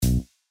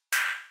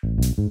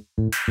Welcome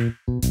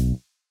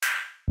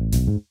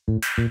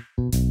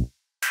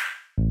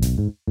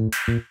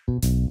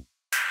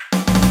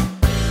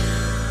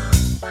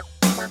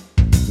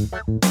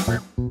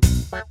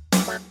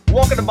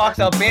to Box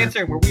Out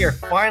Banter, where we are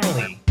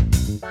finally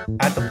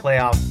at the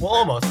playoffs. Well,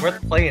 almost. We're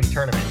at the play-in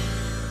tournament.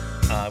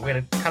 We had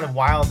a kind of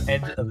wild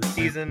end of the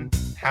season.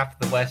 Half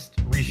the West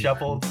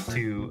reshuffled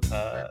to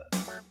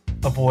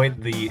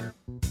avoid the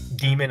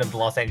demon of the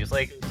Los Angeles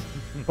Lakers.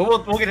 But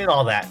we'll get into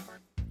all that.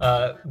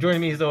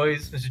 Joining me as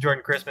always, Mr.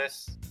 Jordan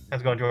Christmas.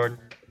 How's it going, Jordan?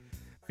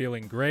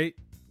 Feeling great,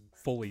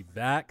 fully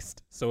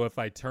vaxxed. So if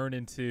I turn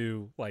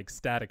into like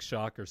Static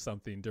Shock or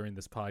something during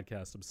this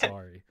podcast, I'm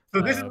sorry.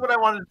 So this is what I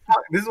wanted to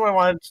talk. This is what I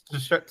wanted to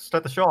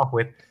start the show off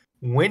with.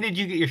 When did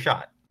you get your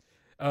shot?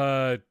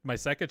 My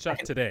second shot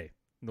today,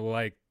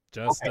 like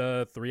just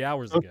 3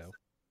 hours ago.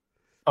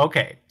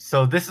 Okay,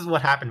 so this is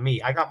what happened to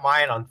me. I got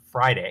mine on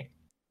Friday.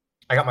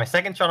 I got my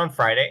second shot on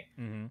Friday.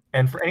 Mm-hmm.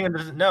 And for anyone that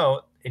doesn't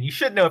know, and you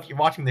should know if you're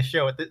watching the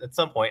show at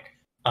some point,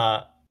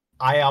 I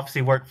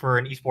obviously work for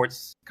an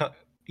esports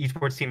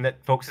team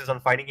that focuses on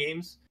fighting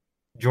games.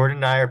 Jordan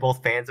and I are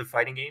both fans of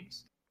fighting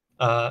games.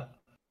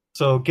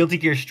 So Guilty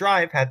Gear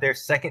Strive had their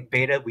second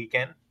beta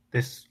weekend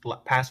this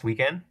past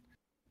weekend.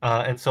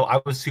 And so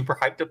I was super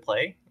hyped to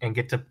play and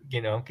get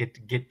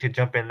to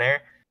jump in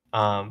there.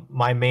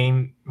 My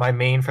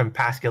main from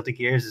past Guilty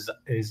Gears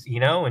is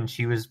and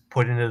she was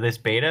put into this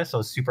beta, so I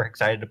was super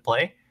excited to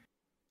play.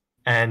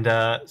 And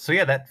so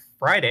yeah, that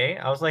Friday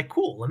I was like,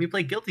 cool, let me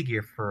play Guilty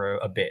Gear for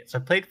a bit. So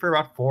I played for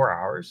about 4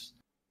 hours,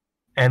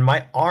 and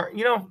my arm,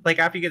 like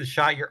after you get a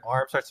shot, your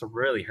arm starts to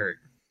really hurt.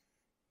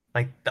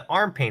 Like the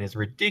arm pain is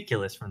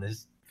ridiculous from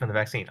the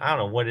vaccine. I don't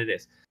know what it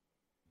is.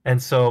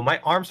 And so my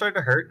arm started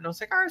to hurt, and I was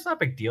like, all right, it's not a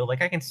big deal.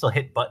 Like I can still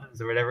hit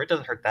buttons or whatever. It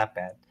doesn't hurt that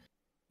bad.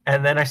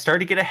 And then I started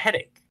to get a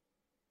headache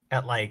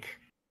at like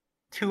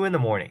 2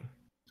 a.m.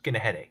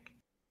 Getting a headache.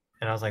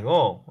 And I was like,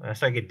 oh, and I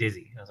started to get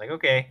dizzy. I was like,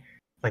 okay,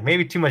 like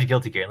maybe too much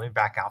Guilty Gear. Let me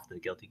back off the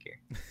Guilty Gear.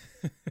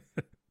 So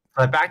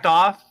I backed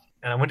off,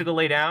 and I went to go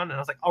lay down, and I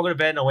was like, I'll go to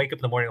bed, and I'll wake up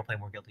in the morning, I'll play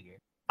more Guilty Gear.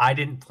 I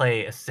didn't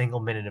play a single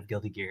minute of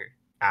Guilty Gear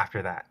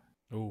after that.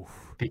 Oof.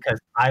 Because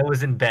I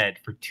was in bed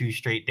for 2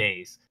 straight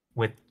days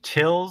with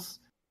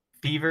chills,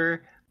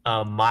 fever,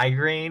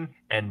 migraine,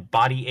 and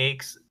body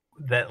aches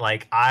that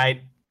like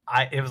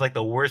it was like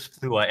the worst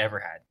flu I ever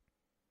had.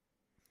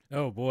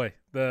 Oh boy,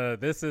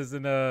 this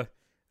isn't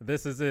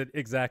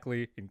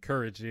exactly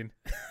encouraging.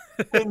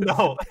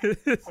 No.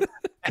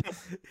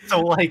 So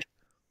like,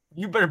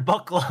 you better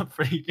buckle up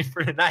for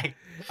tonight.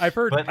 I've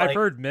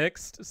heard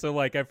mixed. So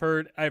like I've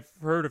heard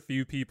a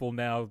few people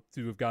now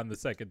who have gotten the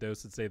second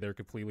dose and say they're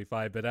completely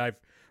fine. But I've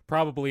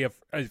probably,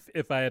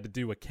 if I had to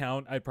do a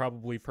count, I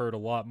probably have heard a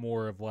lot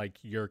more of like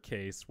your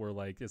case, where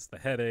like it's the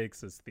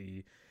headaches, it's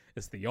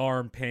the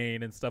arm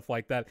pain and stuff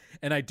like that.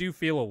 And I do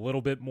feel a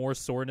little bit more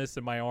soreness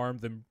in my arm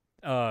than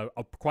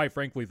quite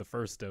frankly the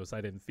first dose.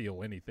 I didn't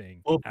feel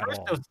anything at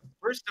all.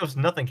 First dose,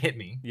 nothing hit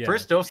me. Yeah.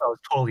 First dose, I was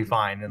totally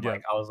fine, and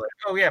like I was like,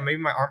 oh yeah,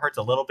 maybe my arm hurts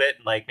a little bit,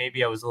 and like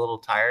maybe I was a little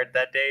tired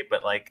that day,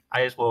 but like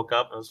I just woke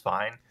up and it was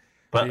fine.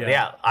 But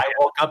yeah, I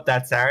woke up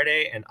that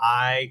Saturday and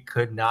I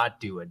could not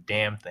do a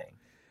damn thing.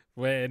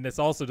 And this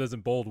also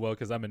doesn't bode well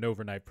because I'm an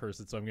overnight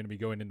person, so I'm going to be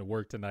going into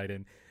work tonight.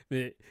 And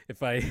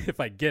if I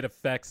get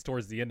effects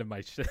towards the end of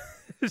my shift,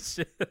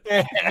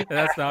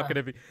 that's not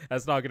going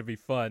to be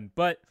fun.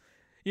 But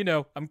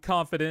I'm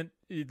confident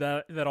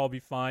that I'll be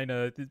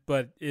fine.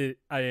 But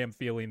I am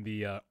feeling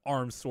the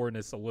arm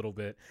soreness a little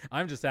bit.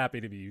 I'm just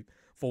happy to be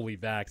fully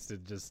vaxxed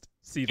and just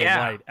see the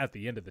light at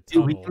the end of the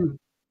tunnel.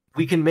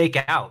 We can make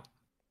out.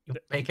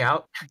 Make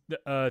out?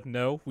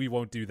 No, we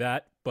won't do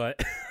that.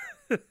 But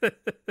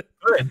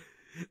good.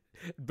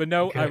 But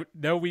no, okay.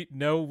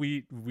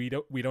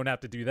 We don't have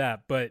to do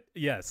that. But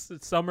yes,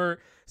 summer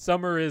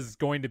is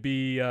going to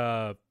be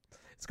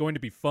it's going to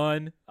be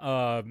fun.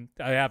 I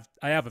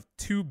have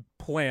 2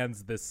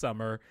 plans this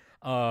summer.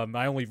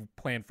 I only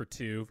planned for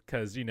 2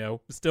 because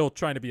still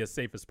trying to be as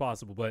safe as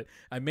possible. But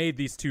I made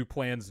these 2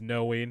 plans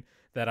knowing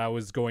that I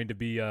was going to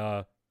be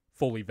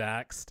fully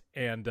vaxxed,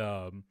 and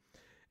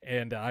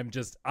I'm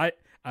just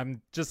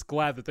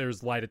glad that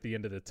there's light at the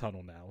end of the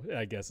tunnel now,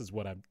 I guess is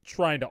what I'm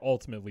trying to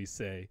ultimately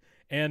say.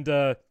 And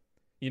the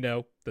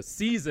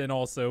season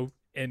also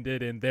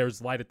ended, and there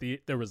was light at the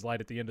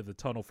end of the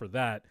tunnel for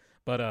that.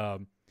 But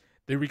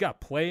then we got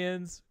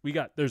play-ins.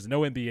 There's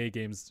no NBA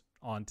games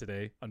on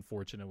today,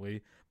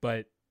 unfortunately,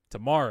 but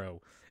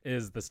tomorrow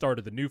is the start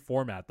of the new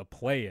format, the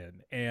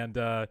play-in, and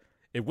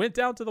it went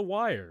down to the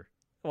wire.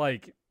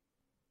 Like,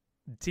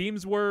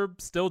 teams were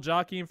still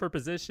jockeying for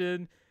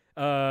position.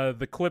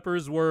 The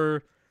Clippers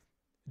were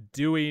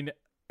doing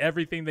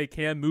everything they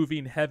can,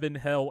 moving heaven,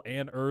 hell,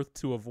 and earth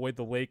to avoid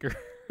the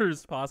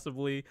Lakers,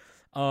 possibly.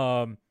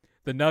 The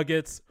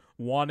Nuggets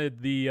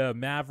wanted the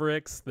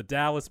Mavericks. The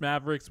Dallas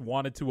Mavericks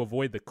wanted to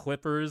avoid the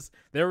Clippers.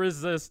 There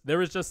was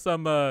just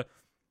some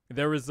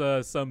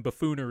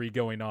buffoonery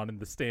going on in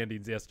the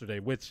standings yesterday,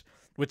 which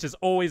is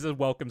always a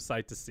welcome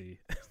sight to see.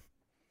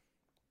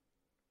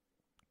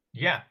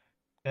 Yeah,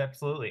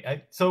 absolutely.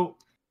 So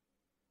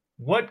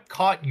what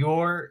caught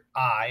your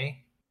eye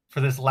for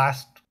this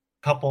last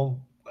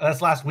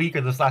week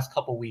or this last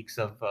couple weeks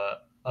of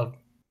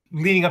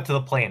leading up to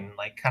the play-in,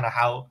 like kind of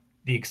how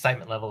the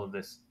excitement level of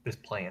this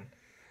play-in?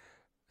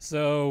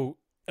 So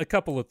a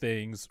couple of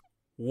things.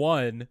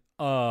 One,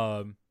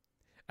 I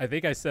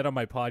think I said on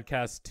my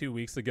podcast 2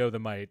 weeks ago that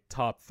my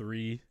top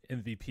three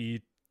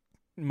MVP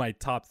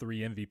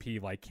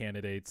like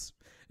candidates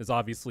is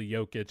obviously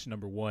Jokic,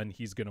 number one.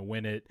 He's going to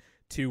win it.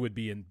 Two would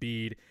be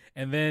Embiid.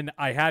 And then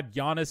I had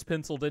Giannis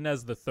penciled in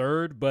as the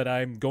third, but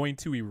I'm going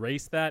to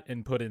erase that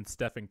and put in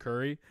Stephen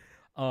Curry.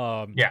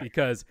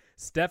 Because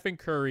Stephen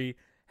Curry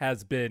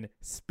has been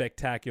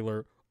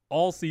spectacular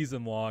all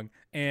season long.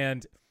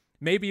 And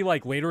maybe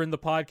like later in the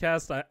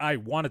podcast, I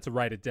wanted to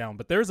write it down,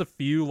 but there's a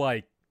few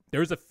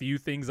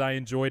things I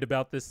enjoyed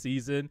about this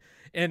season.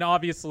 And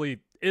obviously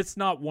it's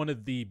not one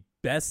of the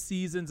best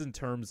seasons in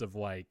terms of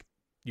like,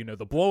 you know,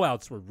 the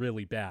blowouts were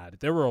really bad.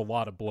 There were a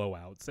lot of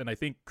blowouts. And I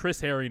think Chris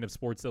Herring of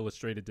Sports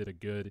Illustrated did a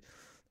good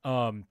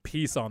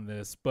piece on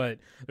this, but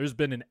there's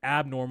been an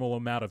abnormal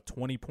amount of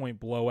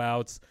 20-point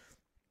blowouts,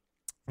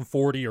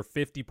 40 or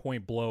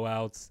 50-point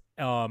blowouts.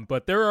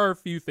 But there are a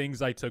few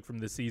things I took from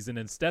the season,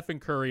 and Stephen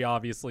Curry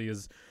obviously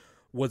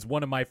was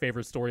one of my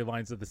favorite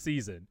storylines of the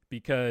season,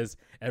 because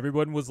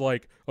everyone was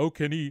like, "Oh,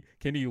 can he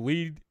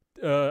lead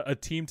a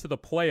team to the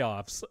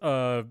playoffs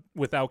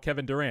without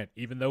Kevin Durant,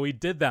 even though he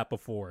did that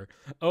before?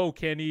 Oh,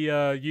 can he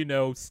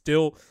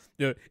still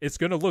it's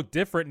going to look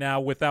different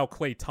now without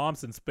Klay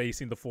Thompson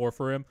spacing the floor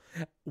for him.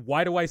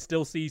 Why do I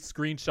still see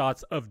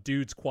screenshots of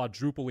dudes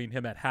quadrupling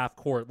him at half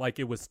court like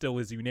it was still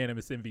his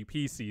unanimous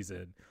MVP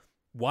season?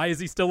 Why is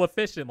he still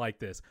efficient like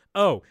this?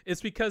 Oh,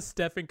 it's because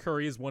Stephen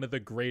Curry is one of the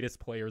greatest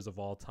players of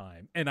all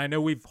time. And I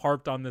know we've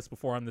harped on this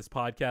before on this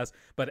podcast,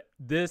 but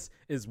this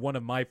is one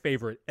of my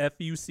favorite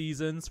FU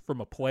seasons from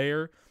a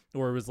player,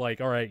 where it was like,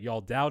 all right,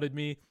 y'all doubted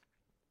me.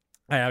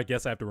 I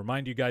guess I have to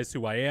remind you guys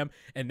who I am.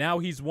 And now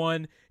he's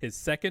won his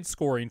second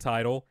scoring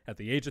title at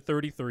the age of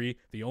 33.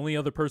 The only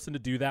other person to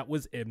do that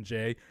was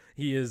MJ.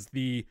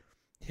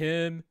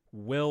 Him,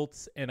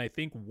 Wilt, and I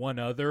think one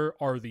other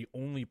are the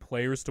only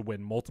players to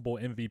win multiple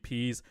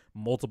MVPs,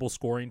 multiple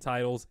scoring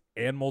titles,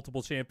 and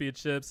multiple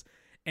championships.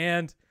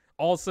 And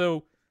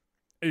also,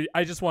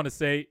 I just want to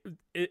say,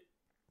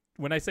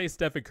 when I say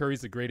Stephen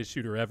Curry's the greatest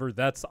shooter ever,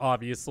 that's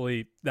obvious.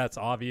 Like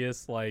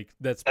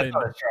that's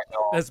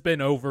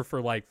been over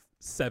for like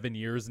 7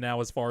 years now,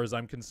 as far as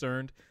I'm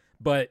concerned.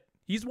 But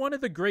he's one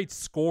of the great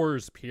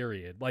scorers,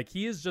 period. Like,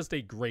 he is just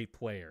a great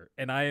player,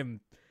 and I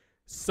am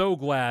so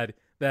glad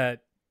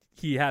that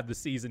he had the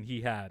season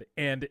he had.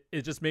 And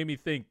it just made me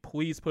think,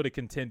 please put a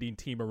contending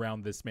team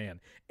around this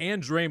man.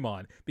 And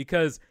Draymond,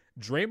 because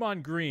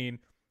Draymond Green,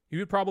 he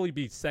would probably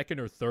be second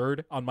or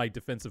third on my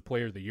Defensive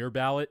Player of the Year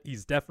ballot.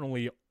 He's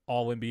definitely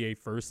All-NBA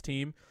first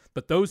team.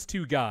 But those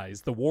two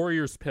guys, the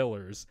Warriors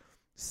pillars,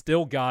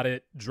 still got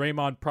it.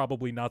 Draymond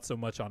probably not so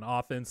much on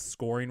offense,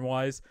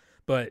 scoring-wise,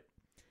 but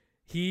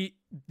he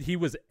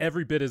was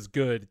every bit as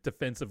good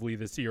defensively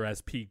this year as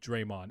peak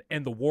Draymond.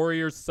 And the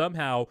Warriors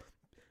somehow,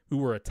 who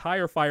were a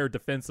tire fire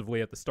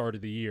defensively at the start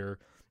of the year,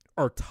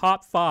 are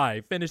top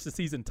 5, finished the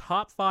season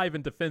top 5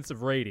 in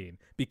defensive rating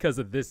because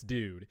of this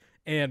dude.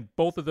 And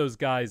both of those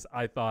guys,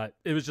 I thought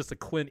it was just a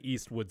Clint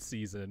Eastwood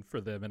season for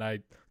them,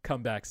 and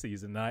comeback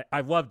season.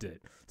 I loved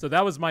it. So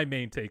that was my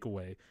main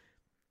takeaway.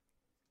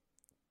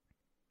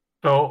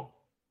 So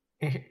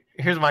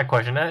here's my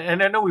question,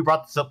 and I know we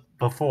brought this up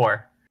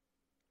before.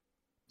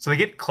 So they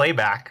get Klay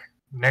back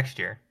next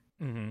year.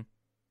 Mm-hmm.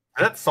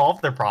 Does that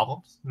solve their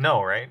problems?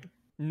 No, right?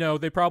 No,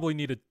 they probably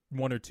needed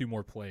one or two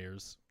more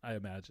players, I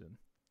imagine.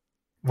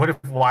 What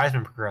if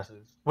Wiseman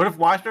progresses? What if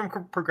Wiseman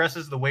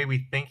progresses the way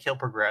we think he'll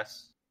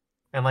progress?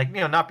 And, like,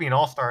 not be an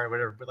all-star or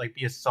whatever, but, like,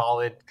 be a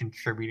solid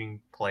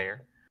contributing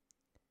player.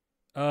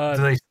 Do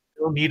they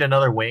still need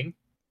another wing?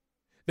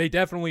 They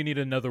definitely need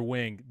another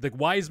wing. The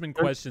Wiseman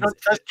questions... Don't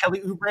trust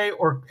Kelly Oubre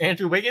or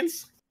Andrew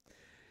Wiggins?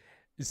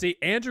 You see,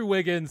 Andrew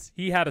Wiggins,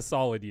 he had a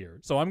solid year.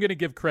 So I'm going to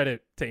give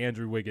credit to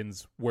Andrew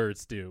Wiggins where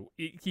it's due.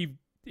 He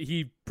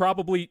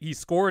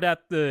scored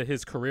at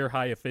his career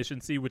high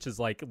efficiency, which is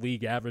like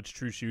league average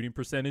true shooting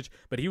percentage,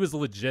 but he was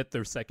legit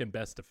their second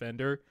best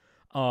defender.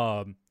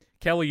 Kelly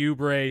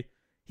Oubre,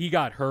 he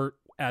got hurt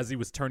as he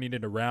was turning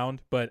it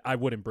around, but I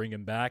wouldn't bring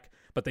him back.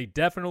 But they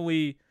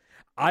definitely,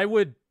 I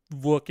wouldn't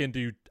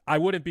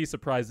be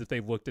surprised if they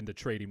looked into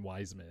trading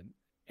Wiseman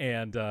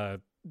and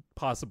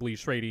possibly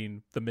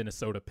trading the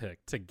Minnesota pick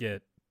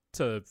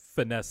to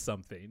finesse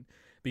something,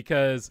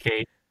 because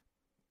Cade.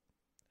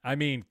 I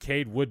mean,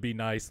 Cade would be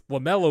nice.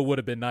 LaMelo would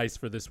have been nice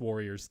for this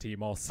Warriors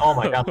team also. Oh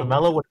my God,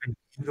 LaMelo would have been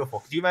beautiful.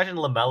 Could you imagine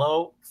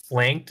LaMelo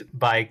flanked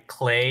by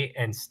Klay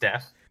and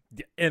Steph?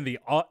 And the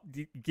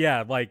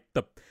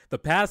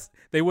pass,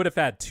 they would have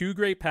had two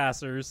great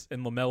passers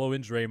in LaMelo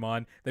and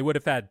Draymond. They would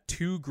have had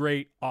two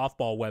great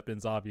off-ball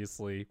weapons,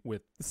 obviously,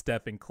 with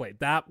Steph and Klay.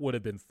 That would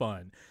have been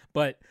fun.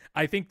 But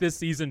I think this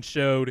season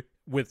showed,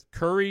 with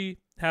Curry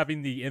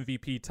having the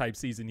MVP type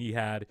season he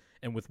had,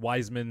 and with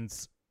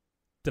Wiseman's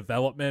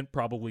development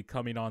probably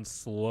coming on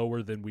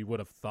slower than we would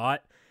have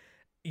thought,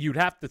 you'd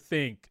have to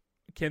think,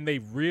 can they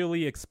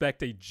really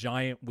expect a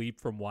giant leap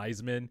from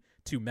Wiseman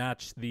to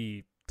match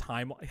the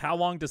time? How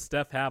long does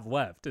Steph have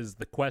left is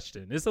the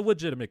question. It's a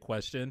legitimate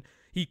question.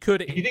 He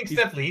could. You think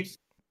Steph leaves?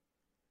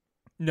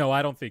 No,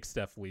 I don't think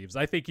Steph leaves.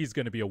 I think he's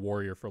going to be a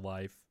Warrior for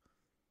life.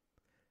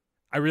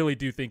 I really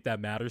do think that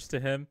matters to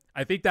him.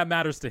 I think that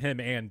matters to him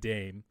and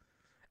Dame.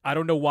 I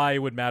don't know why it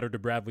would matter to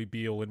Bradley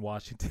Beal in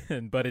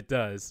Washington, but it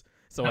does.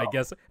 So I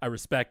guess I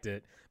respect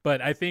it.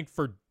 But I think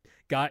for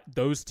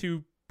those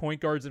 2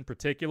 point guards in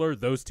particular,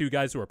 those 2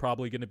 guys who are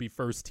probably going to be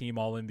first team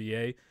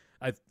All-NBA,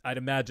 I'd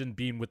imagine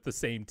being with the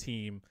same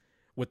team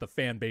with a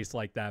fan base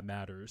like that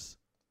matters.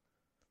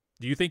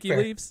 Do you think he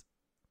leaves?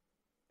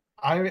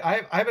 I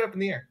have it up in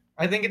the air.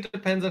 I think it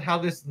depends on how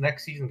this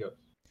next season goes.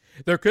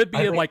 There could be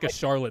a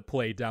Charlotte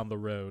play down the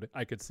road.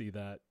 I could see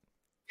that.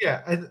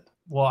 Yeah.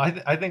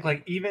 I think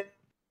like even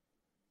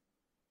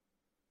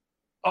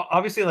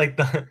obviously like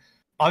the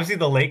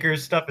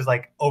Lakers stuff is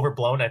like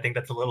overblown. I think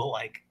that's a little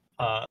like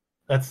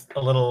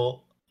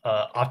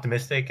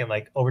optimistic and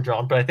like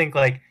overdrawn. But I think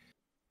like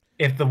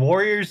if the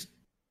Warriors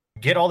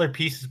get all their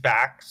pieces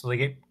back, so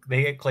they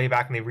get Clay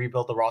back and they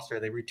rebuild the roster,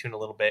 they retune a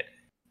little bit,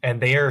 and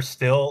they are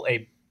still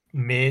a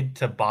mid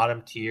to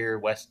bottom tier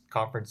West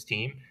Conference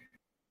team,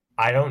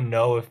 I don't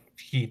know if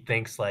he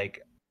thinks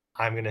like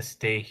I'm gonna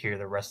stay here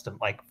the rest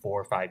of like 4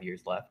 or 5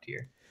 years left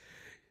here.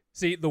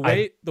 See, the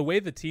way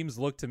the teams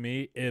look to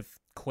me, if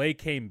Clay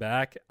came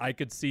back, I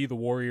could see the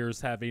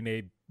Warriors having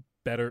a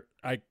better.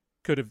 I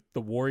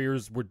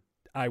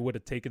would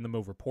have taken them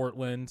over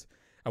Portland.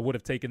 I would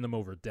have taken them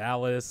over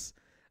Dallas.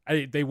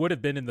 They would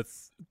have been in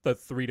the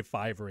 3 to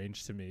 5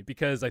 range to me,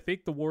 because I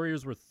think the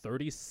Warriors were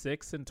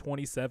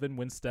 36-27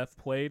 when Steph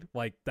played.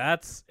 Like,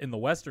 that's in the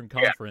Western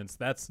Conference.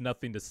 Yeah. That's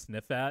nothing to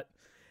sniff at,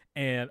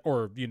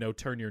 or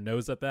turn your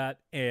nose up at.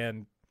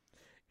 And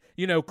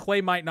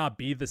Clay might not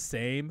be the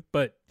same,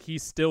 but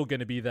he's still going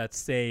to be that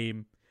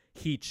same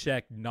heat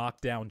check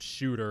knockdown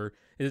shooter.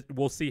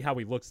 We'll see how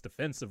he looks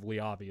defensively,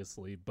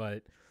 obviously,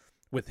 but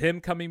with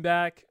him coming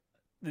back,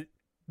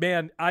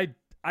 man,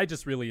 I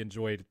just really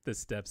enjoyed this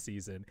Steph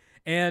season.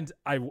 And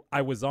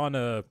I was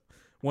on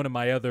one of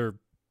my other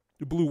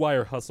Blue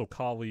Wire Hustle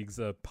colleagues'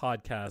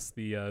 podcast,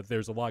 the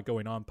There's a Lot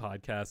Going On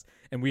podcast,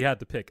 and we had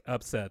to pick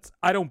upsets.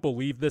 I don't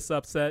believe this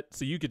upset,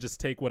 so you could just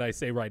take what I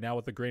say right now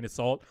with a grain of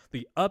salt.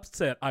 The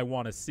upset I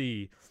want to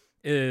see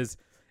is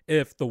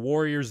if the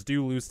Warriors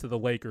do lose to the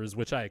Lakers,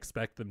 which I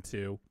expect them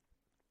to,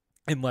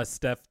 unless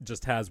Steph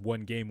just has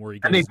one game where he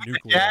goes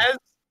nuclear.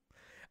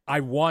 I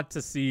want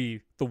to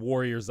see the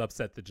Warriors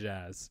upset the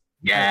Jazz.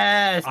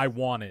 Yes, I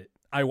want it.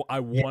 I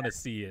want to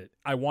see it.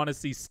 I want to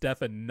see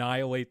Steph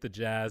annihilate the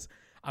Jazz.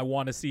 I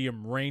want to see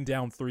him rain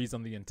down threes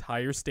on the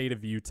entire state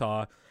of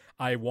Utah.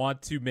 I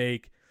want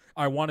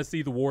to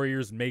see the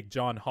Warriors make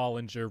John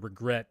Hollinger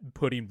regret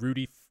putting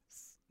Rudy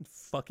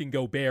fucking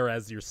Gobert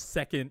as your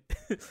second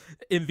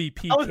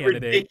MVP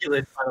candidate.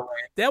 Ridiculous, by the way.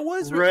 That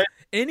was ridiculous.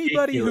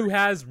 Anybody who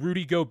has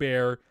Rudy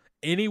Gobert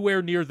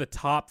anywhere near the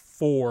top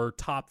 4,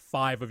 top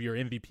 5 of your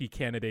MVP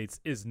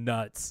candidates is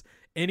nuts.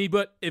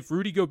 If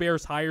Rudy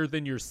Gobert's higher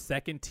than your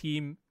second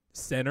team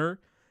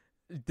center,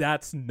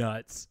 that's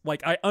nuts.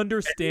 Like, I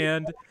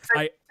understand.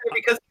 Because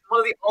he's one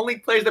of the only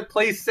players that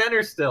plays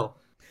center still.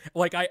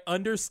 Like, I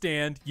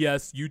understand,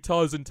 yes,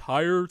 Utah's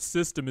entire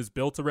system is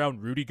built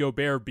around Rudy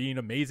Gobert being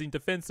amazing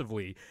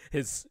defensively.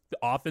 His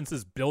offense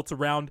is built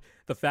around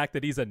the fact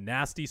that he's a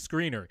nasty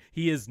screener.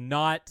 He is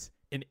not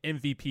an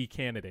MVP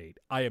candidate.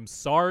 I am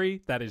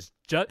sorry. That is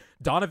just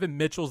Donovan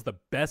Mitchell's the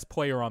best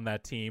player on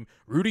that team.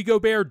 Rudy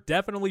Gobert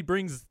definitely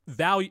brings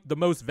value, the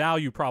most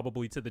value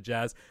probably to the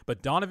Jazz,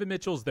 but Donovan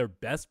Mitchell's their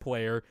best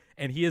player,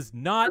 and he is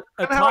not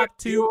a top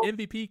 2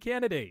 MVP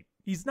candidate.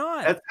 He's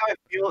not. That's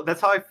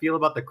how I feel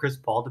about the Chris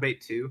Paul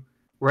debate too,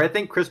 where I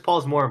think Chris Paul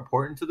is more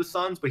important to the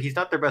Suns, but he's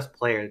not their best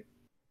player.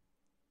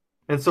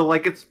 And so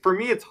like for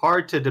me it's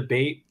hard to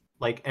debate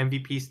like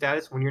MVP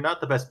status when you're not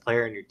the best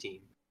player in your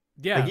team.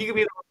 Yeah, like you can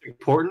be the most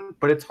important,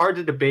 but it's hard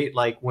to debate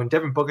like when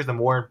Devin Booker's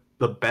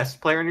the best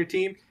player on your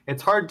team.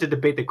 It's hard to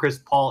debate that Chris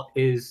Paul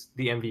is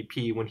the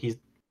MVP when he's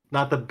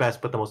not the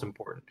best but the most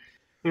important.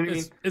 You know what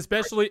I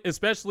mean?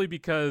 Especially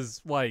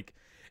because like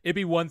it'd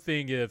be one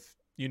thing if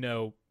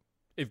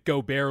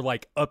Gobert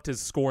like upped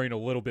his scoring a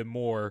little bit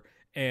more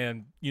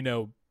and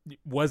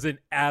wasn't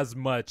as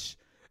much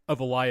of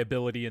a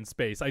liability in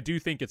space. I do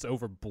think it's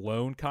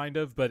overblown kind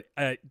of, but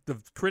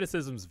the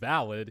criticism's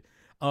valid.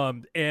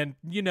 And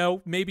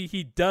maybe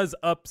he does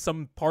up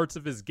some parts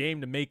of his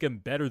game to make him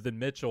better than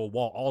Mitchell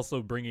while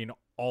also bringing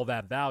all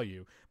that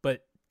value.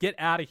 But get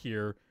out of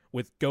here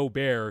with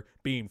Gobert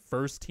being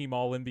first team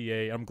All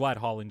NBA. I'm glad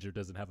Hollinger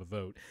doesn't have a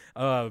vote.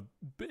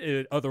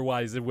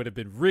 Otherwise it would have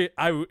been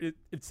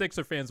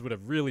Sixer fans would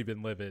have really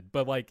been livid.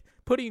 But like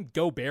putting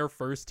Gobert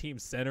first team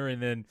center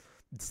and then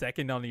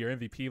second on your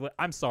MVP list,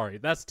 I'm sorry,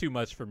 that's too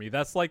much for me.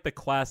 That's like the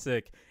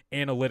classic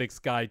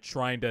analytics guy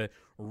trying to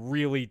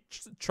really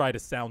try to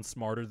sound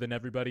smarter than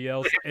everybody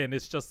else, and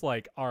it's just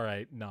like, all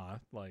right, nah,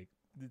 like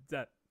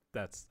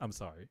that's I'm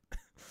sorry.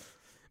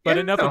 But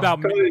enough about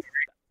me.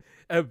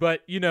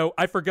 But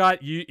I forgot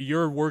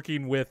you're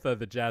working with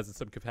the Jazz in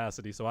some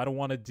capacity, so I don't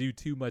want to do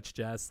too much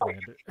Jazz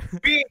slander.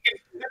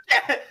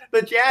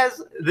 The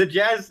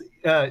Jazz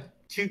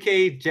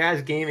 2K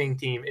Jazz gaming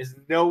team is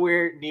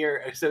nowhere near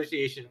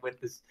association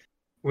with this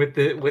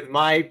with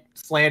my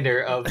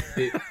slander of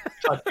the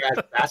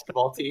Jazz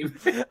basketball team.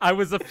 I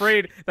was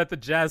afraid that the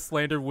Jazz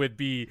slander would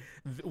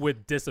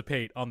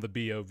dissipate on the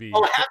BOV.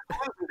 Oh,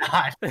 absolutely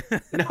not.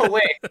 No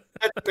way.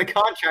 That's the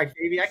contract,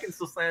 baby. I can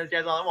still slander the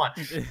Jazz all I want.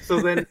 So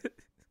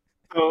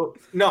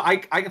no, I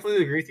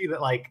completely agree with you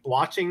that like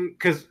watching,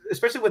 because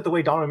especially with the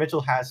way Donovan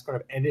Mitchell has kind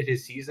of ended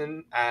his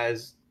season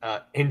as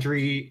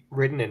injury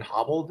ridden and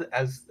hobbled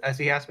as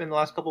he has been the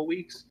last couple of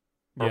weeks.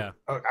 Yeah,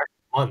 or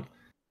actually a month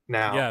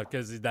now. Yeah,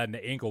 because that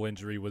ankle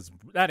injury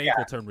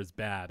ankle turn was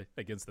bad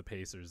against the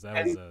Pacers. And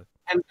again,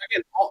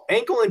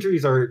 ankle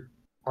injuries are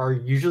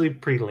usually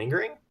pretty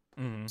lingering.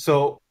 Mm-hmm.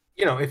 So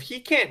if he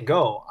can't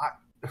go,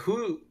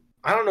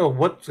 I don't know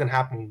what's gonna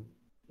happen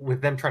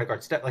with them trying to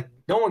guard Steph. Like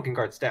no one can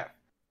guard Steph.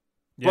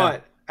 Yeah.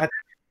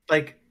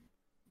 But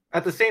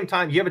at the same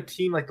time, you have a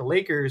team like the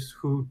Lakers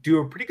who do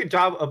a pretty good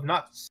job of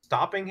not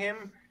stopping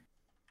him,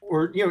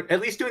 or at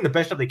least doing the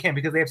best job they can,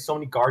 because they have so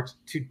many guards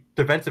good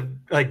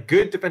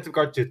defensive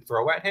guards to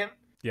throw at him.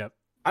 Yep.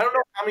 I don't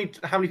know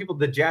how many people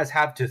the Jazz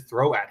have to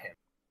throw at him.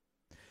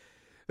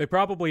 They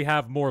probably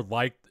have more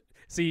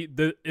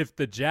if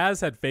the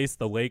Jazz had faced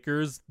the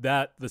Lakers,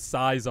 that the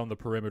size on the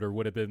perimeter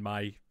would have been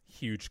my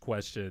huge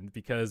question,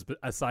 because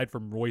aside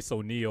from Royce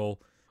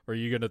O'Neal, are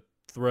you going to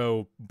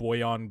throw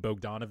Bojan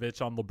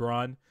Bogdanovic on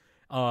LeBron?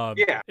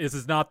 This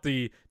is not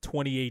the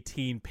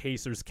 2018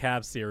 Pacers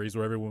Cavs series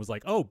where everyone was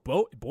like, oh,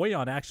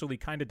 Bojan actually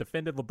kind of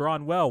defended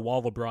LeBron well,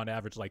 while LeBron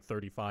averaged like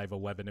 35,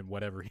 11, and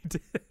whatever he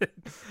did.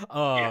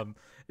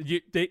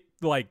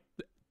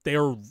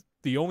 They're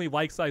the only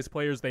like-sized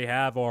players they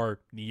have are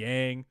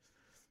Niang,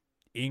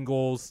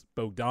 Ingles,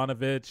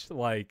 Bogdanovic.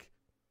 Like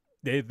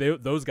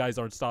those guys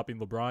aren't stopping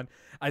LeBron.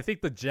 I think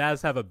the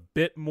Jazz have a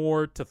bit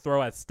more to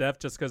throw at Steph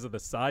just because of the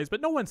size,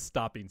 but no one's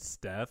stopping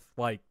Steph.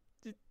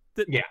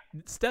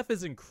 Steph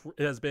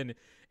has been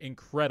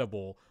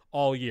incredible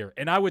all year,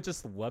 and I would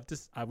just love to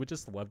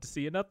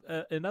see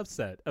an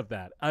upset of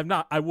that.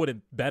 I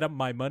wouldn't bet up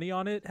my money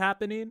on it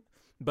happening,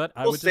 but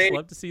I would just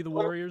love to see the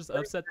Warriors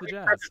upset the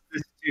Jazz.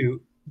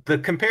 The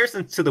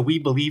comparisons to the We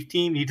Believe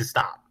team need to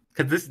stop,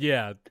 because it's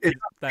not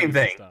the same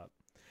thing.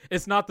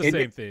 It's not the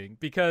same thing,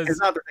 because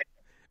it's not the same.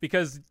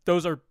 Because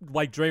those are,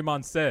 like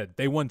Draymond said,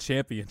 they won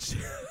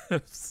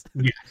championships.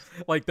 Yes.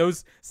 Like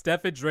those,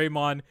 Steph and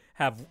Draymond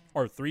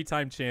are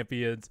 3-time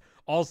champions.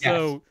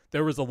 Also,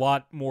 There was a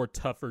lot more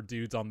tougher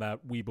dudes on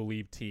that We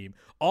Believe team.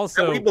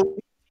 Also,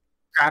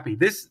 crappy.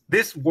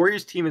 This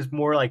Warriors team is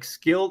more like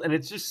skilled, and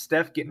it's just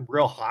Steph getting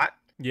real hot.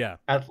 Yeah.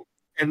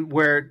 And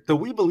where the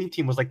We Believe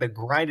team was like the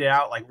grind it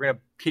out, like we're gonna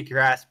kick your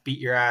ass, beat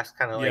your ass,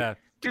 kind of like.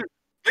 Dude,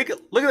 look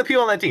at the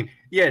people on that team.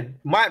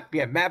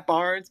 Matt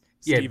Barnes.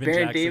 Steven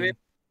Baron Jackson. David.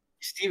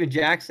 Steven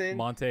Jackson,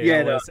 Monte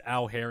Ellis,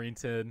 Al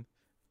Harrington.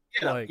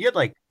 You had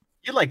like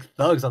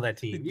thugs on that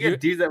team. You had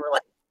dudes that were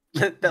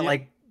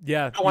like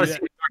I want to see.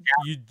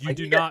 You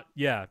do not.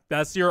 Yeah,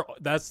 if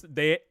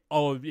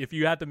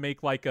you had to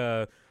make like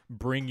a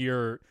bring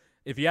your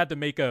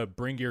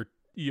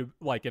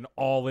like an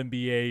all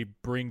NBA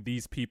bring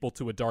these people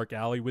to a dark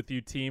alley with you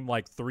team,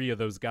 like 3 of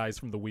those guys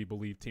from the We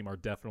Believe team are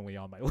definitely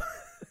on my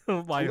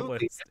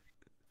list.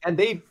 And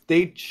they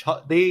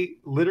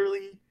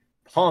literally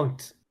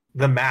punked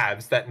the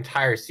Mavs that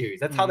entire series.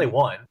 That's how they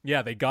won.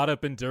 Yeah, they got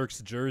up in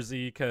Dirk's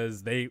jersey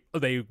because they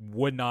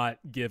would not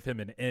give him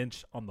an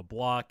inch on the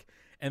block.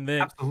 And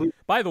then,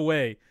 by the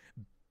way,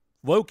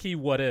 low-key,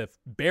 what if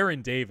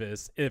Baron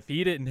Davis, if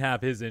he didn't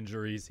have his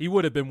injuries, he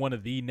would have been one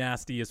of the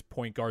nastiest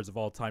point guards of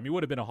all time. He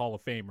would have been a Hall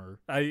of Famer.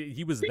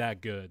 He was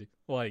that good.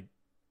 Like,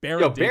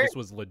 Baron Davis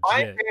was legit.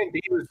 Baron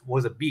Davis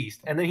was a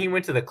beast. And then he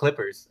went to the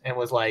Clippers and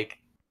was like...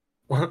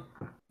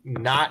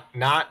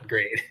 not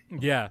great.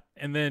 Yeah,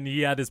 and then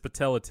he had his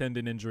patella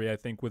tendon injury, I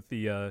think, with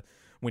the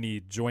when he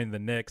joined the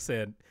Knicks,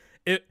 and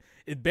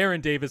Baron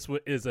Davis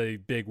is a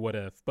big what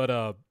if.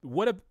 But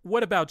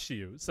what about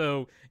you?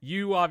 So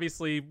you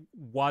obviously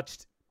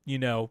watched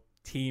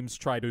teams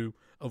try to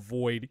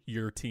avoid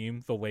your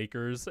team, the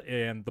Lakers,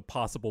 and the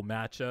possible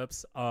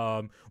matchups.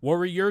 What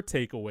were your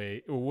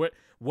takeaway? What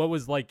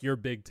was like your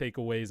big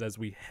takeaways as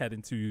we head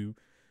into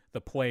the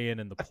play-in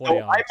and the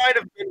playoffs? So I might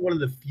have been one of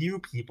the few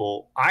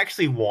people. I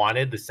actually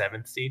wanted the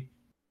 7th seed.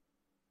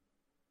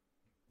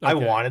 Okay. I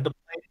wanted the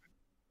play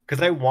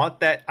because I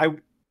want that.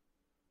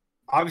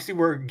 Obviously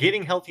we're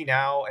getting healthy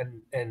now,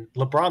 and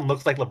LeBron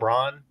looks like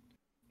LeBron.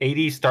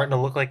 AD's starting to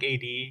look like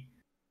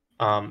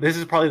AD. This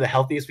is probably the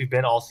healthiest we've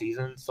been all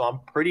season, so I'm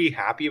pretty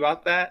happy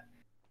about that.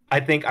 I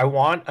think I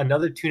want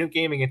another tune-up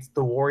game against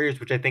the Warriors,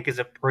 which I think is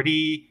a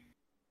pretty.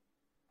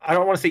 I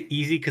don't want to say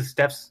easy because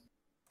Steph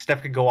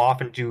could go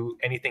off and do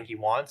anything he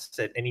wants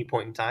at any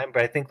point in time,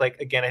 but I think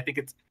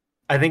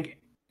I think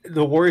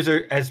the Warriors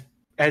are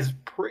as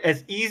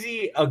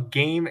easy a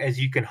game as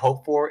you can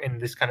hope for in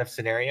this kind of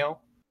scenario.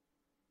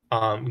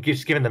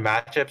 Just given the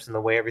matchups and the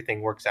way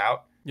everything works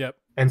out. Yep.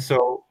 And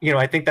so,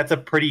 I think that's a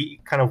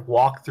pretty kind of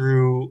walk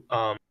through,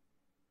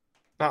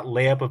 not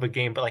layup of a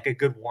game, but like a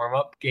good warm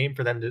up game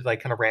for them to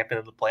like kind of ramp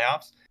into the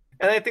playoffs.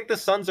 And I think the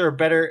Suns are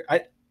better.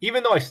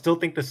 Even though I still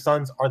think the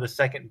Suns are the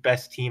second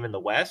best team in the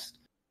West,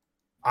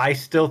 I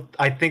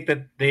think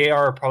that they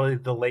are probably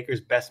the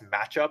Lakers' best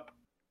matchup.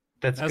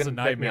 That's a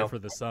nightmare for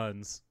the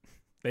Suns.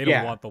 They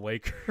don't want the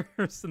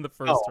Lakers in the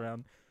first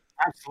round.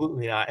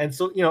 Absolutely not. And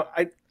so,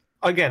 I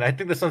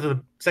think the Suns are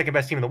the second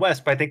best team in the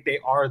West, but I think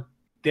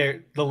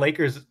the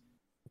Lakers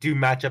do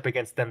match up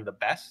against them the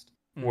best.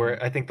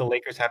 Where I think the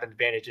Lakers have an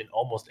advantage in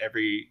almost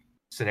every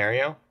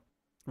scenario.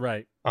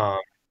 Right.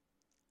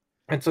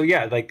 And so,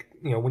 yeah, like,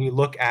 when you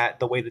look at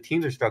the way the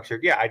teams are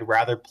structured, yeah, I'd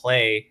rather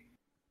play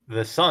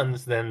the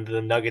Suns than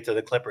the Nuggets or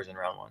the Clippers in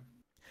round one.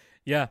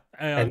 Yeah.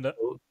 And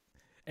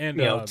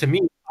to me,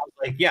 I was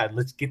like, yeah,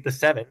 let's get the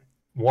 7,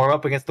 warm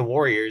up against the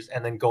Warriors,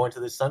 and then go into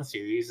the Sun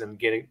series and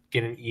get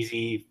an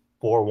easy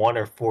 4-1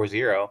 or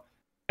 4-0,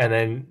 and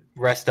then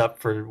rest up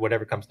for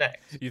whatever comes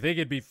next. You think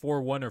it'd be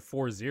 4-1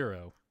 or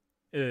 4-0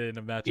 in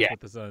a matchup with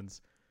the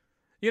Suns?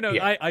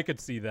 I could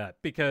see that,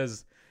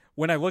 because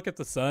when I look at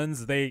the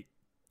Suns, they,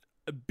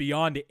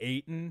 beyond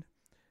Ayton,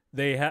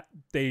 they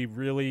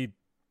really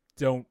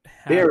don't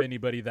have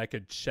anybody that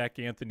could check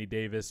Anthony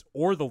Davis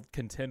or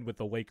contend with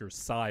the Lakers'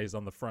 size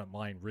on the front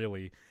line,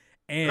 really.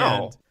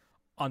 And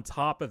on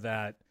top of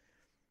that,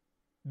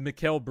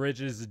 Mikal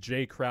Bridges,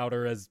 Jay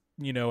Crowder, as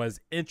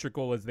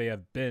integral as they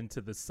have been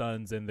to the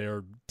Suns and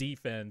their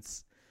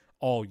defense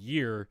all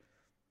year,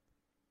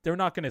 they're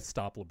not going to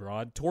stop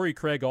LeBron. Torrey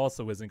Craig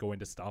also isn't going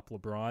to stop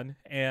LeBron.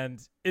 And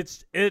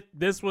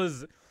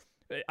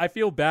I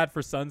feel bad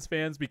for Suns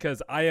fans,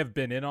 because I have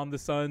been in on the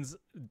Suns,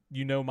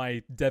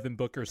 my Devin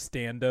Booker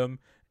stand-em,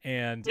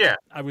 and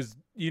I was,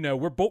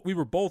 we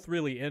were both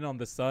really in on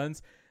the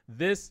Suns.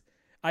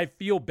 I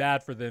feel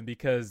bad for them,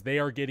 because they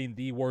are getting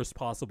the worst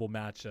possible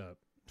matchup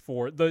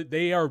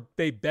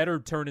they better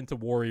turn into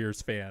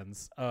Warriors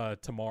fans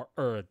tomorrow,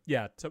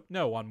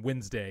 on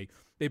Wednesday.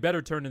 They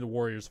better turn into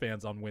Warriors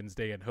fans on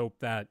Wednesday and hope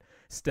that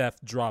Steph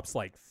drops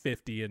like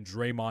 50 and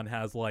Draymond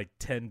has like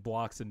 10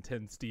 blocks and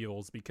 10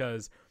 steals,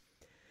 because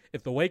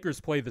if the Lakers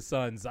play the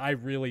Suns, I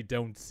really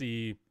don't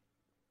see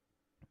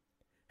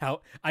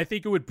how. I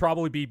think it would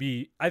probably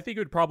be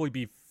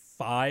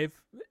 5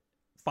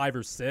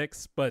 or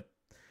 6, but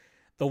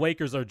the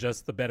Lakers are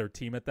just the better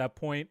team at that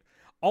point.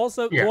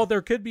 Also, well,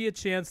 there could be a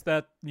chance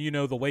that,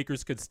 the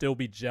Lakers could still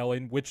be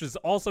gelling, which is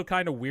also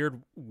kind of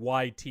weird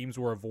why teams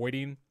were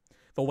avoiding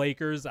the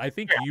Lakers. I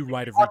think you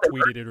might have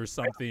retweeted it or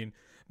something,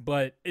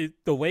 but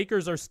the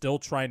Lakers are still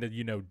trying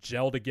to,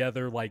 gel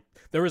together. Like,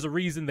 there was a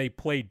reason they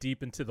played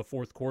deep into the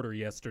fourth quarter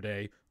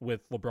yesterday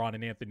with LeBron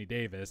and Anthony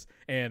Davis,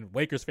 and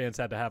Lakers fans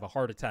had to have a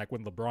heart attack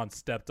when LeBron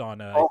stepped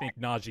on, I think,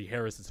 Najee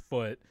Harris's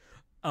foot.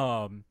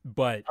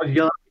 But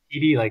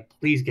like,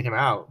 please get him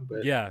out.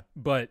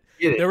 But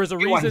there was a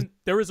reason.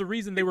 There was a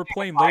reason they were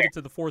playing late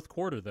into the fourth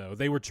quarter, though.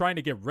 They were trying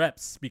to get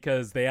reps,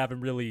 because they haven't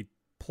really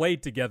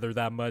played together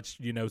that much,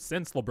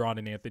 since LeBron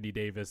and Anthony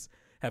Davis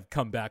have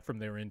come back from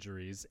their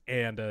injuries,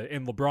 and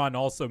LeBron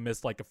also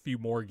missed like a few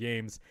more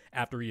games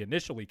after he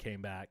initially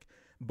came back.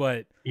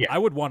 But I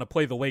would want to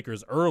play the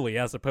Lakers early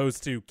as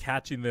opposed to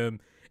catching them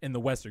in the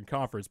Western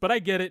Conference. But I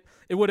get it.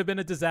 It would have been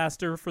a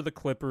disaster for the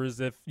Clippers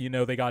if,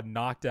 they got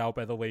knocked out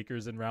by the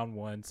Lakers in round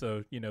 1.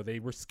 So, they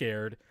were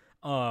scared.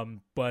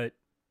 But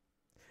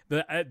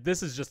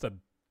this is just a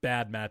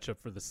bad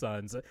matchup for the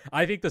Suns.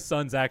 I think the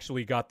Suns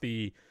actually got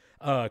the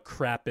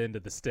crap end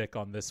of the stick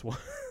on this one.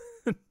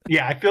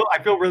 Yeah, I feel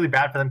really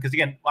bad for them, because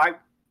again,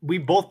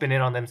 we've both been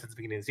in on them since the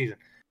beginning of the season.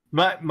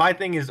 My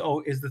thing is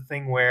the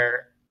thing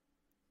where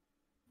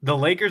the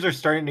Lakers are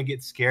starting to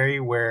get scary,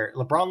 where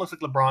LeBron looks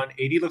like LeBron,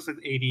 AD looks like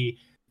AD,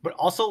 but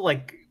also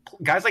like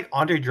guys like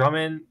Andre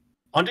Drummond.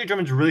 Andre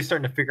Drummond's really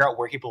starting to figure out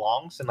where he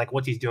belongs and like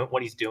what he's doing.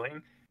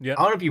 Yeah. I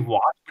don't know if you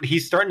watched, but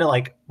he's starting to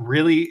like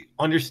really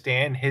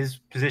understand his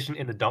position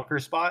in the dunker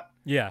spot.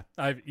 Yeah,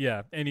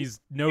 and he's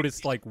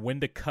noticed like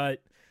when to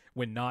cut,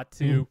 when not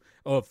to,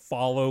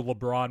 follow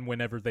LeBron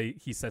whenever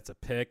he sets a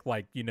pick.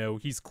 Like,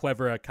 he's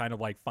clever at kind of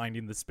like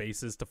finding the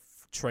spaces to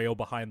trail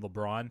behind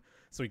LeBron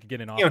so he could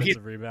get an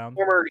offensive rebound.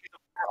 He's a former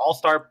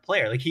all-star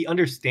player. Like, he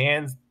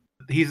understands.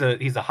 He's a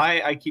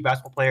high IQ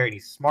basketball player, and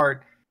he's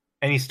smart,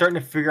 and he's starting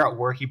to figure out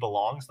where he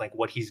belongs, like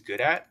what he's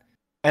good at.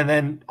 And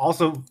then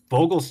also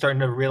Vogel's starting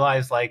to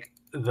realize like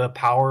the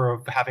power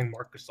of having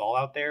Marc Gasol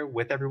out there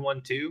with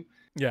everyone too.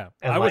 Yeah,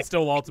 and I would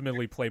still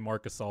ultimately play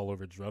Marc Gasol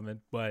over Drummond,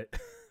 but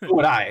so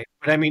would I.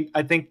 But I mean,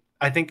 I think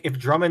if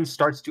Drummond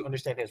starts to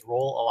understand his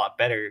role a lot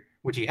better,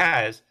 which he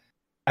has,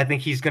 I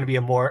think he's going to be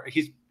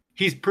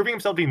he's proving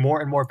himself to be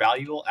more and more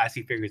valuable as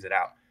he figures it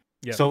out.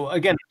 Yeah. So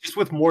again, just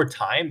with more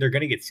time, they're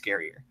going to get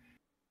scarier.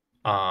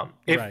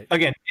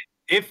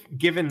 If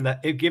given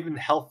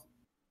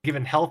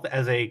health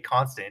as a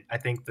constant, I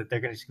think that they're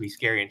going to be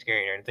scary and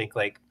scarier. And think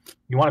like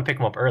you want to pick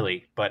them up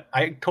early, but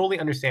I totally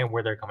understand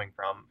where they're coming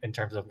from in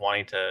terms of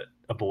wanting to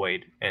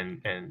avoid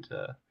and kind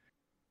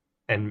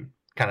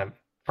of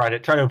try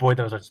to avoid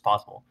them as much as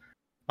possible.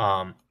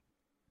 But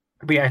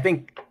yeah, I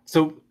think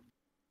so.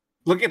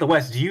 looking at the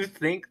West, do you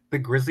think the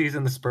Grizzlies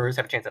and the Spurs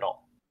have a chance at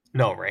all?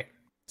 No, right?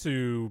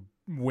 To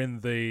win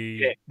the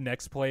Yeah.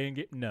 next playing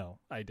game? No,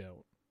 I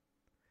don't.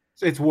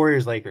 So it's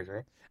Warriors Lakers,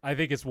 right? I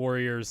think it's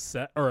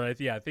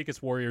I think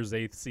it's Warriors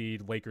 8th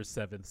seed, Lakers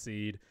 7th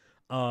seed.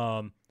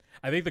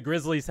 I think the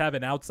Grizzlies have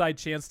an outside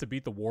chance to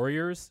beat the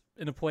Warriors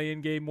in a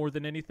play-in game more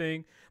than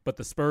anything, but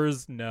the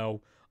Spurs,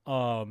 no.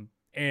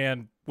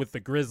 And with the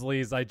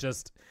Grizzlies,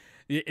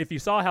 if you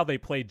saw how they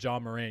played Ja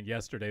Morant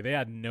yesterday, they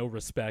had no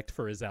respect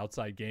for his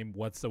outside game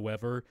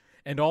whatsoever.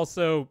 And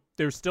also,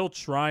 they're still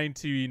trying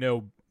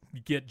to,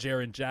 get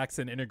Jaren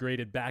Jackson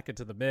integrated back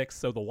into the mix,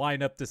 so the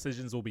lineup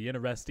decisions will be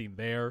interesting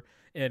there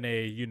in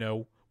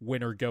a,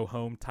 winner go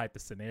home type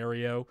of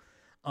scenario.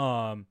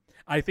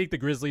 I think the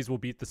Grizzlies will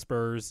beat the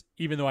Spurs,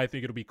 even though I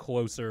think it'll be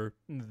closer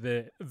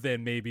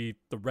than maybe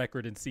the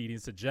record and seeding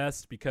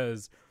suggests,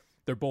 because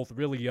they're both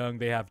really young.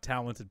 They have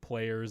talented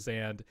players,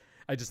 and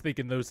I just think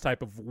in those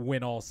type of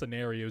win-all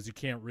scenarios, you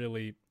can't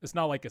really. It's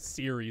not like a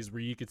series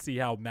where you could see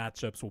how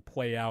matchups will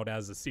play out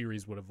as a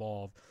series would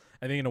evolve.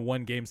 I think in a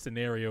one-game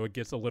scenario, it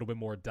gets a little bit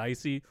more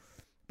dicey,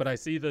 but I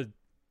see the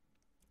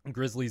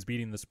Grizzlies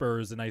beating the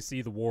Spurs, and I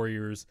see the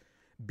Warriors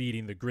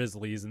beating the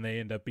Grizzlies, and they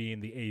end up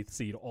being the 8th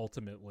seed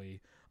ultimately.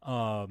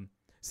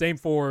 Same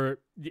for,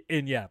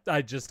 and yeah,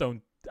 I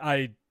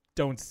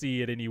don't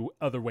see it any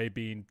other way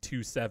being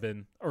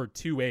 2-7 or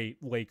 2-8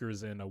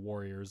 Lakers and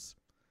Warriors.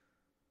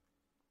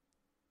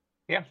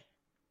 Yeah,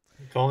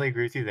 totally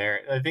agree with you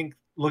there. I think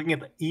looking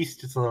at the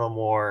East, it's a little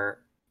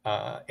more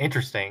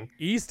interesting.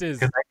 East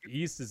is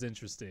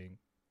interesting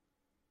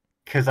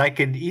because I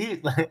could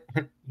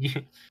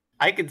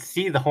I could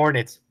see the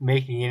Hornets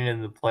making it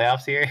in the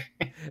playoffs here.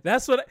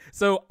 That's what.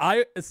 So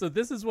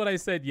this is what I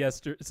said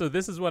yesterday. So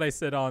this is what I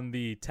said on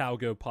the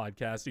Talgo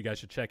podcast. You guys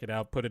should check it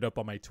out. Put it up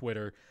on my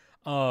Twitter.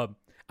 I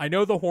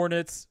know the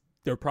Hornets.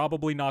 They're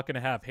probably not going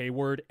to have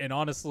Hayward, and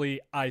honestly,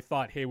 I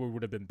thought Hayward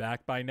would have been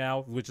back by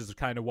now, which is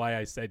kind of why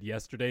I said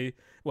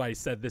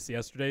this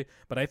yesterday.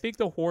 But I think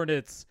the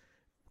Hornets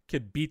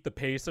could beat the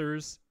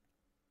Pacers.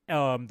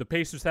 The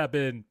Pacers have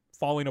been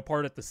falling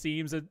apart at the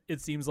seams,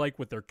 it seems like,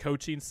 with their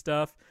coaching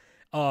stuff.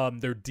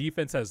 Their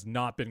defense has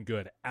not been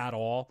good at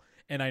all.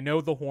 And I know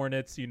the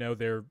Hornets,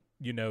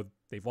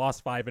 they've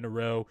lost 5 in a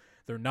row.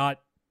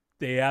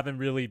 They haven't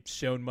really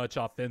shown much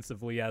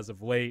offensively as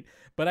of late,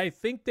 but I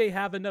think they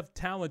have enough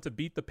talent to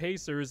beat the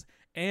Pacers.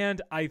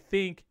 And I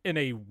think in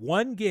a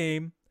one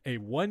game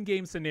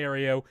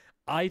scenario,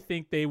 I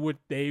think they could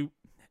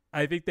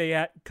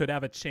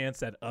have a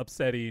chance at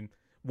upsetting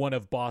one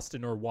of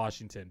Boston or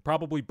Washington.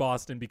 Probably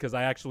Boston, because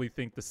I actually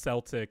think the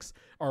Celtics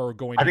are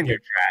going to get.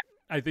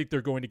 I think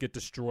they're going to get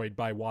destroyed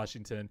by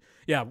Washington.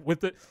 Yeah, with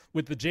the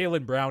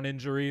Jaylen Brown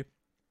injury,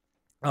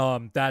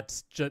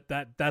 that's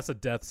a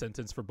death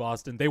sentence for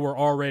Boston. They were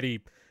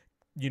already,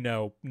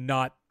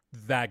 not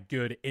that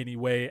good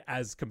anyway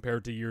as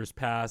compared to years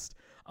past.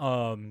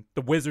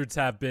 The Wizards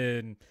have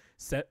been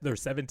they're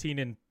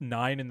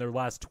 17-9 in their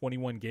last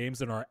 21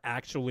 games and are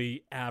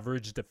actually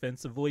average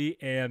defensively,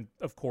 and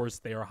of course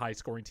they are a high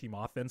scoring team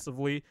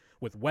offensively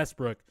with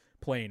Westbrook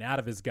playing out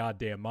of his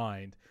goddamn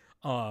mind.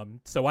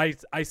 So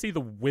I see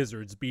the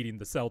Wizards beating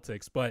the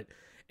Celtics, but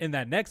in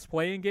that next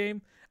playing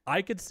game,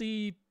 I could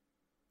see,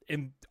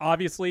 and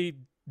obviously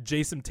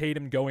Jason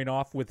Tatum going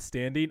off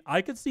withstanding,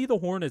 I could see the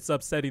Hornets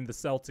upsetting the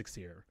Celtics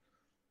here.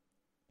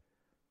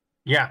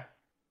 Yeah,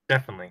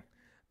 definitely.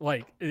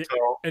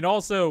 And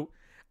also,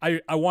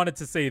 I wanted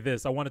to say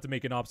this. I wanted to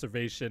make an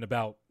observation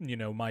about,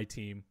 my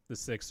team, the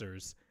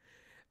Sixers.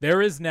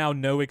 There is now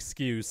no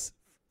excuse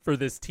for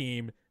this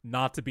team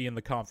not to be in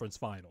the conference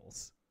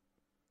finals.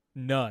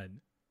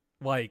 None.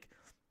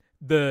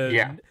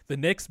 The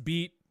Knicks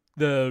beat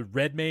the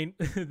Redmayne.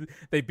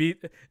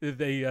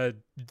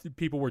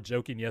 People were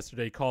joking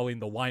yesterday, calling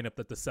the lineup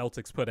that the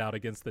Celtics put out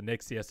against the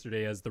Knicks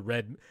yesterday as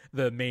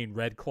the main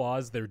Red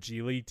Claws, their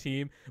G League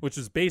team, which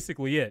was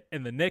basically it.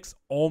 And the Knicks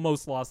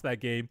almost lost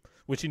that game,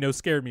 which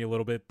scared me a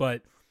little bit.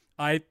 But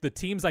the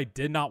teams I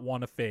did not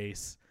want to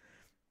face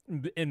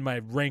in my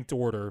ranked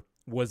order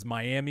was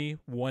Miami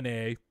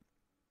 1A,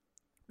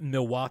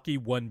 Milwaukee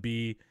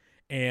 1B,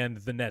 and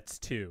the Nets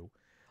 2.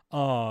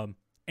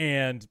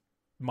 And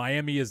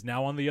Miami is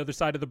now on the other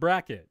side of the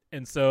bracket.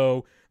 And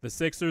so the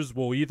Sixers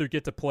will either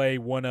get to play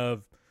one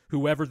of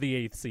whoever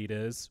the 8th seed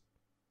is.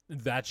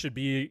 That should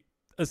be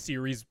a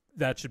series.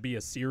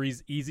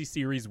 Easy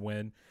series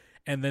win.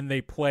 And then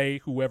they play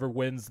whoever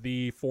wins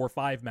the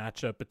 4-5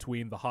 matchup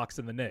between the Hawks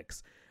and the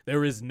Knicks.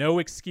 There is no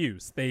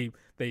excuse. They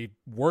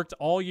worked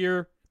all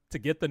year to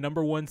get the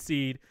number 1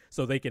 seed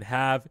so they could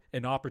have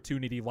an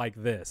opportunity like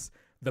this.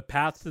 The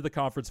path to the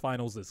conference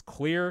finals is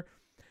clear.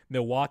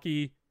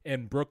 Milwaukee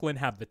and Brooklyn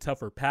have the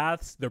tougher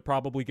paths. They're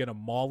probably going to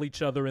maul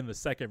each other in the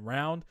second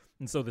round.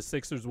 And so the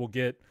Sixers will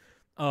get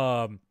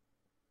whoever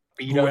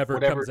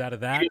comes out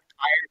of that.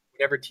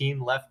 Whatever team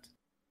left.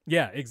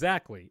 Yeah,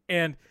 exactly.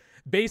 And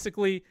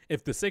basically,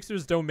 if the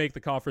Sixers don't make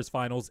the conference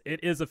finals,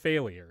 it is a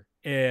failure.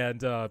 And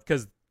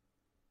because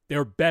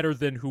they're better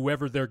than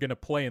whoever they're going to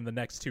play in the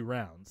next 2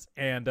 rounds.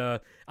 And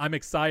I'm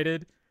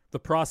excited The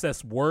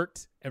process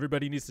worked.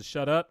 Everybody needs to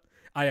shut up.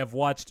 I have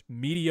watched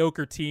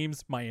mediocre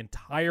teams my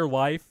entire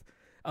life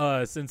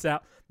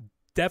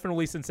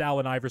definitely since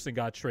Allen Iverson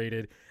got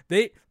traded.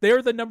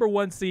 They're the number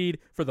 1 seed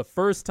for the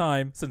first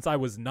time since I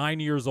was 9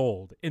 years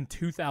old in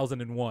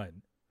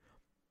 2001.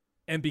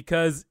 And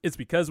because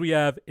we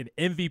have an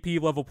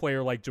MVP level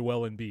player like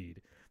Joel Embiid.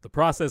 The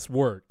process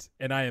worked,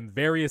 and I am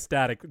very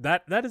ecstatic.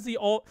 That is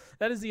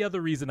the other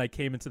reason I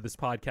came into this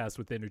podcast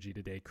with energy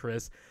today,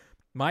 Chris.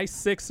 My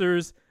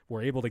Sixers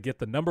were able to get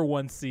the number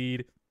 1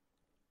 seed.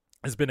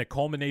 Has been a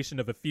culmination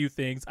of a few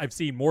things. I've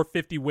seen more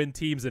 50-win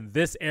teams in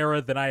this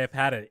era than I have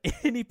had at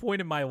any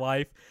point in my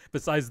life,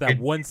 besides that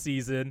one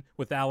season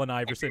with Allen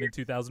Iverson in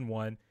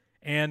 2001.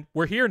 And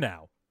we're here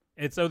now.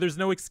 And so there's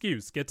no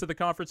excuse. Get to the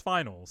conference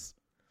finals.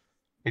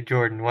 Hey,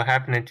 Jordan, what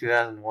happened in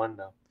 2001,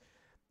 though?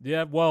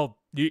 Yeah, well,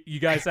 you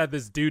guys had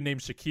this dude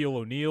named Shaquille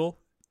O'Neal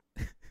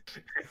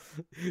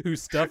who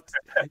stuffed,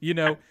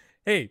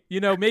 hey,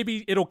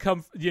 maybe it'll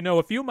come,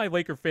 a few of my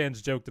Laker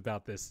fans joked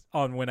about this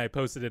when I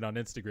posted it on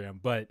Instagram,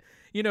 but,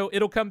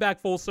 it'll come back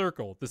full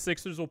circle. The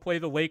Sixers will play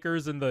the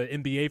Lakers in the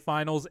NBA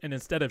Finals, and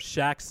instead of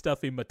Shaq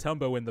stuffing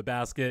Mutombo in the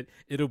basket,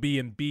 it'll be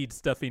Embiid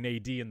stuffing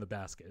AD in the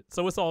basket.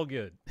 So it's all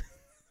good.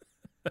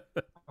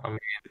 Oh, man.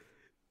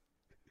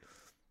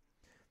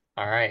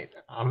 All right,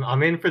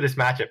 I'm in for this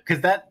matchup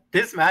because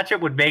this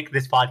matchup would make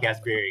this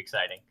podcast very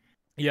exciting.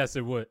 Yes,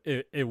 it would.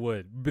 It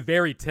would. But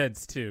very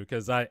tense too,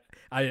 because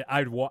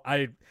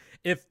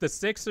if the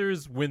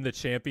Sixers win the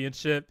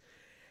championship,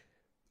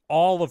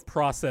 all of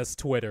Process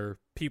Twitter,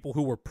 people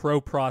who were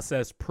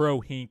pro-Process,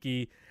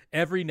 pro-Hinkie,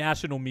 every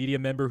national media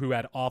member who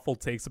had awful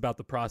takes about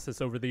the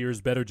process over the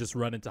years better just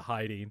run into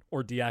hiding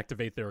or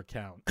deactivate their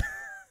account.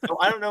 So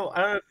I don't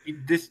know.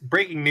 This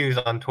breaking news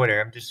on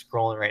Twitter. I'm just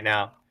scrolling right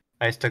now.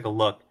 I just took a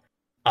look.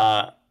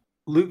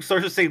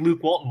 Sources say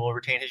Luke Walton will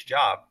retain his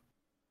job.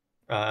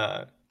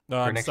 For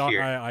next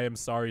year. I am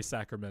sorry,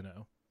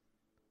 Sacramento.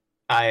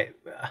 How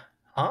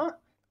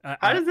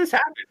does this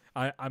happen?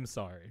 I'm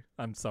sorry.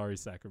 I'm sorry,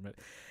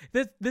 Sacramento.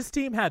 This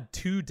team had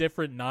 2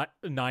 different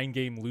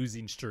 9-game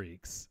losing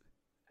streaks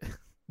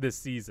this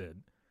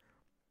season.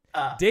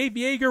 Dave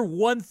Yeager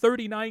won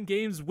 39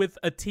 games with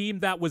a team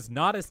that was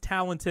not as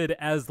talented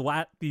as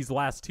these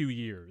last 2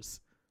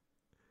 years.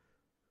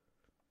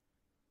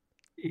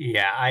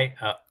 Yeah,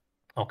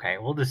 okay.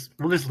 We'll just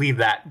leave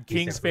that.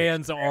 Kings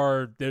fans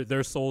are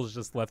their souls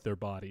just left their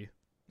body.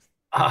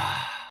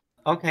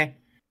 Okay.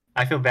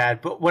 I feel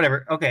bad, but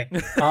whatever. Okay.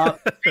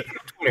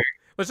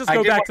 Let's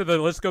go back to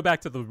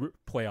the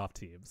playoff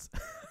teams.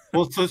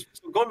 Well, so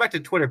going back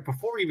to Twitter,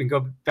 before we even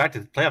go back to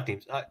the playoff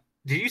teams,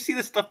 did you see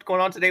the stuff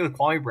going on today with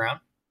Kwame Brown?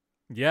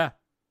 Yeah.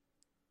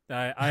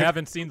 I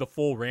haven't seen the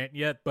full rant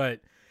yet, but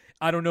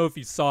I don't know if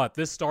you saw it.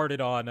 This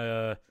started on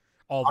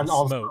All the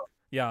Smoke.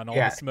 Yeah, on All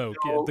the Smoke.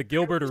 So, the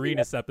Gilbert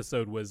Arenas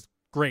episode was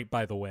great,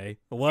 by the way.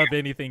 I love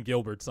anything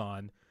Gilbert's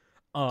on.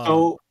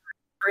 So,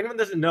 for anyone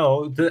who doesn't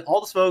know,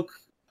 All the Smoke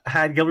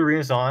had Gilbert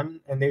Arenas on,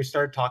 and they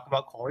started talking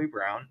about Kwame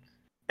Brown.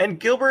 And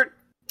Gilbert,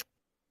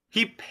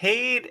 he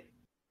paid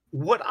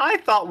what I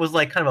thought was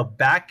like kind of a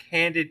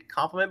backhanded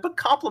compliment, but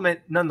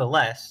compliment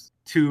nonetheless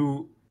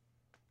to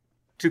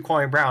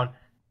Kwame Brown.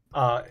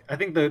 I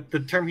think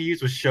the term he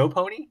used was show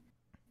pony,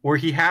 where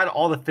he had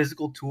all the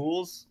physical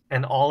tools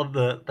and all of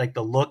the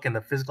look and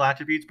the physical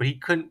attributes, but he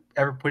couldn't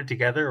ever put it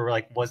together,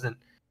 or wasn't,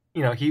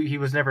 he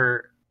was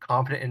never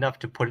confident enough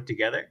to put it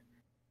together.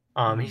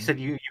 He said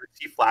you would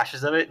see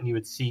flashes of it, and you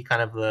would see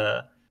kind of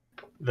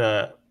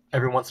the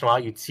every once in a while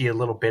you'd see a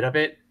little bit of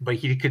it, but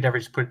he could never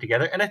just put it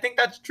together. And I think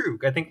that's true.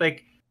 I think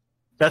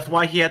that's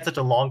why he had such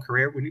a long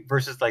career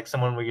versus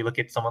someone where you look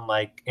at someone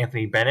like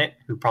Anthony Bennett,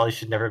 who probably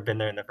should never have been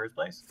there in the first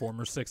place.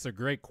 Former Sixer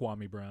great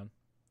Kwame Brown.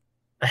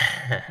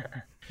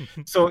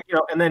 So,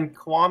 and then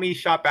Kwame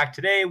shot back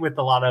today with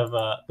a lot of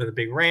with a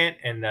big rant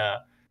and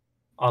a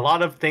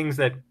lot of things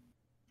that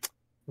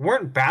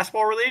weren't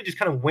basketball related, just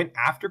kind of went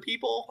after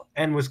people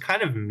and was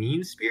kind of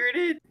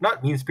mean-spirited.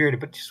 Not mean-spirited,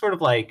 but just sort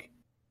of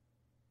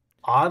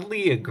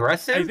oddly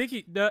aggressive. I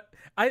think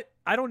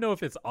I don't know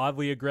if it's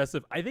oddly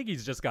aggressive. I think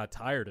he's just got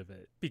tired of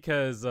it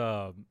because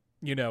the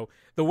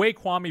way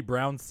Kwame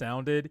Brown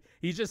sounded,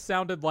 he just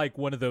sounded like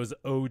one of those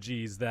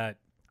OGs that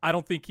I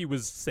don't think he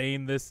was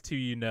saying this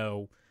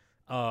to,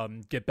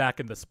 get back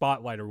in the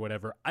spotlight or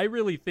whatever. I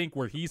really think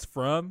where he's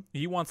from,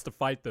 he wants to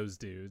fight those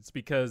dudes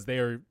because they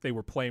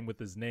were playing with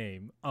his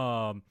name.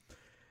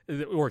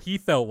 Or he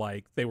felt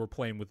like they were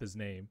playing with his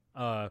name.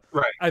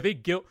 Right. I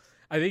think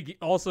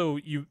also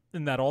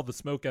in that All the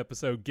Smoke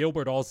episode,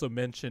 Gilbert also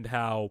mentioned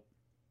how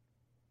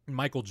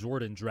Michael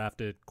Jordan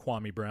drafted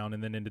Kwame Brown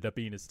and then ended up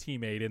being his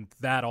teammate, and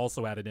that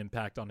also had an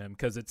impact on him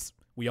because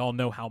we all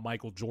know how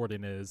Michael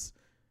Jordan is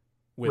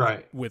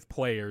with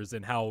players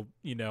and how,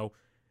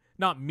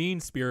 not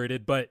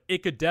mean-spirited, but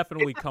it could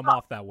definitely come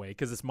off that way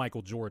because it's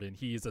Michael Jordan.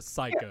 He is a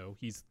psycho.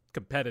 Yeah. He's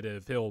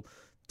competitive. He'll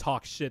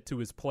talk shit to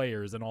his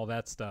players and all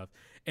that stuff.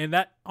 And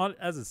that,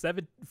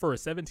 for a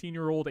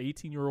 17-year-old,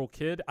 18-year-old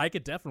kid, I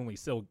could definitely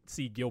still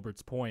see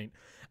Gilbert's point.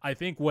 I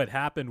think what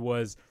happened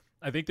was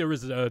I think there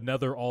was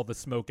another All the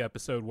Smoke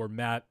episode where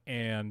Matt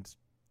and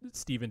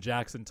Steven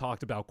Jackson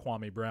talked about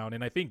Kwame Brown,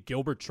 and I think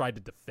Gilbert tried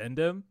to defend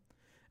him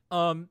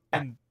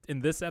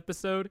in this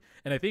episode,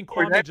 and I think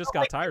Kwame just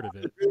got tired of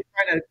it.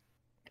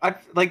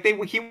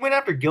 Really he went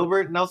after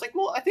Gilbert, and I was like,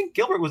 well, I think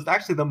Gilbert was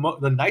actually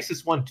the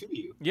nicest one to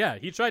you. Yeah,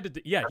 he tried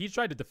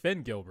to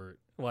defend Gilbert,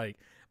 like,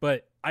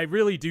 but I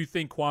really do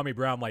think Kwame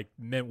Brown like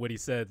meant what he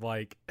said,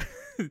 like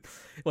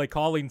like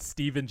calling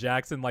Steven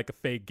Jackson like a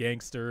fake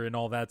gangster and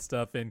all that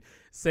stuff, and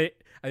I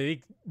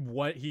think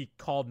what he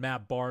called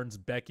Matt Barnes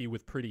Becky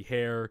with pretty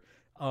hair.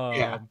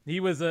 He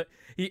was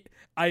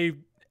I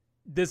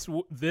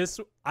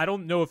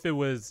don't know if it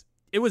was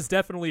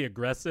definitely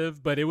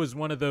aggressive, but it was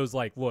one of those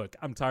like, look,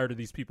 I'm tired of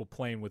these people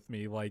playing with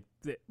me, like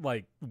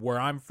where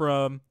I'm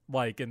from,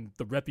 like, and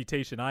the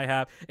reputation I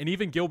have. And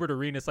even Gilbert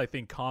Arenas, I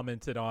think,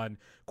 commented on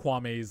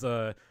Kwame's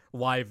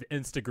live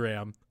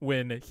Instagram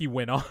when he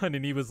went on,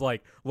 and he was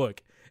like,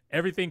 look,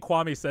 everything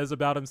Kwame says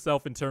about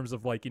himself in terms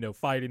of like,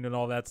 fighting and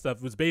all that stuff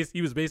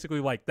he was basically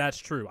like, that's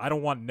true. I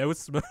don't want no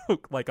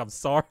smoke. Like, I'm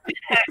sorry.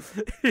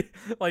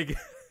 Like,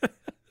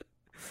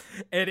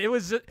 and it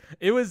was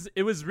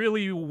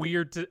really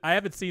weird I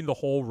haven't seen the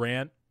whole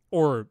rant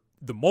or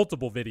the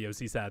multiple videos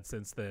he's had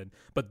since then,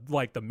 but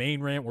like the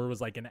main rant where it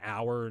was like an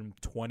hour and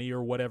 20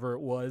 or whatever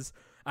it was,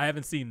 I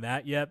haven't seen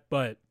that yet,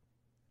 but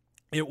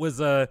it was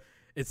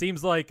it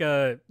seems like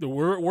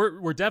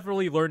we're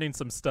definitely learning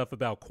some stuff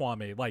about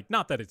Kwame, like,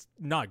 not that it's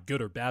not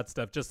good or bad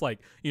stuff, just like,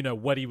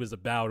 what he was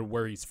about and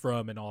where he's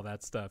from and all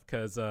that stuff,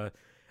 because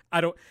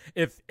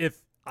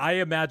I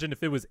imagine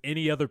if it was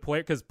any other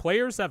player, because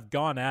players have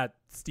gone at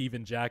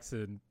Steven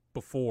Jackson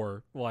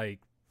before,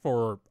 like,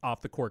 for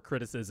off the court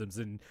criticisms,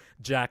 and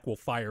Jack will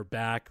fire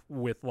back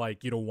with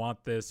like, you don't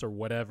want this or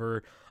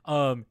whatever.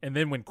 And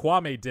then when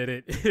Kwame did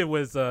it, it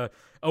was oh,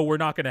 we're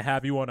not going to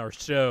have you on our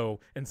show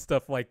and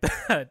stuff like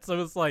that. So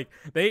it's like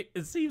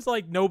it seems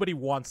like nobody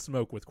wants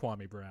smoke with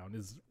Kwame Brown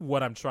is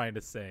what I'm trying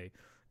to say.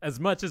 As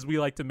much as we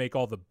like to make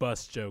all the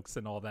bus jokes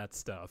and all that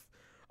stuff,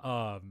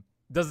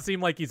 doesn't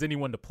seem like he's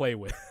anyone to play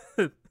with.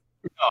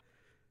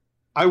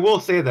 I will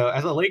say though,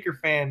 as a Laker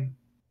fan,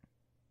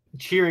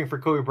 cheering for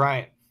Kobe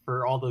Bryant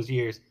for all those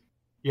years,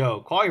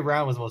 Kwame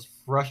Brown was the most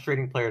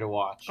frustrating player to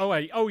watch.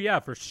 Oh yeah,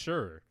 for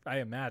sure. I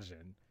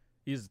imagine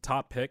he's a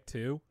top pick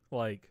too.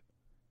 Like,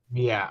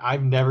 yeah,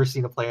 I've never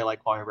seen a player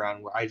like Kwame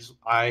Brown where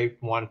I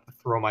wanted to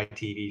throw my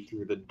TV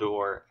through the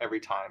door every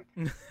time.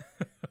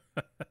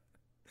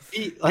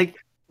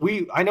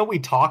 I know we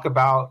talk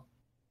about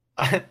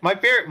my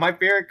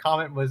favorite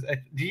comment was,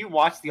 do you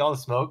watch the All the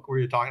Smoke where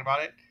you're talking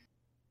about it?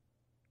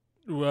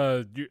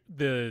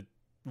 The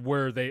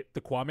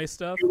Kwame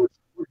stuff.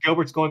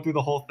 Gilbert's going through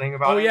the whole thing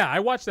about. Oh yeah, I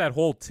watched that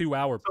whole 2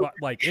 hour.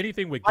 Like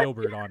anything with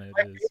Gilbert on it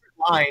is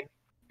line,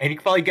 and you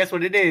can probably guess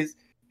what it is.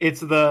 It's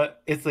the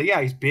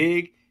he's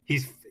big.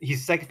 He's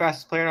second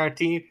fastest player on our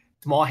team.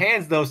 Small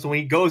hands though, so when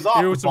he goes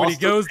off,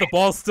 the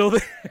ball's still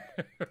there.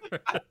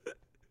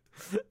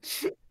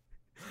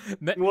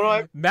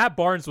 Matt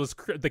Barnes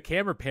the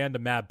camera panned to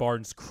Matt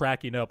Barnes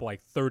cracking up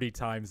like 30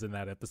 times in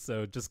that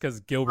episode just because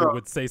Gilbert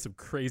would say some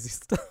crazy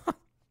stuff.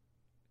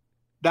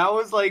 That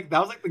was like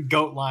the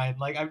GOAT line.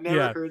 Like, I've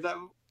never heard that.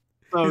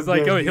 So he's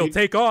like, he'll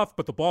take off,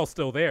 but the ball's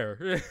still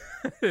there.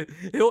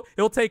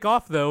 he'll take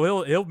off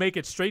though. He'll make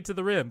it straight to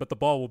the rim, but the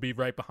ball will be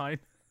right behind.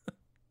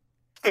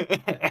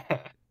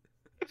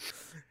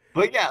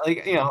 But yeah,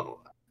 like,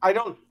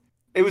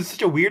 it was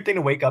such a weird thing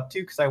to wake up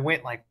to because I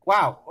went like,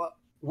 wow,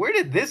 where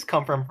did this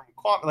come from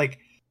Kwame? Like,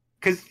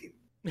 because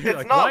it's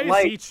like, not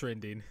why is he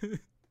trending?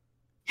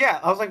 Yeah,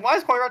 I was like, why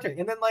is Kwame Brown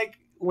trending? And then like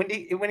when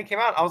it came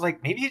out, I was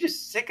like, maybe he's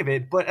just sick of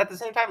it. But at the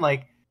same time,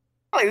 like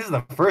this is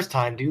the first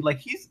time, dude. Like,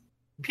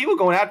 people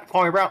going after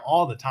Kwame Brown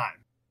all the time.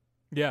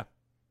 Yeah.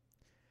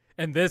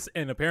 And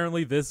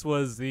apparently this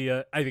was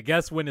the I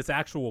guess when it's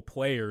actual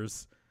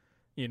players,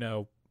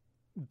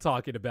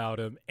 talking about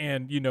him,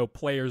 and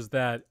players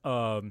that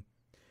not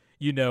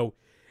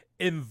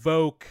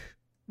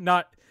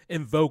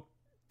invoke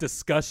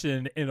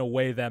discussion in a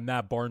way that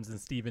Matt Barnes and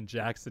Steven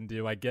Jackson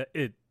do. I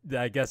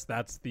guess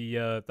that's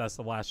the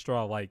last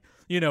straw. Like,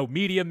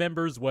 media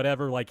members,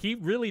 whatever. Like, he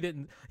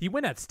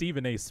went at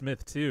Stephen A.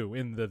 Smith too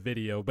in the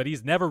video, but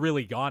he's never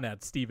really gone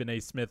at Stephen A.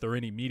 Smith or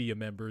any media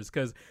members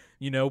because,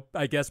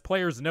 I guess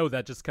players know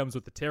that just comes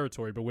with the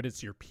territory. But when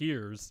it's your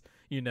peers,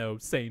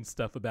 saying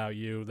stuff about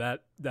you,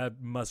 that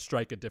must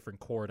strike a different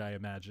chord, I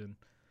imagine.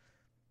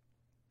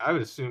 I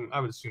would assume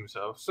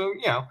so. So,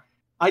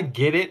 I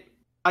get it.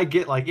 I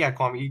get, like, yeah,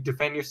 Kwame, you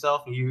defend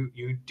yourself and you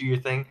do your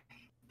thing.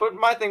 But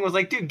my thing was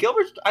like, dude,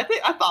 Gilbert. I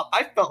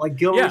felt like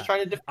Gilbert was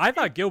trying to defend. I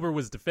thought Gilbert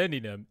was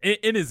defending him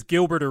in his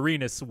Gilbert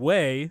Arenas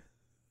way.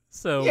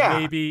 So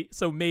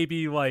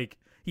maybe like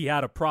he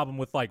had a problem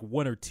with like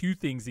one or two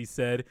things he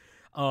said.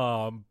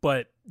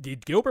 But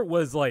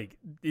Gilbert's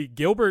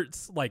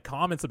like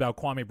comments about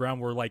Kwame Brown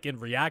were like in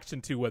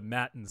reaction to what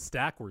Matt and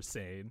Stack were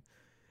saying.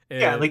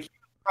 And, like,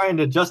 trying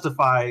to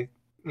justify,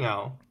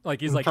 like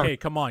he's like, hey,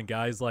 come on,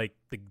 guys! Like,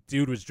 the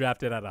dude was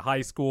drafted out of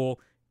high school.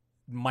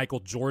 Michael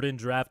Jordan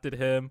drafted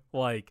him.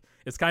 Like,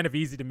 it's kind of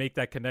easy to make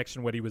that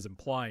connection, what he was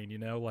implying, you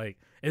know? Like,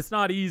 it's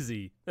not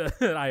easy,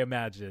 I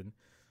imagine.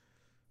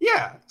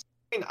 Yeah.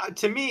 I mean,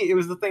 to me, it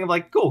was the thing of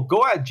like, cool,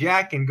 go at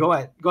Jack and go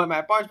at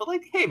Matt Barnes, but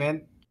like, hey,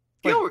 man,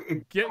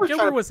 Gilbert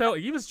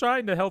he was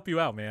trying to help you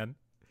out, man.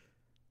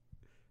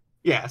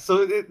 Yeah,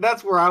 so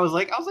that's where I was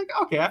like,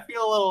 okay, I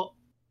feel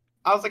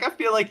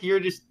like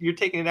you're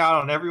taking it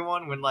out on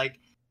everyone when like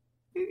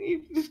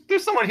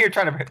there's someone here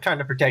trying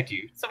to protect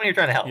you, someone here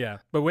trying to help. Yeah,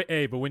 but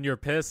when you're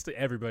pissed,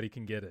 everybody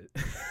can get it.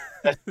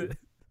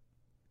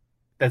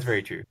 That's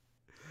very true.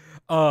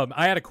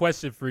 I had a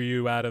question for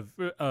you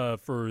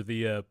for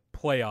the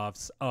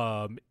playoffs.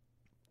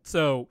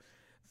 So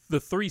the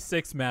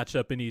 3-6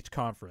 matchup in each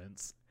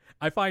conference,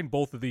 I find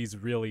both of these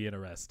really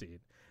interesting.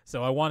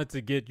 So I wanted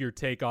to get your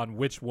take on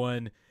which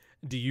one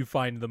do you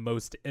find the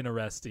most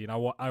interesting.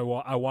 I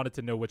wanted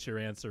to know what your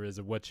answer is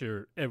and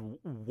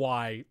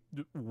why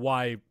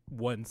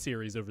one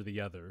series over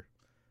the other.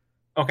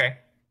 Okay.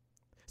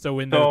 So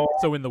in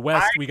the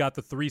West, we got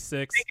the 3-6. I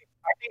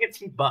think it's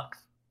Heat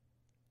Bucks.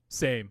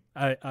 Same.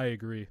 I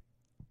agree.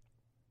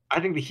 I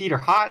think the Heat are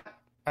hot.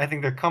 I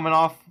think they're coming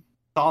off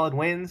solid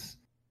wins.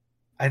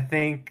 I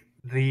think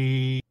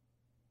they're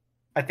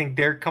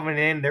coming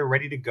in. They're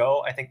ready to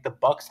go. I think the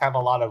Bucks have a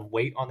lot of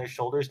weight on their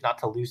shoulders not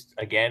to lose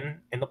again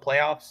in the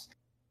playoffs.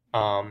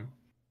 I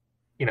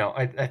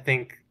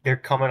think they're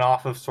coming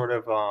off of sort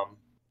of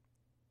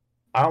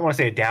I don't want to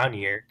say a down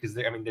year because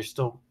they're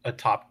still a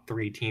top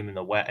 3 team in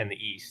the West and the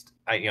East.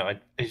 I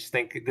just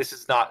think this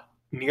is not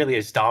nearly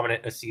as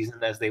dominant a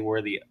season as they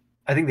were.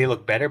 I think they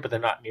look better, but they're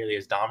not nearly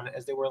as dominant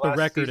as they were last season.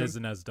 The record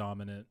isn't as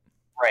dominant,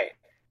 right?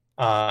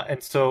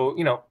 And so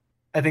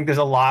I think there's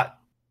a lot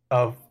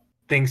of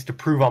things to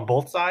prove on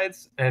both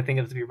sides, and I think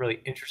it's going to be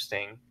really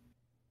interesting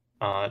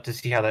to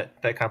see how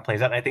that kind of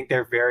plays out. And I think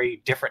they're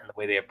very different in the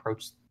way they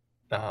approach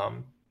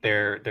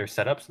their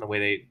setups and the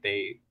way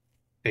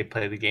they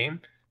play the game.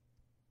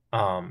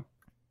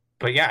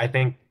 But yeah, I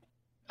think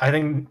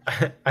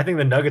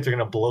the Nuggets are going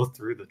to blow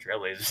through the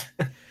Trailblazers.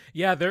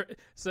 Yeah, there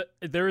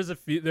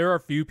are a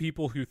few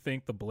people who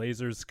think the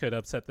Blazers could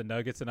upset the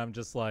Nuggets, and I'm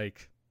just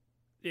like,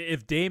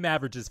 if Dame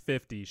averages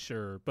 50,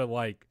 sure, but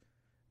like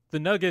the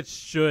Nuggets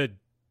should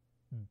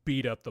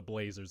beat up the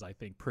Blazers, I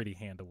think, pretty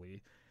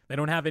handily. They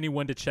don't have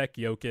anyone to check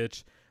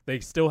Jokic. They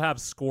still have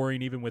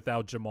scoring even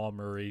without Jamal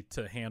Murray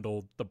to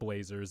handle the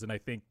Blazers, and I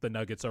think the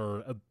Nuggets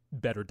are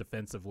better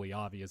defensively,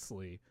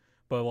 obviously.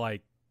 But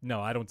like,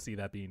 no, I don't see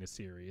that being a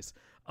series.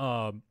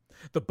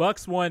 The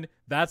Bucks one,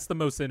 that's the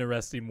most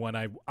interesting one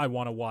I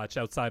want to watch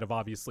outside of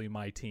obviously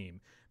my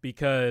team,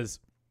 because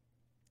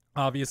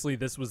obviously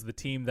this was the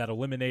team that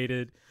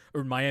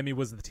Miami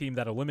was the team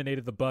that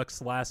eliminated the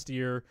Bucks last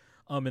year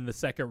in the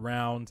second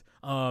round.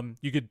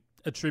 You could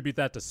attribute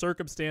that to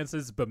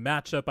circumstances, but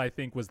matchup I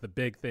think was the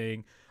big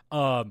thing.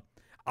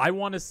 I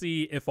want to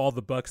see if all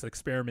the Bucks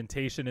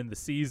experimentation in the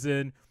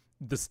season,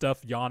 the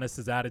stuff Giannis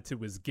has added to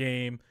his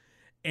game,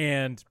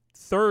 and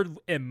third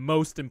and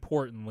most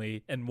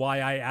importantly, and why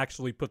I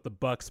actually put the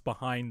Bucks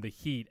behind the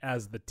Heat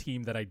as the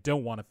team that I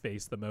don't want to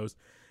face the most,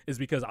 is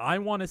because I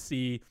want to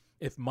see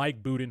if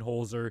Mike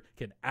Budenholzer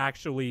can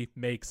actually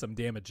make some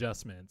damn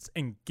adjustments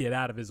and get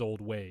out of his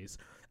old ways.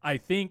 I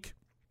think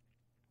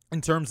in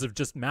terms of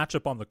just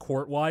matchup on the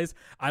court wise,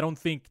 I don't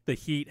think the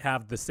Heat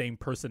have the same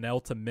personnel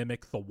to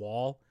mimic the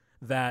Wall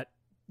that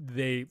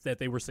they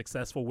were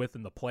successful with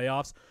in the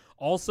playoffs.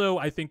 Also,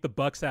 I think the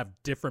Bucks have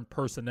different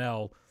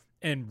personnel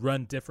and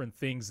run different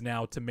things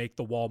now to make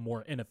the Wall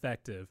more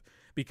ineffective,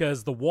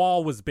 because the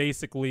Wall was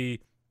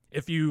basically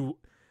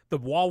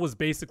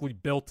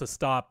built to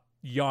stop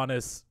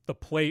Giannis,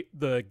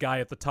 the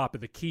guy at the top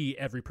of the key,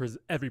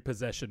 every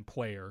possession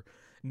player,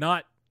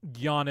 not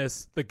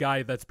Giannis, the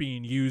guy that's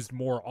being used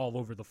more all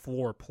over the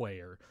floor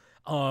player.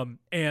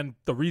 And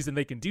the reason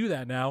they can do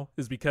that now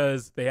is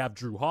because they have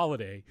Drew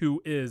Holiday,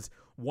 who is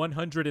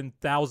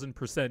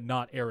 100,000%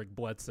 not Eric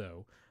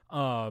Bledsoe.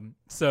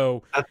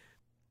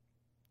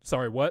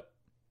 Sorry, what?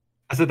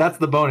 I said that's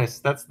the bonus.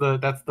 That's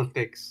the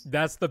fix.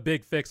 That's the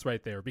big fix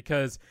right there,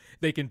 because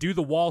they can do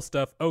the Wall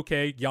stuff.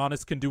 Okay,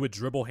 Giannis can do a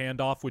dribble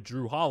handoff with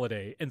Drew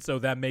Holiday, and so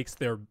that makes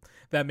the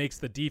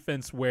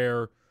defense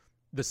where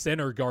the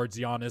center guards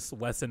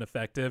Giannis less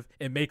ineffective.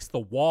 It makes the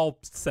Wall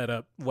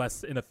setup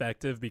less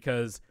ineffective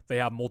because they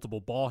have multiple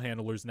ball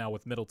handlers now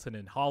with Middleton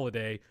and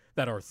Holiday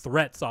that are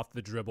threats off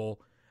the dribble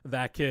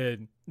that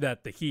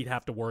the Heat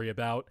have to worry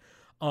about.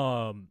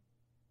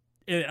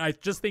 I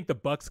just think the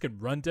Bucks can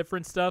run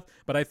different stuff,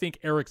 but I think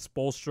Eric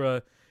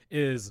Spoelstra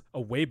is a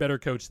way better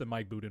coach than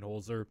Mike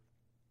Budenholzer.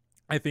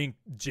 I think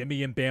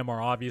Jimmy and Bam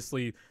are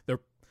obviously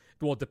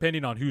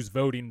depending on who's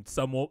voting,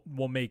 some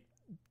will make,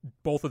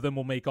 both of them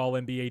will make all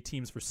NBA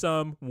teams for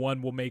some.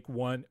 One will make an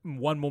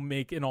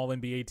all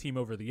NBA team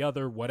over the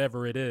other,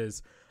 whatever it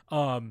is.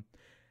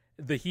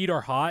 The Heat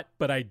are hot,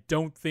 but I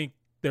don't think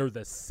they're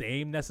the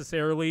same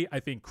necessarily.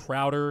 I think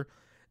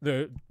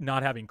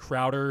not having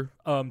Crowder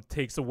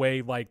takes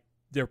away like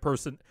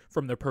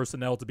from their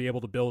personnel to be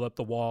able to build up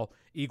the wall.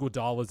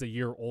 Iguodala is a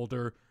year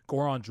older.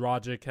 Goran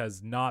Dragic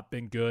has not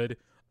been good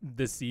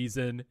this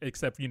season,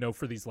 except,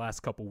 for these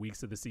last couple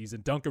weeks of the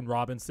season. Duncan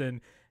Robinson,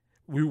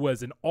 who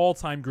was an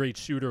all-time great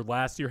shooter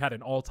last year, had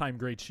an all-time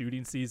great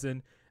shooting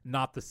season.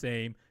 Not the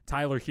same.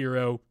 Tyler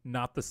Hero,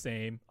 not the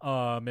same.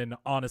 And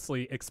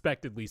honestly,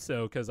 expectedly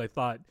so, because I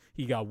thought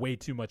he got way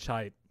too much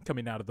hype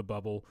coming out of the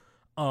bubble.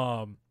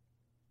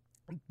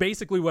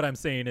 Basically what I'm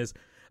saying is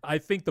I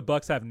think the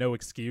Bucks have no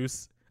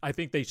excuse. I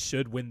think they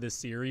should win this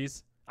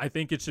series. I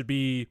think it should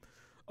be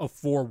a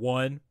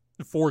 4-1,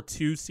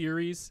 4-2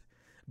 series,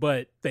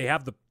 but they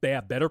have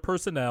better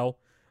personnel.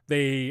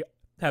 They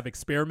have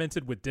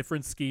experimented with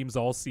different schemes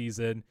all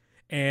season,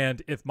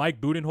 and if Mike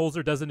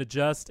Budenholzer doesn't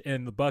adjust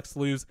and the Bucks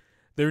lose,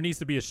 there needs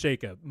to be a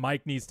shakeup.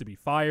 Mike needs to be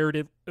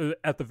fired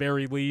at the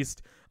very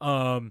least.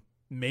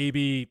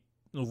 Maybe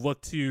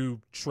look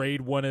to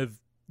trade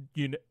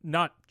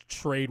not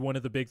trade one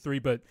of the big three,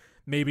 but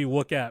maybe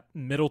look at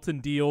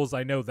Middleton deals.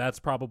 I know that's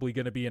probably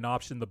going to be an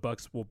option the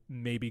Bucks will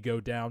maybe go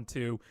down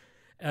to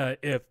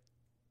if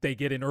they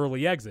get an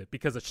early exit,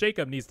 because a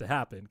shakeup needs to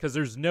happen, because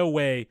there's no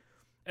way.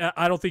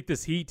 I don't think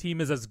this Heat team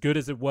is as good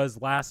as it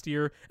was last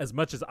year, as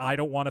much as I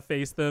don't want to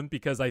face them,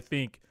 because I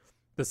think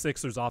the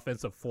Sixers'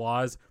 offensive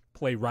flaws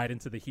play right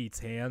into the Heat's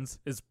hands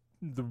is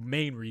the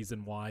main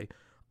reason why.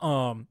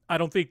 I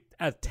don't think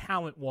as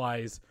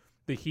talent-wise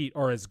the Heat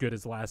are as good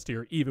as last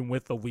year, even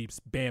with the leaps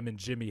Bam and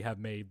Jimmy have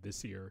made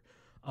this year.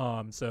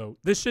 So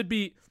this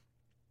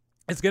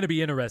it's going to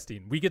be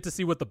interesting. We get to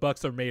see what the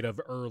Bucks are made of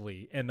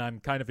early, and I'm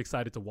kind of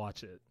excited to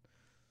watch it.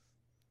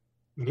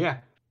 Yeah,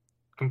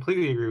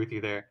 completely agree with you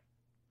there.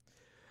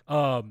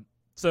 I'm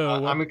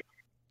excited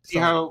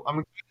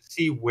to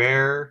see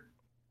where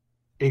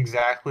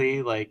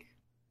exactly, like,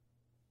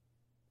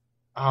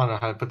 I don't know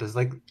how to put this.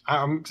 Like,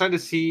 I'm excited to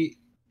see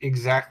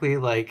exactly,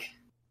 like,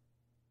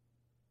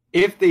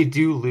 if they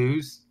do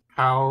lose,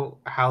 how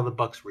the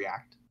Bucks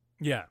react.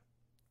 Yeah,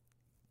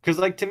 because,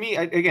 like, to me,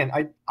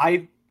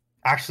 I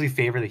actually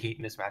favor the Heat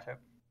in this matchup,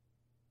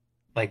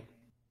 like,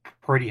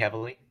 pretty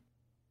heavily.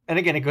 And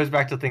again, it goes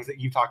back to things that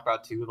you talked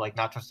about too, like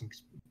not trusting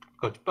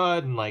Coach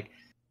Bud and like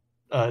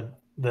the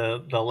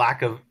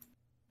lack of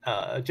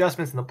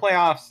adjustments in the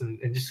playoffs and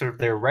just sort of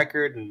their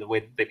record and the way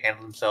that they've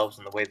handled themselves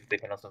and the way that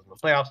they've handled themselves in the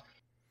playoffs.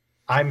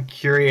 I'm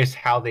curious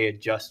how they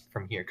adjust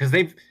from here, because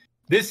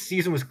this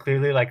season was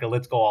clearly like a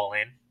let's go all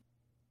in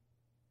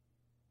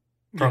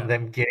from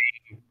them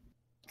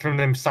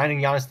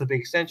signing Giannis to the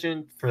big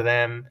extension, for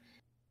them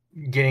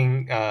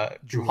getting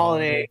Drew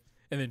Holiday,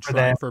 and then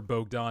trying for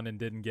Bogdan and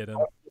didn't get him.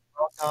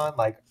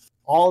 Like,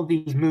 all of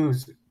these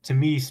moves to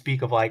me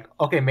speak of like,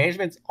 okay,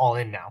 management's all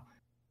in now.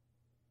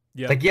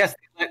 Yeah. Like, yes,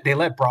 they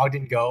let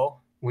Brogdon go,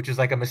 which is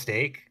like a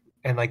mistake,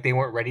 and like they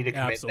weren't ready to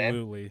commit.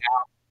 Absolutely.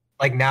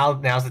 Then.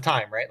 Now's the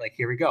time, right? Like,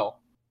 here we go.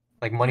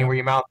 Like, money where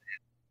your mouth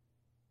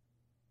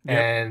is. Yep.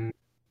 And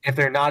if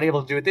they're not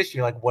able to do it this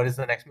year, like, what is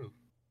the next move?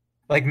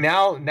 Like,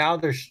 now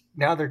they're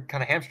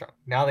kind of hamstrung.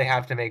 Now they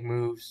have to make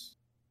moves.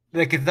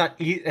 Like, it's not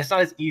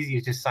as easy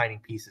as just signing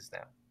pieces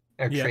now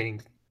or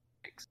trading.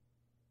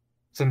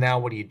 So now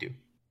what do you do?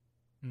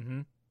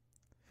 Mm-hmm.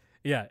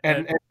 Yeah.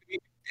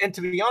 And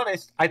to be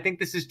honest, I think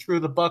this is true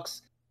of the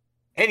Bucks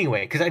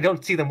anyway, because I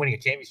don't see them winning a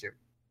championship.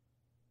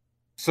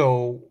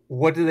 So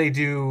what do they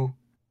do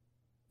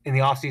in the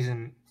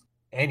offseason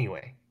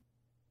anyway?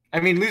 I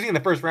mean, losing in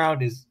the first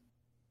round is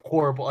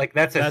horrible. Like,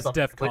 that's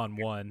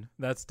DEFCON 1.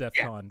 That's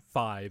DEFCON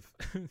 5.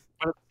 But at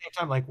the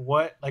same time,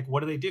 what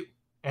do they do?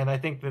 And I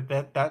think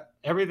that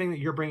everything that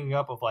you're bringing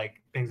up of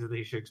like things that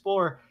they should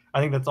explore,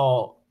 I think that's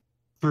all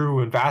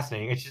true and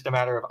fascinating. It's just a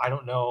matter of, I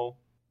don't know.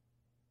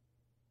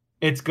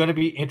 It's going to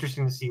be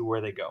interesting to see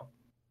where they go.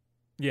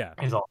 Yeah.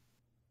 Is all.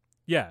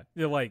 Yeah.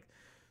 Like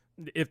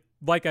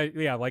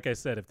I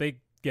said, if they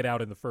get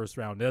out in the first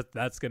round,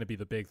 that's going to be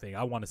the big thing.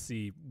 I want to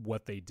see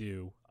what they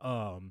do.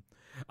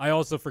 I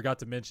also forgot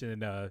to mention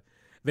with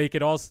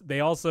the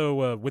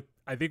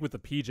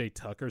PJ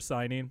Tucker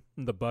signing,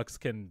 the Bucks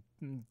can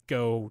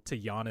go to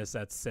Giannis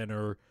at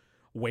center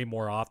way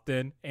more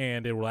often,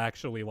 and it will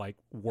actually like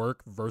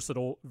work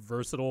versatile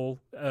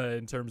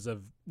in terms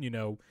of,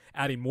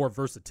 adding more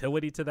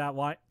versatility to that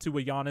line, to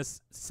a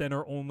Giannis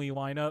center only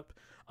lineup.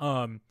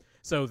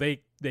 So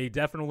they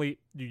definitely,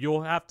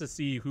 you'll have to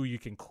see who you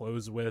can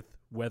close with,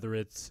 whether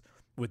it's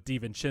with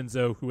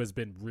DiVincenzo, who has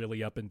been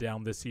really up and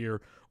down this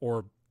year,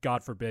 or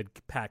God forbid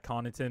Pat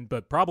Connaughton,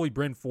 but probably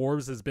Bryn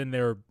Forbes has been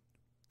their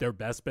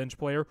best bench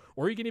player,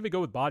 or you can even go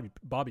with Bobby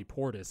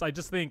Portis. I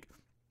just think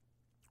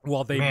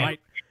while they might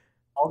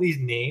all these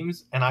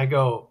names, and I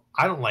don't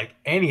like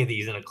any of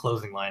these in a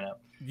closing lineup.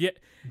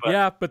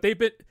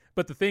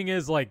 But the thing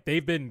is, like,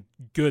 they've been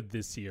good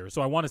this year,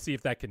 so I want to see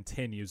if that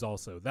continues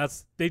also.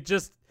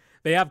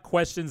 They have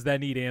questions that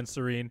need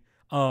answering.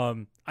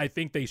 I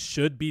think they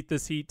should beat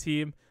this Heat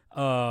team,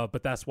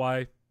 but that's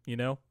why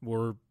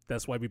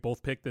we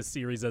both picked this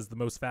series as the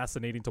most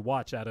fascinating to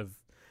watch out of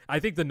I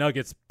think the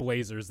Nuggets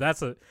Blazers,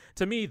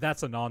 to me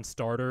that's a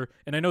non-starter.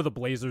 And I know the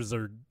Blazers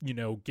are,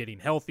 getting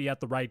healthy at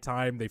the right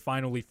time. They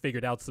finally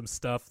figured out some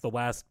stuff the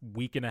last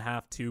week and a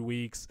half, 2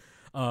 weeks.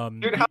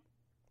 Dude,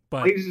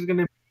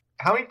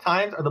 how many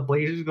times are the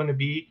Blazers going to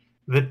be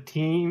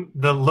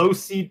the low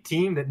seed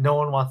team that no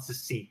one wants to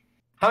see?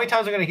 How many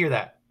times are we going to hear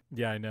that?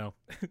 Yeah, I know.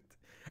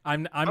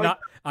 I'm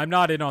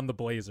not in on the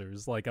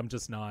Blazers. Like, I'm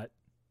just not.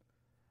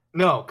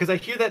 No, because I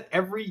hear that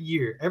every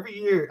year. Every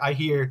year I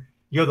hear,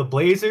 the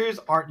Blazers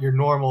aren't your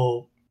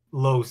normal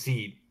low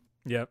seed.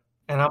 Yep.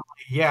 And I'm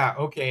like, yeah,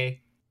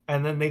 okay.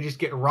 And then they just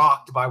get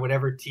rocked by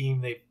whatever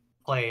team they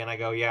play, and I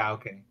go, yeah,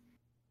 okay.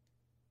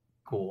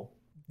 Cool.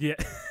 Yeah.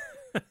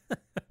 You know what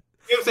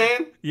I'm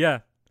saying? Yeah.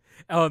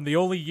 The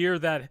only year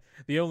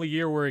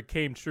where it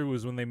came true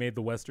was when they made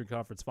the Western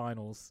Conference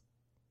Finals.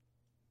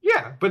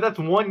 Yeah, but that's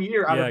 1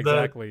 year out of the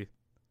exactly. years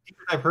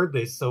I've heard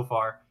this so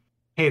far.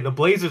 Hey, the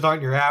Blazers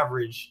aren't your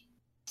average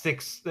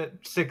 6,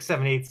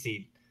 7, 8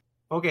 seed.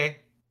 Okay.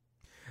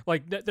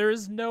 Like, there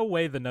is no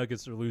way the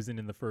Nuggets are losing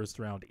in the first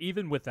round,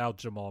 even without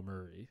Jamal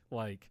Murray.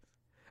 Like,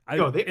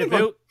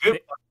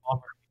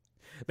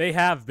 they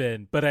have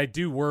been, but I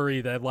do worry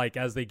that, like,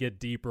 as they get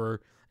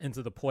deeper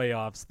into the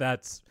playoffs,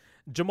 that's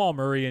Jamal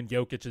Murray and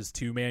Jokic's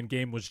two-man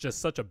game was just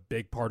such a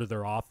big part of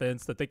their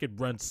offense that they could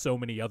run so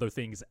many other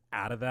things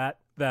out of that.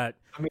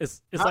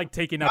 It's like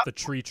taking out the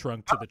tree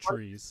trunk to the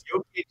trees.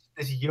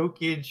 This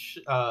Jokic,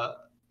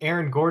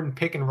 Aaron Gordon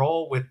pick and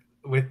roll with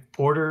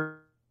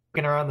Porter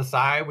around the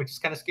side, which is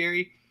kind of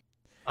scary.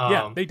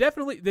 Yeah,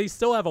 they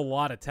still have a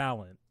lot of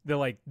talent. They're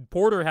like,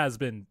 Porter has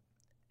been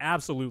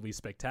absolutely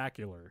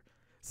spectacular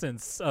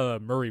since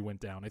Murray went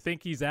down. I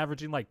think he's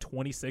averaging like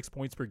 26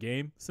 points per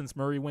game since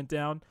Murray went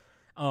down.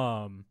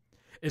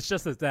 It's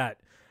just that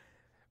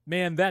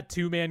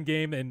two-man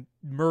game, and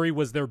Murray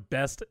was their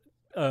best,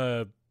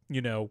 he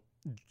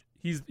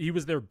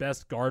was their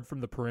best guard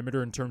from the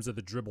perimeter in terms of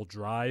the dribble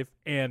drive,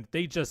 and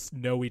they just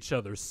know each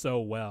other so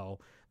well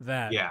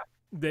that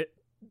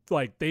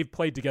they've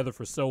played together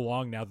for so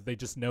long now that they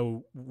just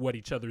know what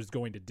each other's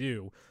going to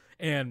do.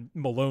 And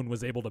Malone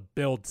was able to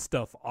build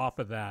stuff off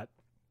of that.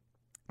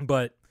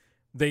 But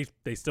they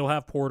still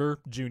have Porter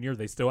Jr.,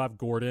 they still have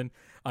Gordon.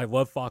 I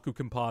love Facu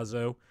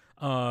Campazzo.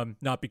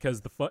 Not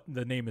because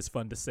the name is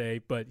fun to say,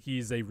 but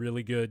he's a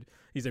really good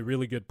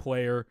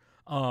player.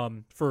 I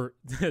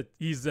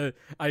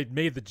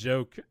made the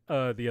joke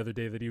the other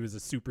day that he was a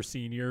super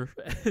senior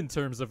in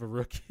terms of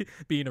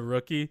being a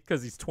rookie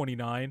because he's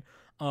 29.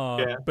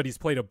 But he's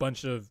played a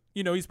bunch of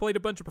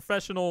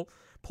professional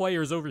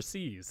players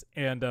overseas,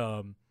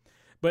 and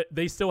but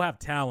they still have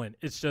talent.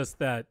 It's just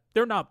that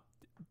they're not.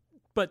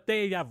 But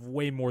they have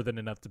way more than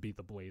enough to beat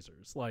the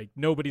Blazers. Like,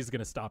 nobody's going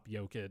to stop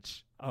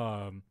Jokic.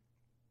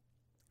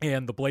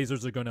 And the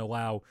Blazers are going to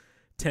allow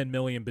 10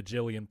 million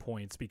bajillion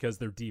points because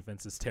their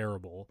defense is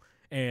terrible.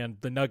 And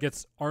the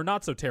Nuggets are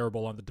not so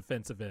terrible on the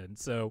defensive end.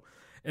 So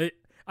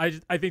I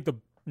think the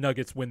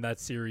Nuggets win that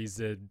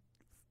series in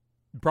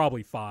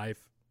probably 5.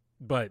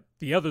 But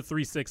the other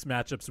 3-6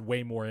 matchup's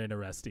way more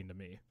interesting to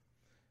me.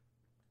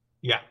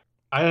 Yeah,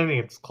 I don't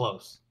think it's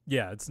close.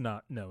 Yeah, it's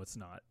not. No, it's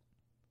not.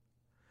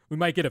 We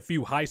might get a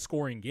few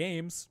high-scoring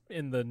games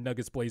in the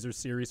Nuggets-Blazers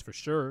series for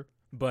sure,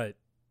 but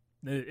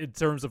in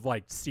terms of,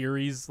 like,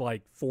 series,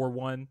 like,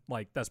 4-1,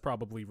 like, that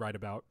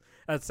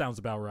sounds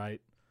about right.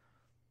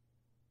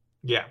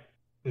 Yeah,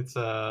 it's,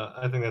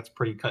 I think that's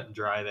pretty cut and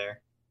dry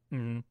there.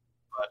 Mm-hmm.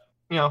 But,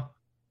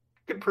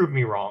 could prove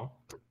me wrong.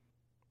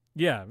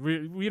 Yeah,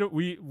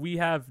 we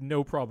have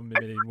no problem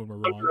admitting when we're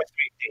wrong.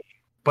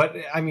 But,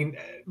 I mean,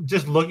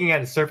 just looking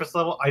at it surface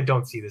level, I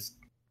don't see this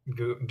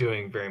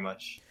doing very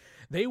much.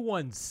 They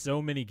won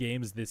so many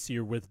games this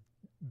year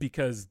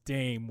because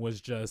Dame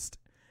was just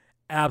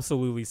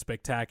absolutely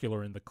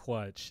spectacular in the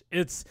clutch.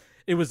 It's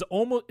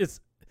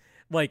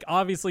like,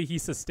 obviously he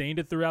sustained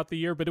it throughout the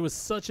year, but it was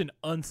such an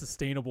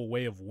unsustainable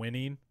way of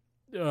winning.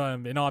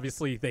 And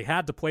obviously they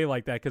had to play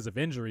like that because of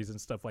injuries and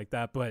stuff like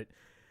that, but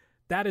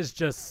that is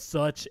just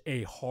such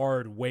a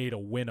hard way to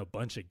win a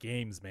bunch of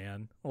games,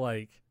 man.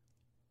 Like,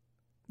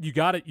 you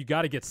got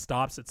to get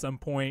stops at some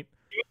point.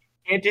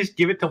 Can't just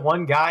give it to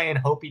one guy and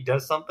hope he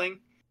does something.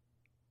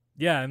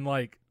 Yeah, and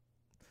CJ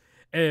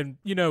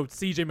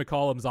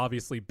McCollum's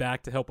obviously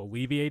back to help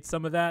alleviate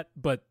some of that,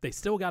 but they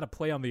still got to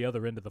play on the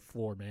other end of the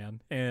floor,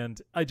 man.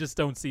 And I just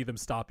don't see them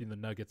stopping the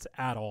Nuggets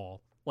at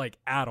all. Like,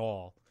 at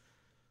all.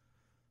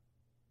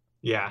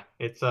 Yeah,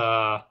 it's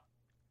a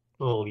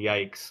little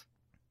yikes.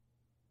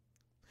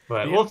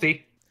 But we'll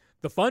see.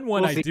 The fun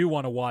one I do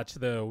want to watch,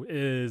 though,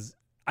 is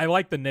I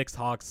like the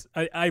Knicks-Hawks.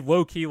 I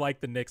low-key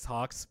like the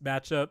Knicks-Hawks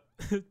matchup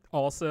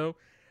also.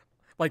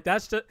 Like,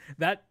 that's just,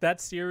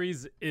 that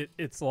series,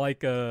 it's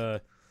like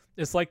the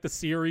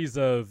series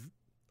of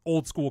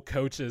old school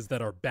coaches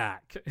that are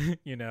back,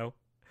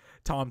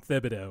 Tom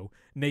Thibodeau,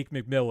 Nate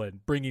McMillan,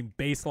 bringing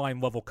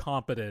baseline level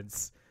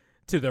competence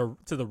to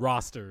the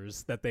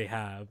rosters that they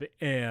have.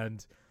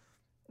 And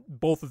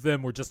both of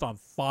them were just on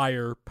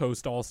fire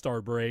post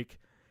All-Star break.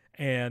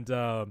 And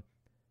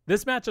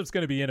this matchup's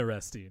going to be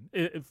interesting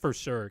for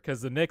sure,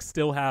 because the Knicks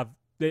still have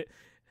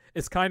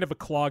it's kind of a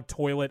clogged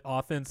toilet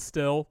offense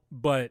still,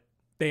 but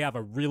they have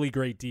a really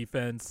great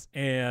defense.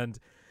 And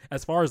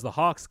as far as the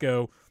Hawks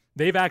go,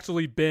 they've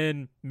actually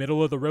been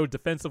middle of the road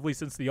defensively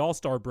since the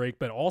All-Star break,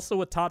 but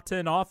also a top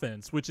 10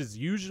 offense, which is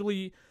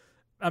usually,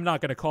 I'm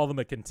not going to call them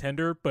a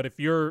contender, but if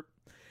you're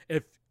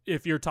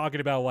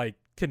talking about like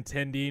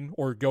contending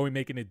or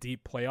making a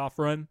deep playoff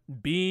run,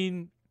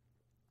 being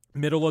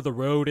middle of the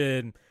road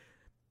in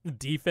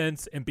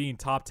defense and being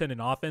top 10 in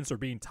offense or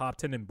being top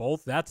 10 in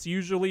both, that's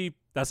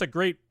a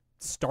great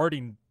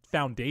starting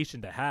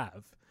foundation to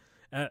have.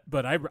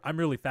 But I'm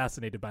really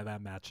fascinated by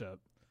that matchup.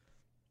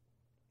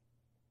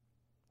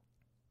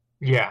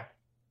 Yeah.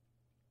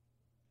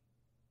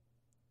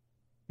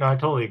 No, I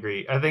totally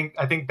agree. I think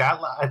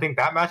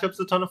that matchup's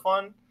a ton of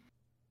fun,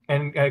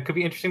 and it could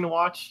be interesting to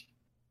watch.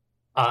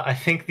 I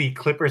think the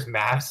Clippers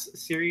Mavs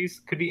series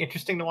could be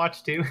interesting to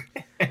watch too.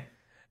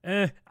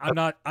 I'm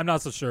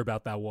not so sure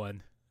about that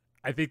one.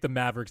 I think the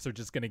Mavericks are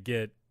just gonna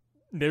get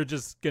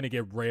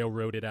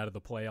railroaded out of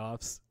the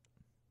playoffs.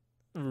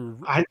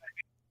 I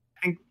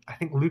think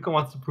Luka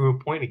wants to prove a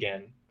point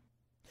again.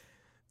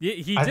 Yeah,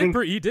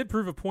 he did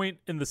prove a point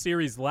in the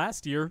series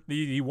last year.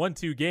 He won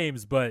 2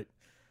 games, but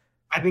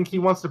I think he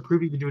wants to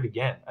prove he can do it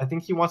again. I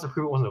think he wants to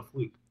prove it wasn't a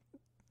fluke.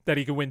 That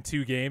he can win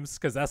 2 games,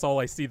 because that's all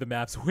I see the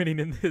Mavs winning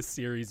in this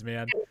series,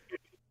 man.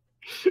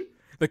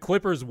 The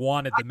Clippers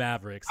wanted the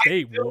Mavericks.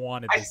 They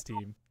wanted this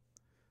team.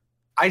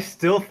 I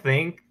still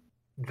think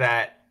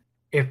that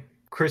if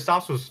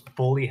Kristaps was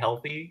fully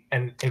healthy,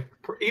 and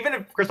even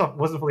if Kristaps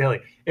wasn't fully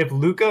healthy, if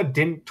Luka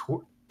didn't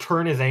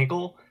turn his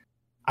ankle,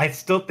 I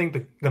still think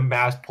the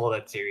Mavs pulled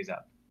that series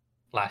out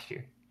last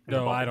year.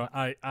 No, I don't.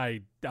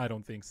 I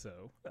don't think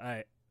so.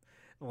 I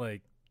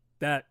like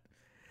that.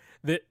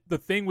 The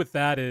thing with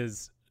that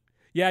is,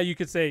 yeah, you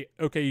could say,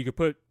 okay, you could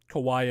put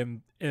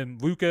Kawhi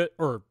and Luka,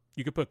 or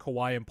you could put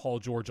Kawhi and Paul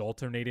George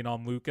alternating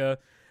on Luka,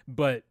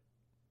 but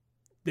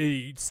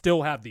they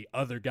still have the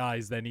other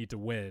guys that need to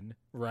win,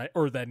 right?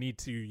 Or that need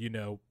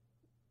to,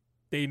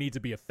 they need to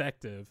be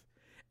effective.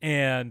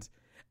 And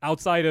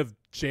outside of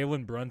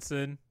Jalen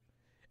Brunson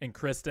and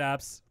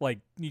Kristaps, like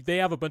they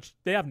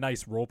have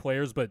nice role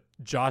players, but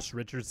Josh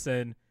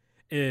Richardson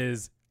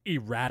is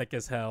erratic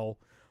as hell.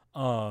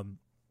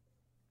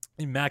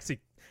 Maxi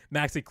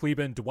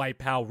Kleber and Dwight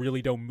Powell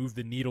really don't move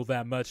the needle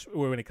that much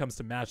when it comes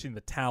to matching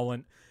the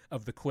talent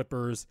of the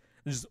Clippers.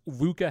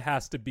 Luka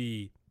has to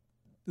be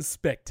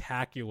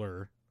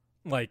spectacular,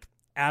 like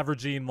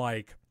averaging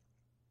like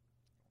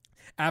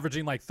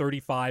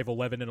 35,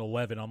 11, and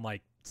 11 on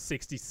like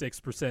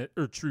 66%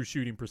 or true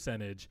shooting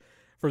percentage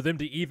for them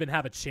to even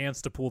have a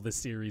chance to pull this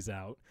series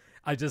out.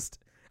 I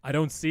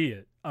don't see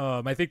it.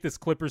 I think this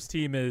Clippers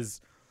team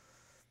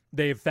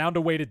they've found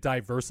a way to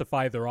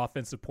diversify their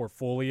offensive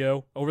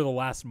portfolio. Over the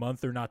last month,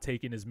 they're not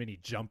taking as many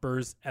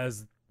jumpers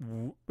as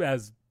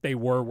they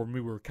were when we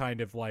were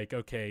kind of like,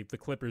 okay, the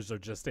Clippers are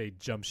just a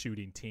jump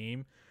shooting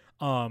team.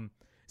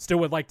 Still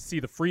would like to see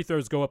the free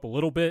throws go up a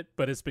little bit,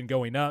 but it's been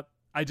going up.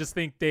 I just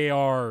think they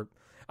are.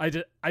 I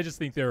just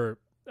think they're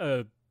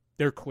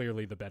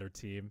clearly the better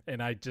team,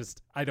 and I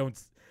don't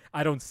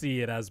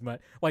see it as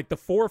much. Like the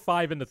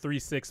 4-5 and the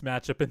 3-6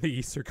 matchup in the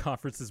Eastern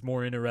Conference is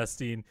more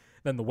interesting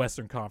than the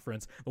Western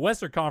Conference. The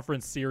Western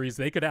Conference series,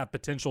 they could have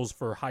potentials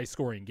for high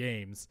scoring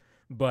games,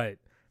 but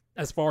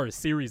as far as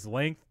series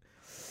length,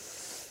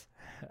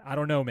 I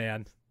don't know,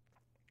 man.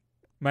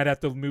 Might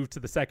have to move to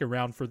the second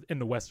round in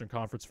the Western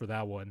Conference for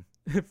that one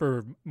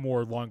for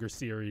more longer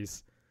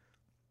series.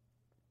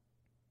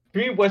 For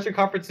me, Western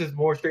Conference is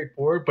more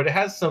straightforward, but it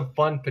has some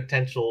fun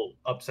potential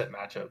upset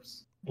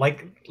matchups.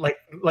 Like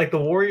the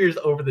Warriors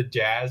over the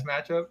Jazz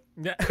matchup.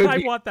 Yeah,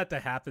 I want that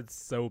to happen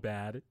so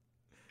bad.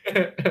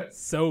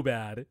 So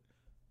bad.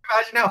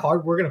 Imagine how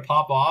hard we're gonna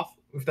pop off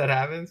if that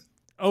happens.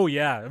 Oh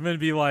yeah, I'm gonna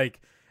be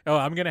like,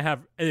 I'm gonna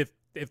have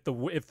if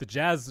the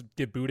Jazz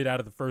get booted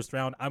out of the first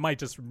round, I might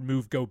just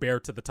move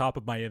Gobert to the top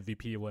of my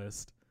MVP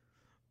list.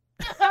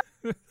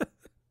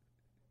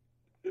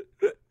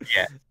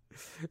 Yeah,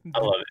 I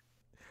love it.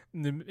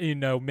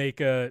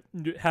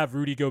 Have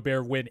Rudy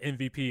Gobert win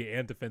MVP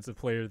and Defensive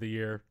Player of the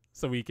Year,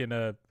 so we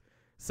can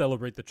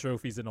celebrate the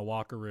trophies in a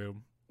locker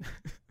room,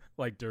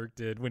 like Dirk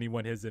did when he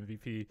won his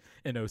MVP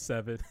in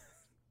 2007.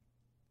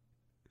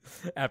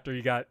 after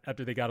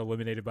they got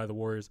eliminated by the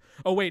Warriors.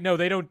 Oh wait, no,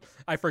 they don't.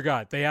 I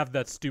forgot. They have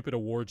that stupid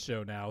award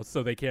show now,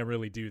 so they can't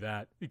really do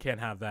that. You can't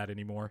have that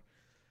anymore.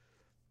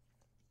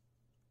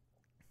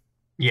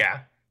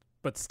 Yeah.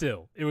 But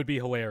still, it would be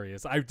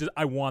hilarious.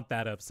 I want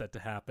that upset to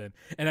happen.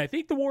 And I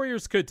think the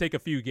Warriors could take a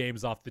few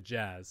games off the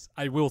Jazz.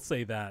 I will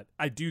say that.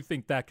 I do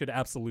think that could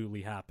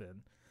absolutely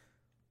happen.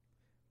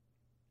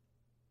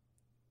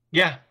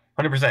 Yeah,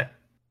 100%.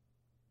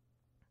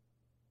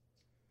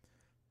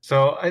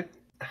 So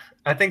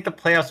I think the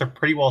playoffs are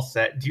pretty well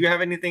set. Do you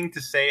have anything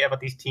to say about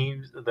these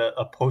teams,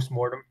 a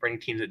post-mortem for any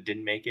teams that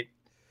didn't make it?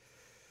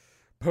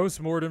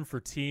 Post-mortem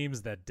for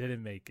teams that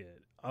didn't make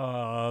it.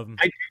 I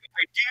do.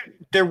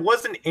 There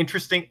was an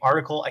interesting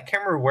article. I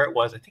can't remember where it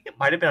was. I think it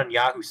might have been on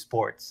Yahoo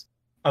Sports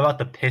about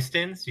the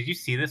Pistons. Did you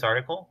see this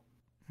article?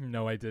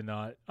 No, I did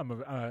not. Let me,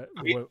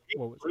 What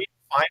was let me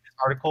find this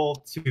article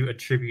to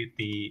attribute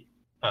the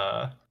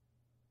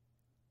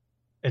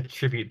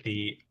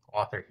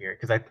author here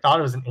because I thought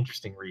it was an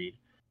interesting read.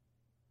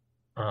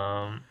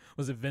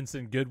 Was it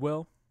Vincent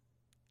Goodwill?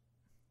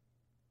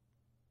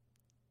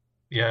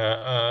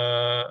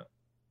 Yeah.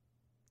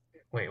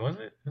 Wait, was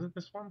it? Is it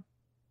this one?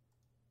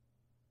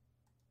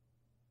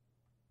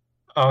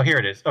 Oh, here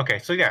it is. Okay,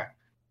 so yeah.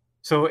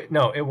 So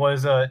no, it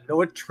was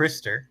Noah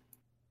Trister,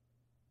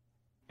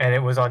 and it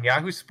was on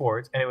Yahoo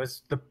Sports, and it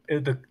was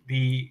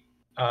the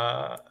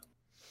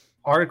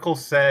article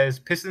says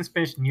Pistons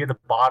finished near the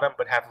bottom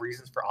but have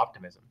reasons for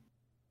optimism.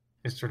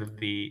 Is sort of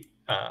the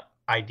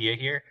idea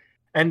here,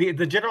 and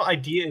the general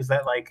idea is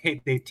that like,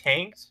 hey, they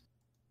tanked,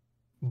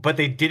 but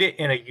they did it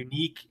in a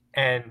unique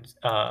and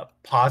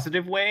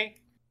positive way,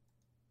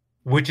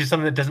 which is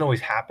something that doesn't always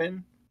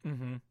happen.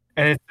 Mm-hmm.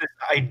 And it's this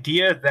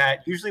idea that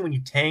usually when you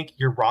tank,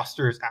 your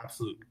roster is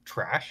absolute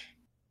trash.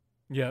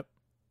 Yep.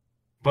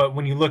 But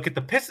when you look at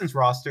the Pistons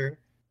roster,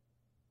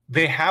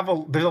 there's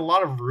a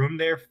lot of room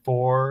there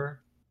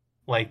for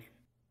like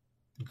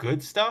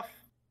good stuff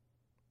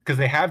because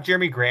they have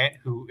Jeremy Grant,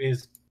 who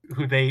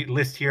they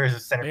list here as a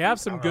center. They have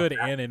some good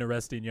and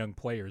interesting young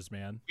players,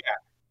 man. Yeah,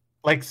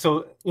 like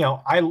so,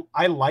 I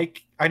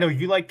know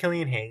you like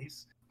Killian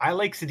Hayes. I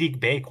like Sadiq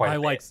Bey quite a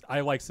bit.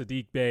 I like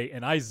Sadiq Bey,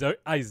 and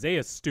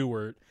Isaiah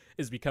Stewart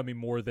is becoming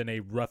more than a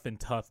rough and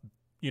tough,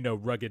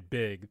 rugged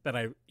big that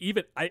I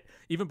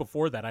even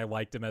before that I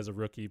liked him as a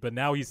rookie, but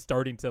now he's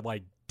starting to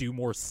like do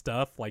more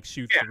stuff, like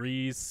shoot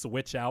threes,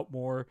 switch out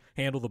more,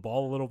 handle the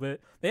ball a little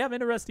bit. They have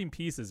interesting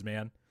pieces,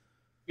 man.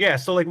 Yeah,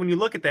 so like when you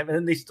look at them, and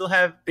then they still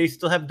have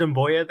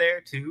Demboya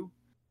there too,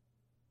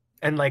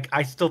 and like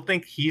I still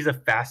think he's a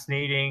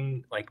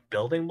fascinating like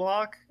building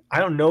block. I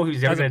don't know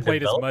who's ever hasn't played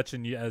develop. as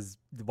much as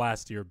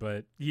last year,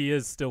 but he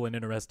is still an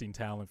interesting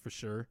talent for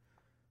sure.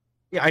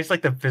 Yeah, I just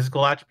like the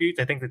physical attributes.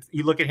 I think that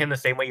you look at him the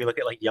same way you look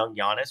at like young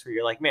Giannis, where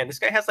you're like, man, this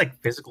guy has like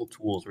physical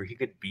tools where he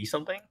could be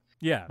something.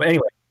 Yeah. But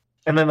anyway,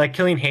 and then like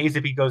Killian Hayes,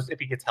 if he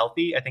gets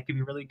healthy, I think he'd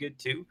be really good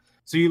too.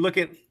 So you look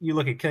at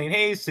Killian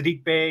Hayes,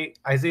 Sadiq Bey,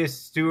 Isaiah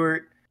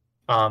Stewart,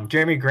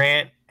 Jeremy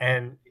Grant,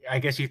 and I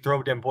guess you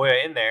throw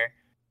Demboya in there.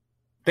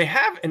 They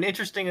have an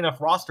interesting enough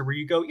roster where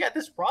you go, yeah,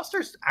 this roster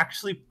is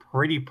actually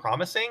pretty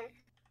promising.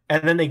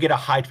 And then they get a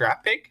high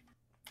draft pick,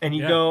 and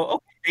you go,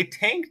 okay, they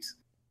tanked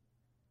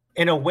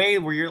in a way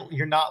where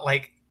you're not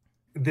like,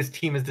 this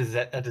team is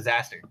a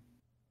disaster.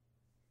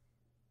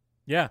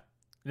 Yeah,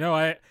 no,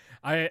 I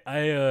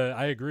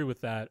agree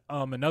with that.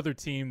 Another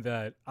team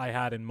that I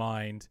had in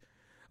mind,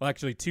 well,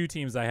 actually two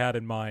teams I had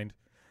in mind,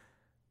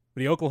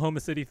 the Oklahoma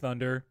City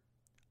Thunder.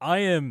 I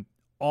am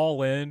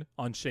all in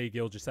on Shai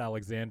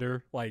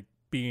Gilgeous-Alexander, like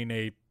being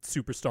a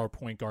superstar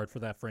point guard for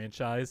that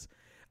franchise.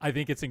 I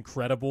think it's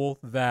incredible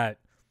that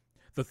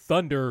the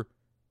Thunder,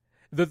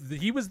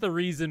 he was the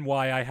reason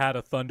why I had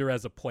a Thunder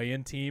as a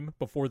play-in team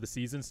before the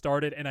season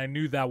started, and I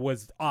knew that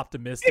was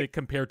optimistic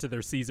compared to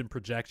their season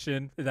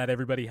projection that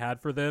everybody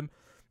had for them.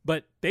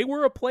 But they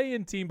were a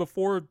play-in team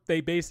before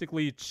they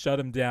basically shut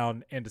them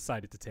down and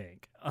decided to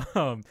tank.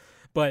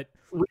 But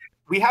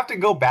we have to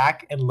go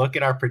back and look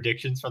at our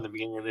predictions from the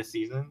beginning of this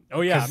season.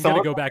 Oh yeah, I'm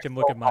gonna go back and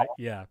look at my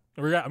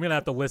I'm gonna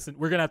have to listen.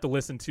 We're gonna have to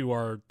listen to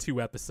our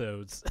 2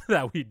 episodes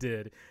that we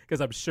did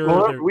because I'm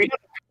sure we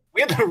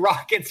had the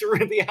Rockets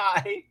really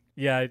high.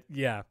 Yeah.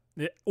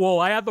 Well,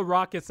 I had the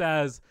Rockets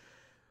as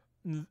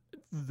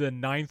the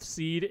 9th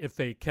seed if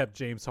they kept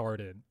James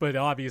Harden, but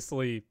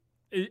obviously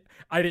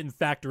I didn't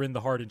factor in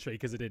the Harden trade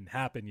because it didn't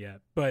happen yet.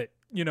 But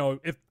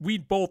if we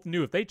both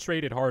knew if they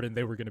traded Harden,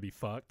 they were going to be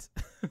fucked.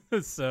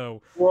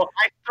 So, well,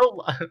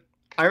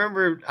 I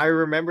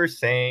remember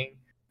saying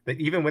that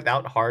even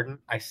without Harden,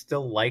 I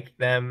still liked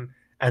them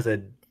as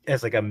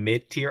like a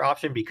mid-tier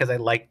option because I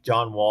liked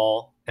John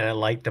Wall and I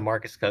liked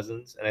DeMarcus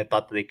Cousins and I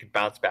thought that they could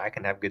bounce back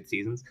and have good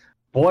seasons.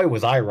 Boy,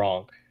 was I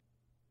wrong.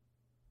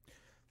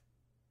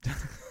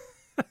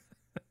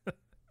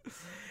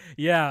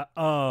 Yeah,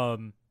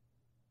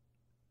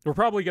 we're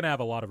probably going to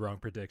have a lot of wrong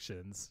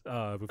predictions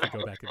if we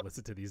go back and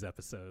listen to these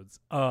episodes.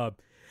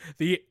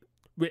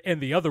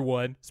 The other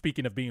one,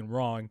 speaking of being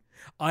wrong,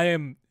 I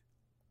am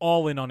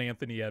all in on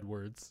Anthony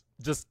Edwards.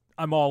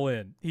 I'm all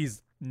in.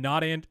 He's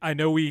not in. I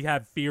know we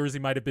had fears he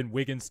might have been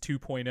Wiggins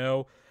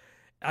 2.0.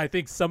 I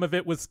think some of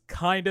it was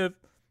kind of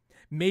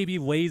maybe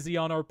lazy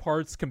on our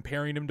parts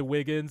comparing him to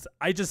Wiggins.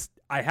 I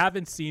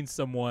haven't seen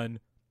someone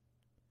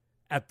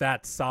at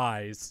that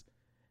size,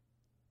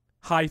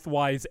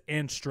 height-wise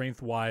and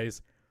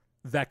strength-wise,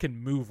 that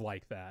can move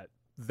like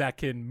that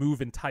can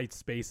move in tight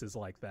spaces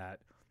like that,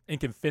 and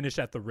can finish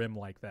at the rim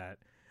like that.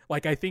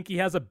 Like, I think he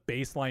has a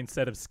baseline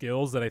set of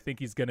skills that I think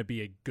he's going to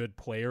be a good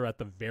player at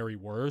the very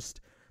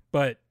worst,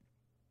 but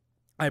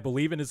I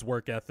believe in his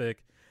work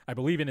ethic. I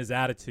believe in his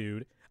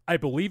attitude. I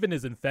believe in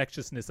his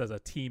infectiousness as a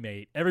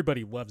teammate.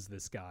 Everybody loves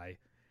this guy.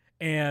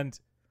 And,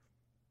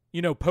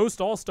 post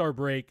All-Star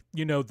break,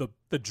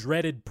 the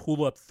dreaded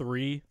pull-up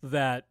 3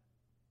 that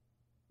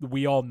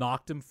we all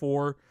knocked him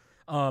for,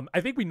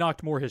 I think we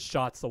knocked more his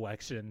shot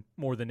selection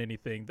more than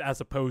anything,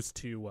 as opposed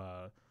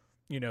to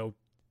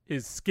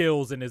his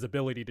skills and his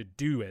ability to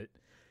do it.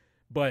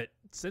 But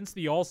since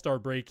the All-Star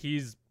break,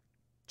 he's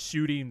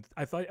shooting.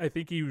 I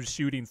think he was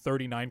shooting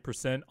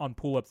 39% on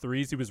pull-up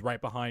threes. He was right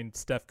behind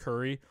Steph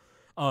Curry.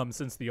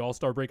 Since the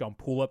All-Star break on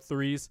pull-up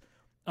threes,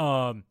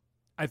 I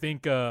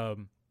think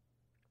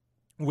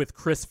with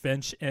Chris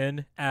Finch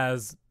in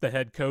as the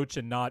head coach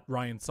and not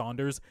Ryan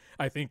Saunders,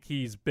 I think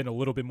he's been a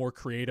little bit more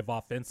creative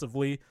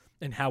offensively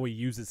in how he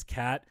uses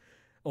Cat.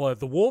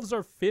 The Wolves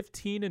are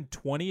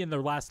 15-20 in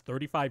their last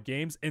 35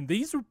 games, and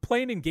these are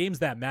playing in games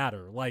that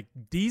matter. Like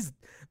these,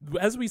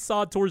 as we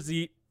saw towards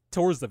the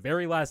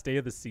very last day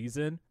of the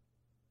season,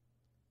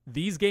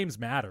 these games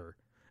matter.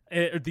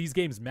 These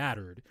games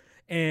mattered,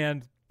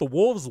 and the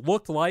Wolves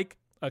looked like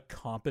a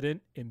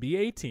competent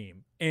NBA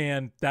team,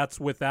 and that's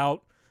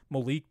without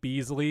Malik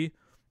Beasley,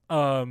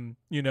 serving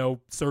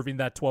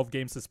that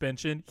 12-game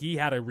suspension. He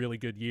had a really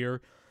good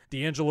year.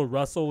 D'Angelo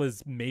Russell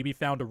has maybe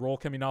found a role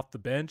coming off the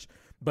bench,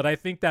 but I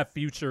think that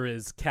future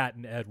is Cat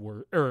and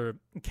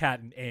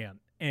Ant.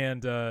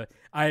 And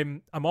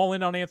I'm all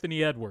in on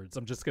Anthony Edwards.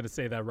 I'm just going to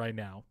say that right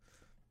now.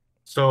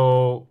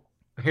 So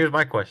here's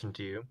my question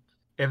to you: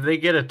 if they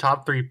get a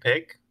top 3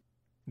 pick,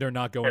 they're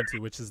not going to,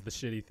 which is the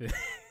shitty thing.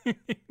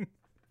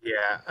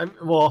 Yeah,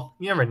 well,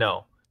 you never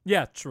know.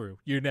 Yeah, true.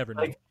 You never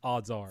know.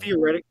 Odds are.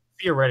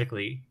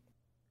 Theoretically,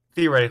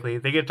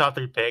 they get a top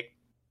 3 pick,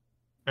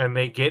 and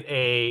they get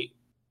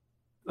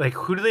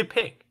who do they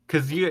pick?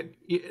 Because you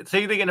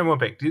say they get number 1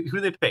 pick, who do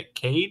they pick?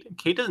 Cade?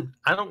 Cade doesn't.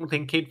 I don't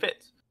think Cade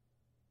fits.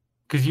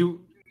 Because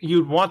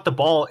you'd want the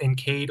ball in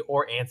Cade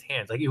or Ant's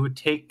hands. Like it would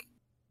take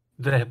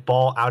the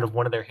ball out of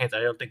one of their hands.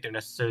 I don't think they're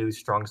necessarily the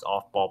strongest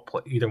off-ball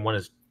player. Either one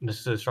is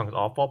necessarily the strongest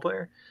off-ball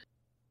player.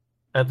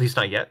 At least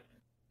not yet.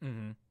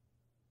 Mm-hmm.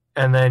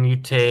 And then you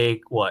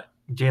take what?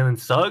 Jalen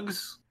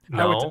Suggs?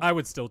 No. I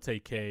would still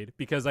take Cade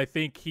because I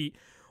think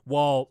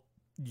while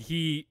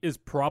he is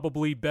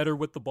probably better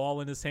with the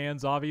ball in his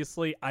hands,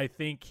 obviously, I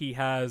think he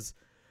has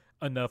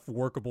enough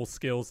workable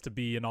skills to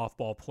be an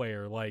off-ball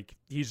player. Like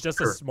he's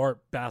just a smart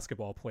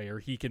basketball player.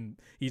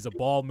 He's a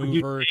ball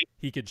mover.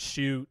 He could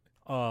shoot.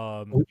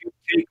 Would you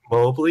take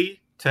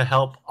Mobley to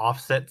help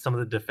offset some of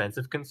the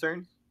defensive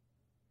concerns?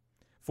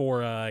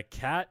 For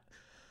Cat?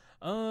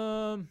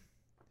 That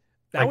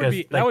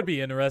would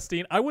be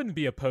interesting. I wouldn't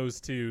be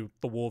opposed to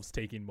the Wolves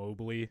taking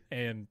Mobley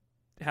and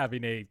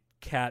having a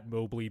Cat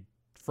Mobley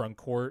front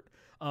court.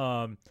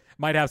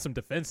 Might have some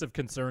defensive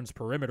concerns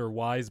perimeter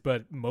wise,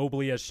 but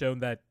Mobley has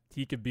shown that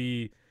he could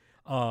be,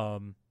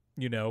 an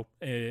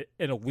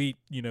elite,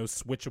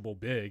 switchable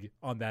big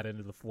on that end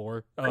of the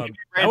floor.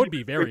 That would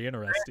be very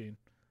interesting.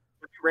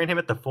 If you ran him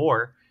at the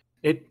 4,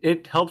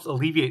 it helps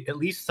alleviate at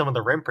least some of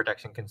the rim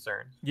protection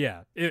concerns.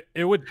 Yeah,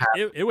 it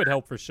would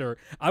help for sure.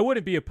 I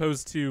wouldn't be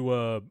opposed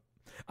to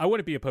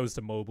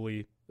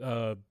Mobley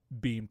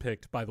being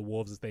picked by the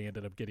Wolves if they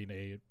ended up getting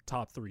a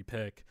top 3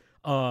 pick.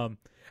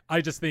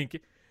 I just think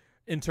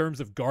in terms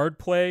of guard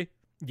play,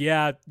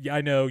 yeah,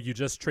 I know you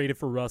just traded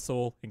for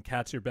Russell and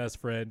Cat's your best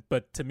friend,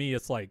 but to me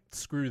it's like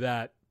screw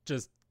that.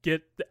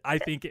 I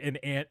think an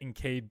Ant and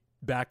Cade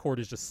backcourt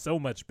is just so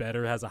much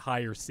better, has a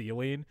higher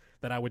ceiling,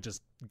 that I would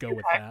just go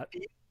with that.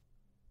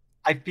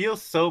 I feel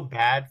so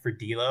bad for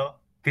D'Lo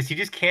because he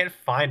just can't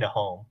find a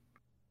home.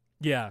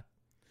 Yeah.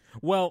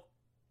 Well,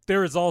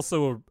 there is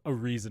also a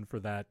reason for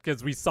that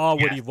because we saw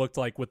what he looked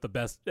like with the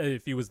best,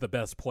 if he was the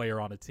best player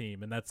on a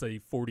team, and that's a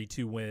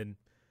 42-win,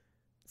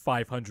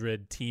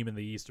 500 team in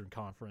the Eastern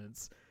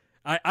Conference.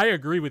 I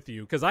agree with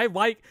you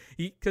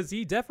because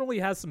he definitely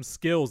has some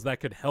skills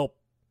that could help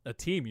a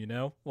team.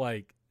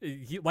 Like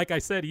I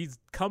said, he's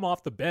come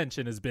off the bench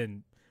and has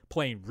been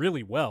playing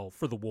really well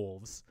for the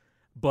Wolves.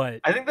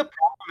 But I think the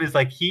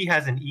problem is he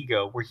has an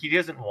ego where he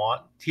has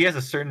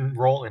a certain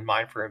role in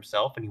mind for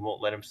himself, and he won't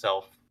let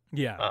himself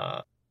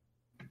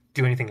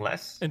do anything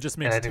less. And just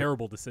makes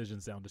terrible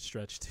decisions down the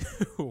stretch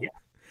too. Yeah.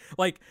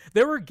 Like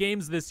there were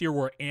games this year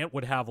where Ant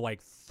would have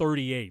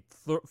 38,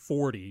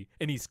 40,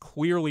 and he's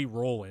clearly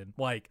rolling,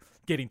 like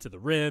getting to the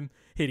rim,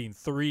 hitting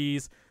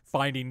threes,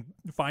 finding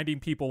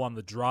people on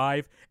the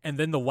drive, and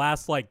then the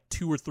last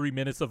 2 or 3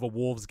 minutes of a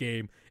Wolves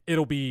game,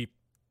 it'll be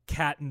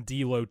Cat and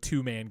D'Lo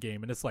 2-man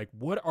game, and it's like,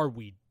 what are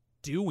we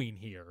doing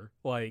here?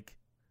 Like,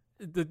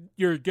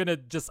 you're gonna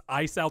just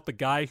ice out the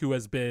guy who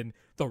has been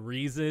the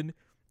reason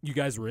you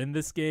guys were in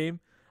this game,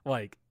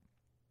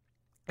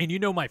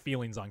 and my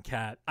feelings on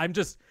Cat.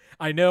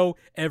 I know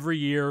every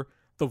year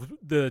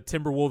the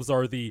Timberwolves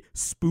are the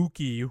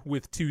spooky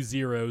with 2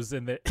 zeros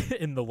in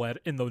the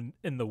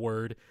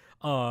word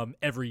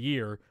every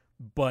year,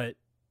 but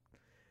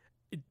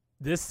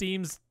this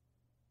seems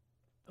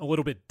a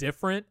little bit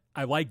different.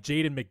 I like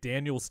Jaden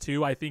McDaniels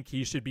too. I think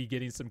he should be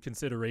getting some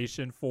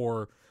consideration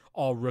for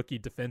all rookie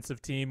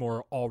defensive team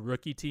or all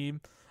rookie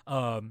team.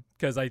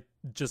 Because I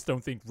just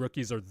don't think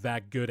rookies are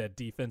that good at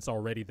defense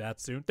already that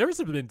soon. There's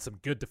been some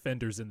good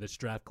defenders in this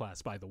draft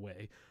class, by the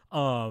way.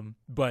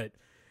 But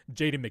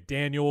Jaden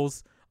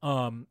McDaniels,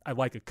 I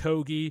like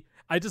Okogie.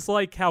 I just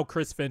like how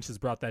Chris Finch has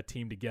brought that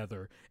team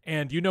together.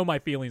 And you know my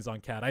feelings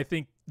on Cat. I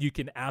think you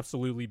can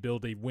absolutely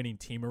build a winning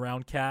team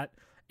around Cat.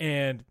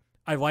 And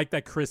I like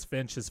that Chris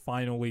Finch is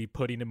finally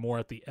putting him more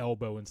at the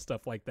elbow and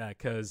stuff like that,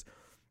 because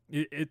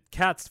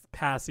Cat's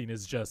passing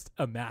is just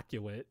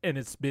immaculate, and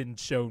it's been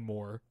shown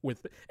more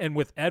with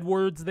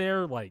Edwards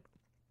there. Like,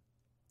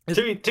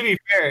 to be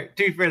fair,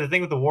 the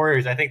thing with the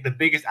Warriors, I think the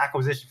biggest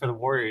acquisition for the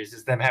Warriors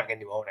is them having a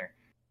new owner.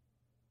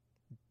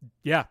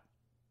 Yeah,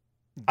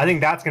 I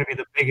think that's going to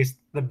be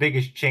the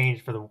biggest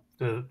change for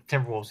the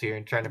Timberwolves here,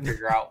 and trying to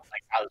figure out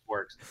like how this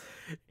works.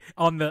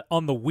 On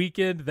the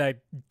weekend that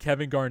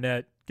Kevin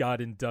Garnett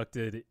got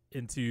inducted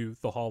into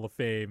the Hall of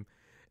Fame,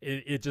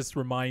 it just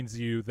reminds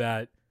you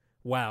that,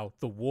 wow,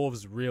 the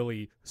Wolves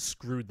really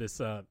screwed this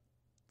up.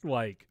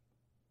 Like,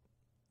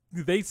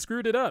 they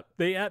screwed it up.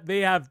 They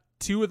have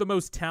two of the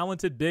most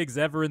talented bigs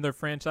ever in their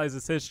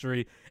franchise's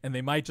history, and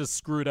they might just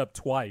screw it up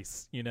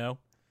twice, you know?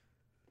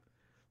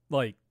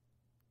 Like,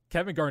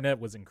 Kevin Garnett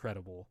was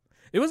incredible.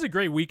 It was a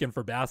great weekend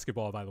for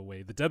basketball, by the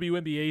way. The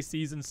WNBA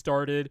season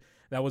started.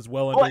 That was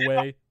well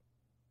underway.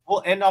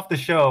 We'll end off the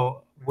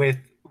show with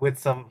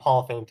some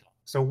Hall of Fame talk.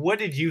 So what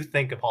did you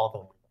think of Hall of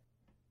Fame?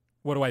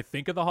 What do I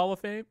think of the Hall of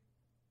Fame?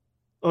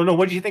 Oh, no,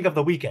 what did you think of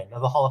the weekend,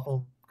 of the Hall of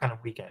Fame kind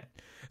of weekend?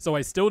 So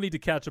I still need to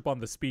catch up on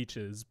the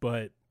speeches,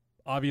 but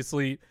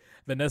obviously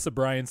Vanessa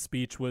Bryant's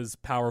speech was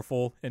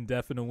powerful and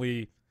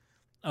definitely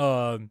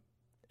gave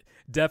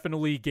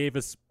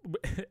us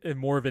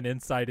more of an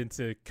insight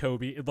into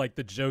Kobe, like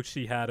the joke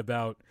she had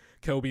about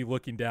Kobe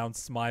looking down,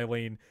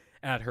 smiling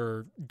at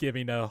her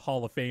giving a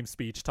Hall of Fame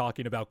speech,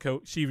 talking about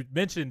Kobe. She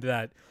mentioned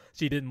that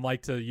she didn't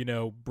like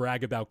to,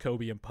 brag about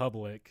Kobe in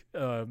public,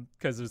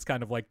 because it was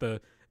kind of like the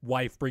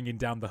wife bringing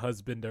down the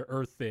husband to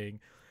earth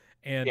thing.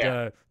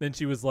 And then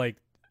she was like,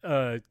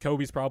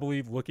 Kobe's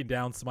probably looking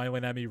down,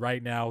 smiling at me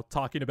right now,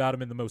 talking about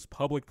him in the most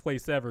public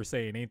place ever,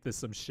 saying, "Ain't this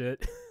some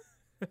shit?"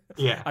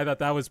 Yeah. I thought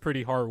that was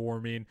pretty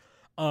heartwarming.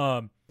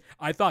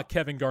 I thought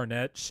Kevin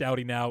Garnett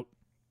shouting out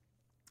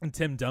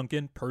Tim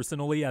Duncan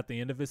personally at the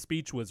end of his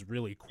speech was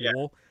really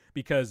cool,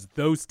 because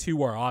those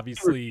two are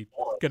obviously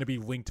going to be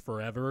linked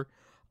forever.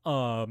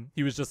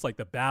 He was just like,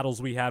 the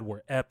battles we had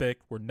were epic,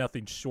 were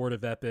nothing short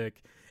of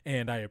epic,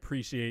 and I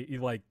appreciate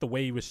like the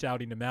way he was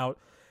shouting him out.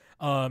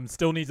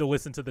 Still need to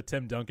listen to the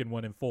Tim Duncan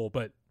one in full,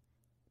 but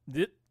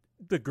the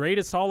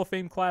greatest Hall of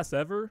Fame class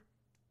ever.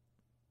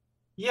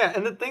 Yeah,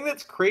 and the thing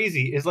that's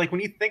crazy is, like, when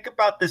you think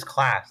about this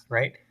class,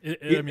 right?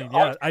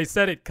 I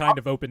said it kind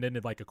of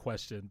open-ended like a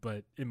question,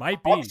 but it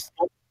might be.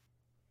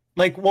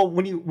 Like, well,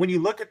 when you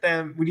look at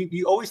them, when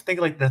you always think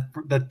of, like,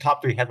 the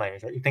top three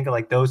headliners, right? You think of,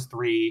 like, those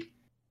three,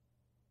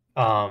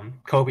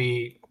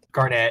 Kobe,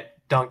 Garnett,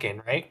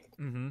 Duncan, right?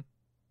 Mm-hmm.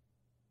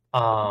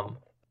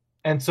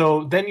 And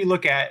so then you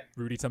look at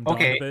Rudy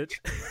Tomjanovich.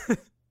 Okay.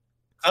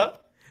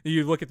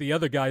 You look at the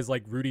other guys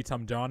like Rudy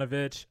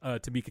Tomjanovich,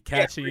 Tamika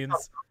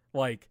Catchings,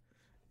 like,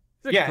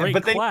 it's a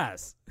great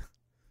class.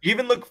 You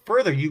even look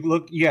further. You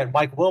had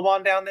Mike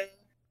Wilbon down there.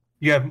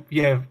 You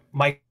have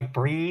Mike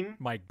Breen.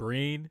 Mike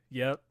Breen,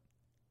 yep.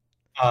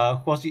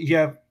 Who else? You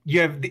have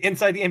the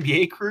inside the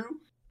NBA crew.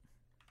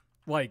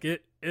 Like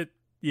it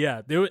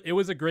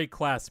was a great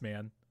class,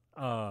 man.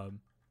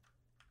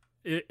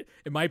 It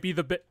might be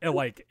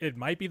it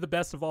might be the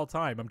best of all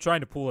time. I'm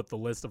trying to pull up the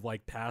list of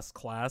like past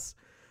class,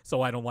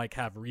 so I don't like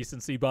have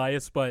recency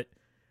bias, but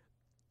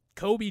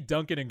Kobe,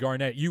 Duncan, and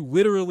Garnett, you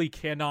literally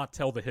cannot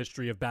tell the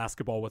history of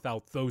basketball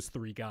without those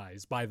three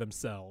guys by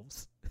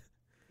themselves.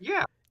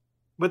 Yeah.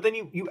 But then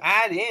you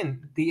add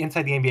in the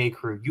inside the NBA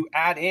crew. You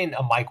add in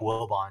a Mike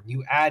Wilbon.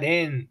 You add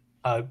in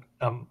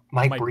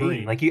Mike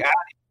Breen. Like, you add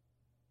in,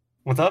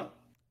 what's up?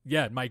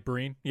 Yeah, Mike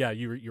Breen. Yeah,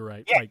 you're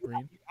right. Yeah, Mike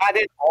Breen. You add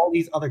in all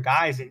these other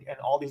guys and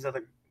all these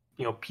other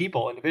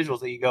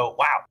individuals that you go,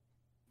 wow,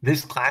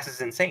 this class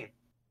is insane.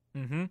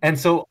 Mm-hmm. And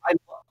so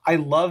I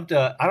loved.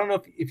 I don't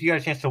know if you got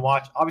a chance to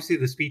watch. Obviously,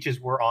 the speeches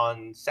were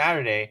on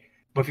Saturday,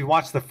 but if you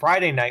watched the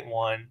Friday night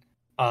one,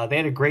 they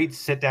had a great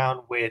sit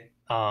down with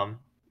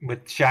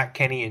Shaq,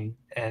 Kenny,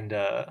 and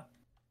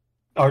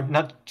or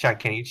not Shaq,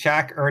 Kenny,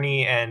 Shaq,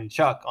 Ernie, and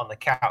Chuck on the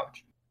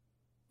couch,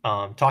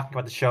 talking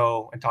about the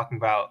show and talking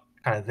about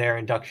kind of their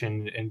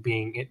induction and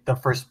being the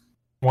first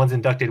ones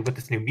inducted with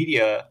this new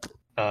media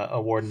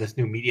award and this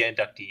new media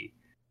inductee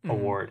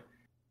award.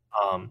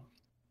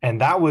 And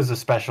that was a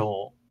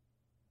special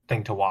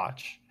thing to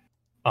watch.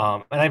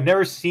 And I've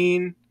never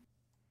seen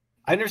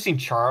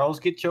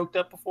Charles get choked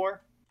up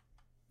before.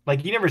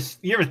 Like, you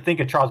never think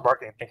of Charles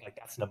Barkley and think like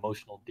that's an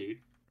emotional dude.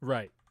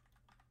 Right.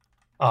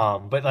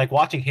 But like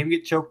watching him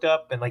get choked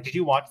up, and like, did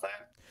you watch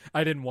that?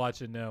 I didn't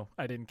watch it. No,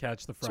 I didn't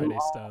catch the Friday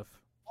stuff.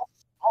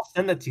 I'll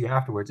send that to you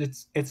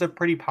afterwards. It's a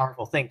pretty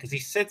powerful thing, because he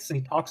sits and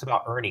he talks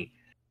about Ernie,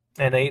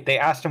 and they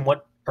asked him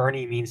what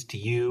Ernie means to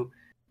you,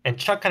 and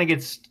Chuck kind of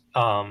gets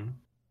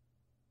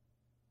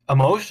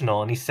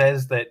emotional, and he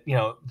says that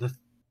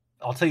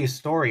I'll tell you a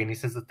story, and he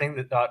says the thing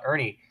that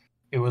Ernie,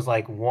 it was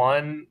like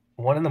 1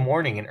 in the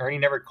morning, and Ernie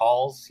never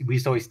calls. We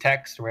used to always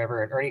text or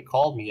whatever, and Ernie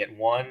called me at 2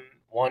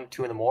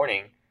 in the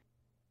morning,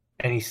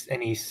 and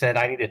he said,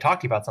 I need to talk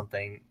to you about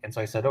something. And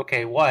so I said,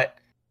 okay, what?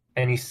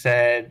 And he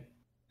said,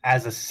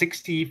 as a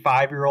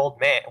 65-year-old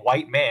man,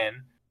 white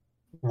man,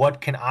 what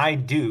can I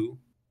do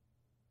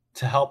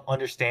to help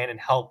understand and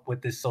help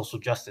with this social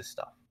justice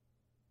stuff?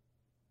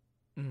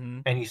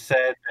 Mm-hmm. And he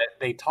said that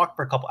they talked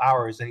for a couple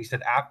hours, and he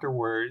said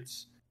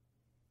afterwards,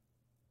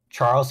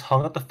 Charles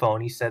hung up the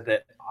phone. He said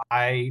that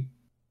I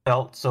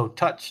felt so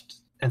touched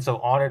and so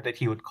honored that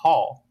he would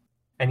call,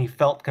 and he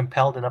felt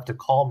compelled enough to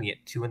call me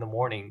at 2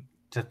 a.m.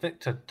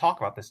 to talk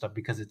about this stuff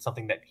because it's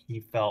something that he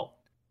felt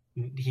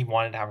he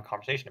wanted to have a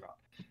conversation about.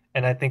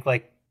 And I think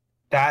like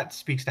that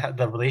speaks to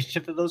the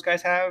relationship that those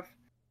guys have,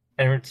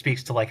 and it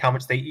speaks to like how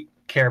much they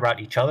care about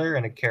each other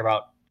and care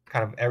about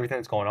kind of everything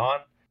that's going on,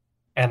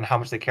 and how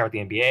much they care about the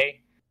NBA.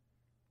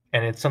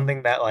 And it's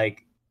something that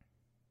like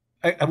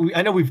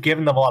I know we've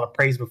given them a lot of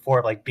praise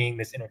before, like being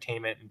this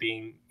entertainment and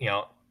being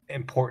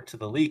important to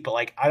the league, but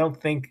like I don't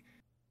think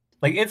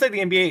like inside the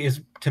NBA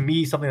is to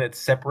me something that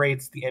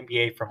separates the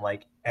NBA from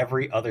like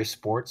every other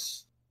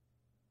sports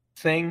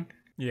thing.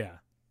 Yeah.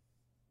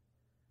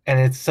 And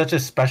it's such a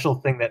special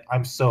thing that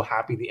I'm so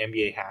happy the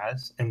NBA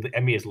has, and the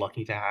NBA is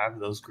lucky to have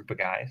those group of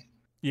guys.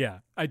 Yeah,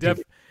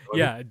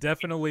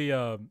 definitely.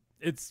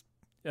 It's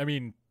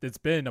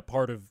been a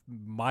part of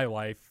my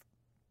life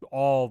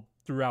all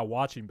throughout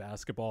watching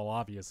basketball,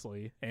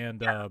 obviously,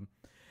 and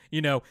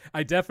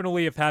I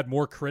definitely have had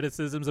more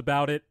criticisms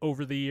about it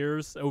over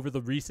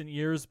the recent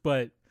years,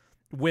 but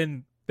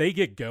when they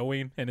get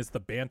going and it's the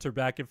banter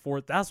back and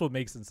forth, that's what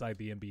makes inside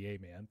the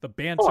NBA, man. The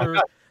banter,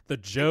 the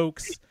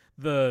jokes,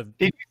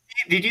 Did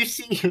you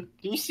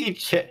see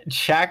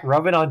Shaq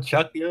rubbing on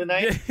Chuck the other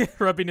night?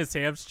 Rubbing his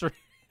hamstring.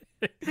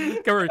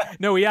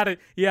 No, he had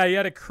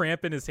a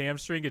cramp in his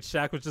hamstring, and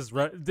Shaq was just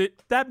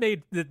that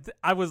made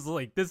I was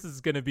like, this is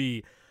gonna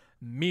be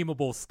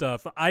memeable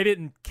stuff. I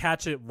didn't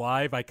catch it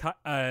live.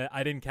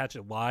 I didn't catch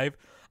it live.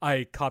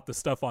 I caught the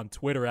stuff on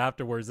Twitter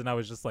afterwards, and I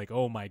was just like,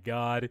 oh my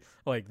god,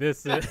 like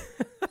this is.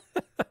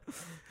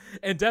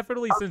 And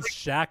definitely since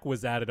Shaq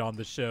was added on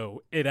the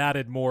show, it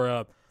added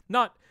more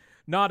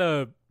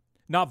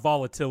not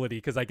volatility,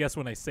 because I guess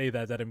when I say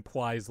that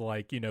implies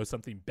like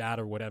something bad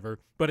or whatever,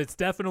 but it's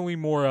definitely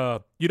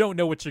more you don't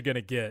know what you're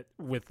gonna get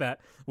with that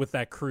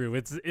crew.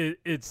 It's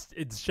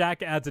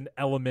Shaq adds an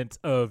element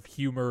of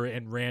humor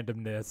and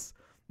randomness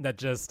that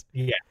just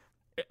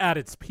at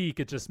its peak,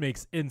 it just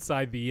makes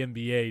inside the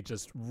NBA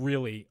just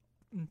really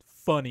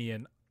funny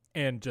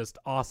and just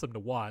awesome to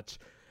watch.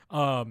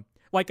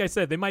 Like I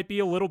said, they might be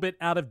a little bit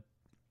out of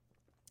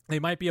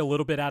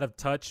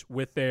touch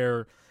with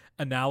their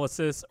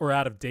analysis, or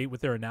out of date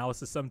with their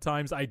analysis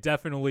sometimes. I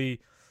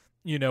definitely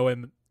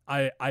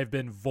I've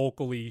been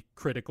vocally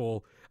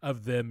critical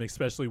of them,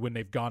 especially when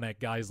they've gone at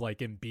guys like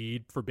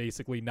Embiid for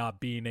basically not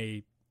being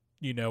an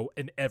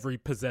every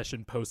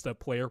possession post up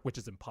player, which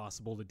is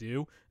impossible to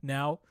do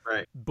now.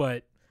 Right.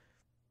 But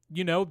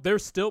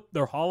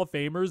they're Hall of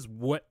Famers.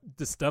 What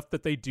the stuff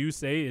that they do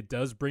say, it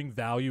does bring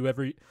value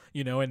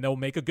and they'll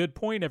make a good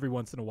point every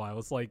once in a while.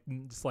 It's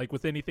like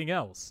with anything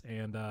else.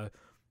 And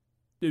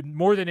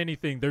more than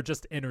anything, they're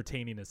just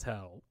entertaining as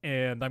hell.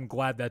 And I'm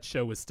glad that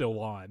show is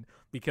still on,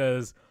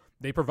 because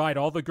they provide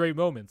all the great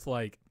moments.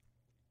 Like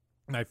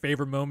my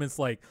favorite moments,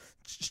 like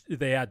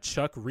they had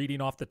Chuck reading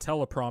off the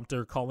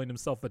teleprompter, calling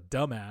himself a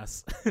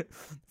dumbass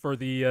for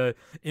the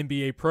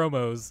NBA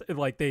promos. And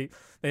like they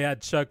had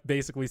Chuck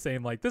basically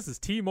saying like, this is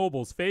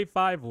T-Mobile's Fave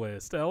 5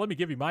 list. Let me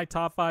give you my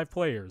top 5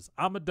 players.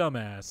 I'm a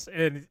dumbass.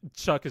 And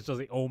Chuck is just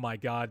like, oh my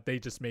God, they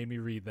just made me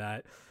read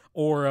that.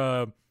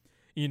 Or,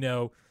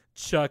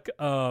 Chuck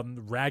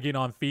ragging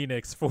on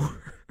Phoenix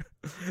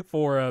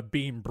for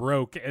being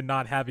broke and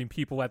not having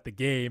people at the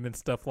game and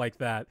stuff like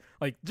that.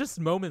 Like just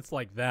moments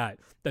like that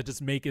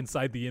just make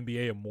Inside the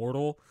NBA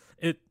immortal.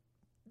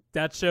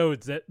 That show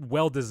is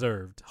well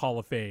deserved Hall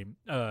of Fame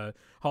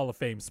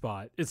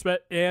spot.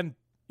 And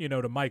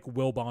to Mike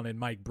Wilbon and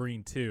Mike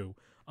Breen too,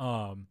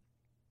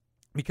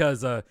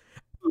 because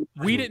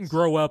we didn't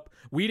grow up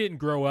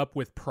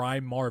with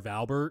prime Marv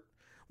Albert.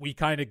 We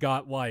kind of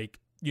got like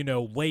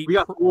late. We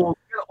got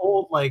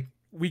old like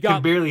we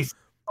got barely.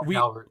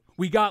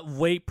 We got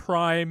late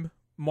prime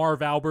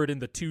Marv Albert in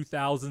the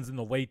 2000s and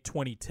the late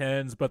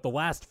 2010s, but the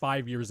last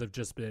 5 years have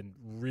just been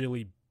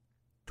really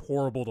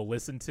horrible to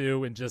listen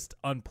to and just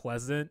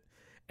unpleasant.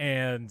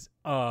 And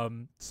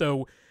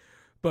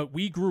but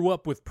we grew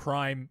up with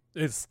prime,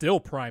 it's still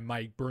prime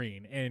Mike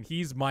Breen, and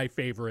he's my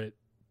favorite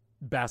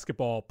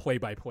basketball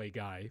play-by-play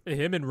guy.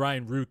 Him and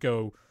Ryan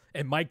Ruocco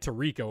and Mike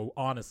Tirico,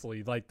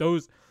 honestly, like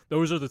those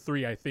are the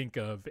three I think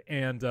of.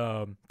 And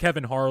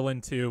Kevin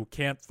Harlan too.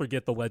 Can't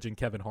forget the legend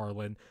Kevin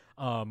Harlan.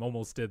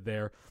 Almost did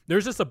there.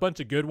 There's just a bunch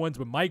of good ones,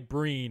 but Mike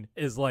Breen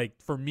is like,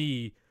 for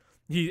me,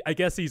 I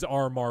guess he's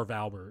our Marv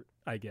Albert,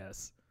 I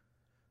guess.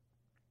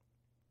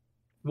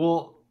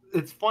 Well,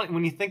 it's fun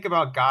when you think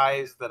about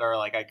guys that are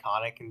like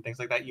iconic and things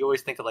like that. You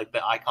always think of like the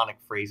iconic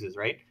phrases,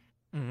 right?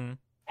 Mm-hmm.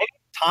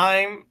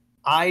 Anytime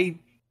I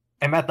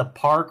am at the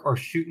park or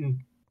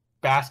shooting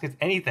baskets,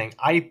 anything,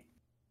 I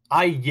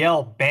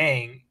yell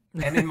bang,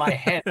 and in my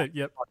head,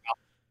 yep.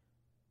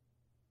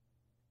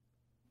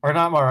 or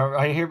not Mara.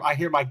 I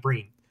hear Mike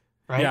Breen,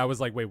 right? Yeah, I was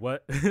like, wait,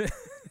 what?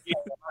 Yeah,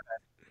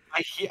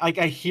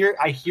 I hear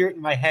it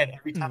in my head Hmm.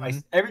 every time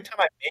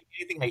I make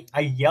anything. I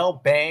yell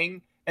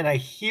bang, and I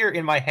hear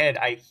in my head.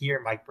 I hear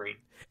Mike Breen.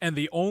 And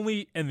the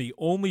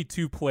only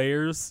two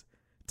players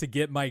to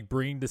get Mike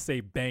Breen to say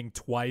bang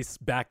twice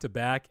back to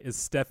back is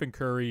Stephen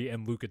Curry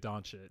and Luka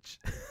Doncic.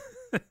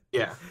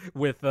 Yeah,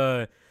 With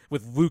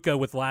Luka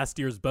with last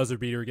year's buzzer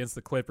beater against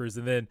the Clippers,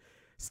 and then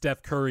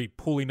Steph Curry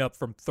pulling up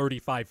from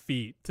 35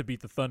 feet to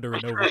beat the Thunder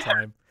in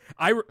overtime.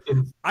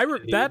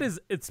 That is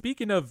it's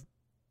speaking of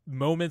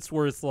moments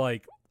where it's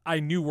like I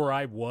knew where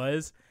I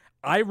was.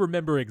 I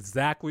remember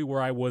exactly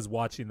where I was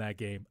watching that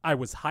game. I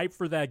was hyped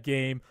for that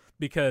game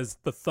because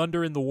the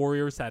Thunder and the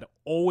Warriors had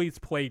always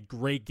played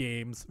great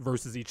games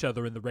versus each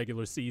other in the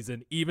regular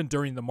season, even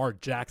during the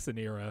Mark Jackson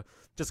era,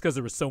 just because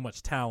there was so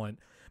much talent.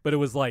 But it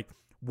was like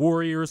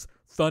Warriors,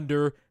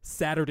 Thunder,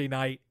 Saturday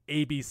night,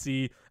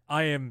 ABC.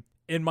 I am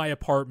in my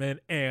apartment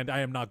and I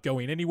am not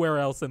going anywhere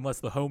else unless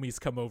the homies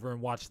come over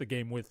and watch the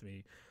game with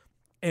me.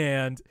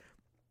 And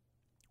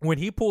when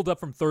he pulled up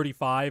from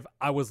 35,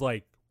 I was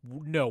like,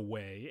 no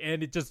way.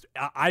 And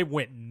I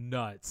went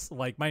nuts.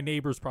 Like, my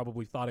neighbors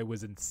probably thought I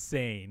was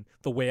insane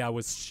the way I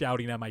was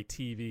shouting at my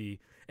TV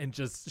and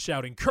just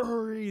shouting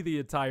Curry the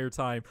entire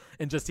time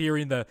and just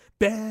hearing the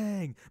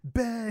bang,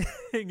 bang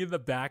in the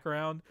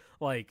background.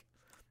 Like,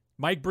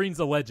 Mike Breen's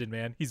a legend,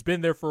 man. He's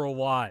been there for a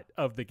lot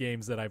of the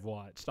games that I've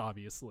watched,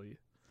 obviously.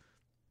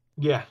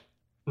 yeah.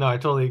 No, I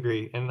totally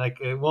agree. And like,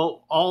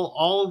 well,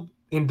 all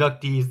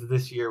inductees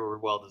this year were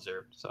well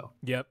deserved. So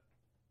Yep.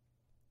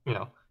 you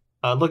know,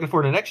 looking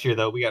forward to next year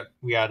though. We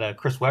got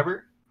Chris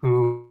Webber,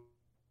 who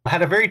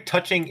had a very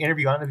touching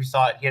interview. I don't know if you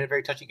saw it. He had a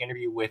very touching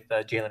interview with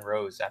Jalen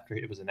Rose after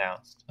it was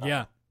announced.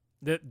 Yeah.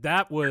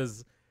 That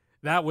was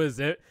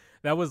it.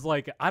 That was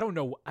like, I don't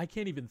know, I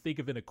can't even think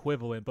of an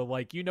equivalent, but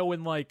like,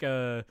 when like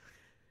a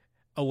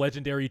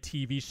legendary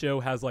TV show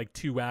has like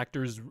two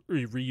actors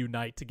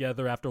reunite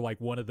together after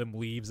like one of them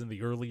leaves in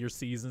the earlier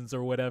seasons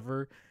or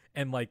whatever,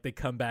 and like they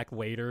come back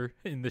later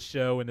in the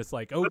show and it's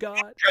like, oh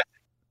god.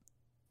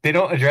 They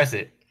don't address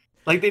it.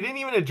 Like they didn't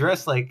even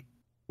address like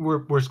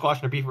we're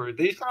squashing a beef.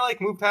 They just kind of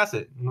like moved past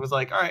it and was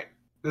like, all right,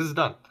 this is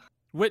done.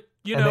 What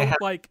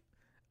like,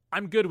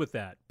 I'm good with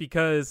that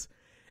because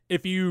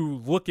if you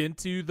look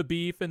into the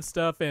beef and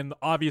stuff, and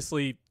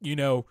obviously,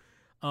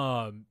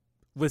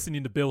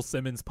 listening to Bill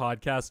Simmons'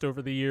 podcast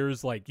over the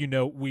years, like,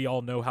 we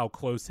all know how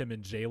close him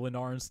and Jalen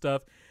are and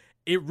stuff.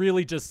 It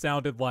really just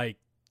sounded like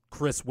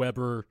Chris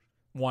Webber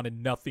wanted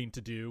nothing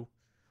to do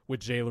with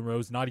Jalen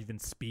Rose, not even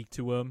speak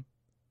to him,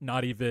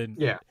 not even,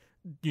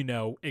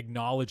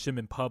 acknowledge him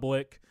in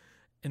public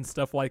and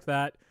stuff like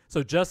that.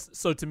 So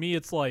to me,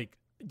 it's like,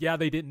 yeah,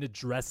 they didn't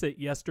address it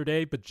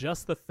yesterday, but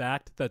just the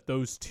fact that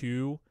those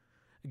two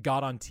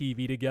got on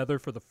TV together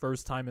for the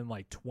first time in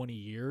like 20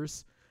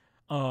 years.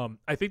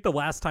 I think the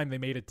last time they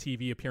made a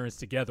TV appearance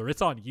together,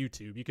 it's on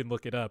YouTube. You can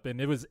look it up.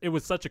 And it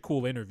was such a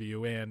cool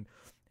interview and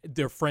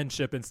their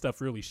friendship and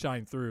stuff really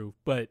shined through.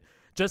 But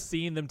just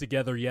seeing them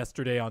together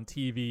yesterday on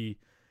TV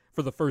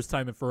for the first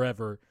time in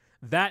forever,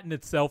 that in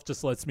itself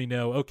just lets me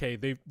know, okay,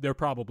 they're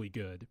probably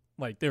good.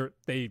 Like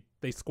they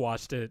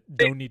squashed it.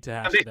 Don't need to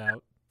hash it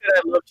out.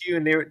 I loved you,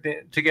 and they were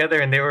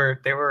together, and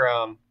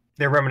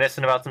they're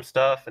reminiscing about some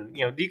stuff, and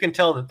you can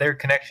tell that their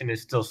connection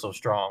is still so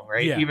strong,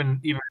 right? Yeah. Even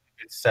if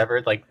it's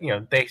severed, like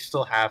they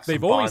still have. Some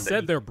They've always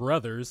said they're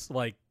brothers,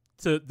 like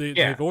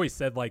they've always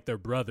said like they're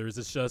brothers.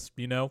 It's just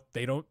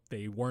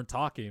they weren't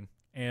talking,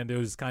 and it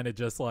was kind of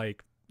just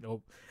like,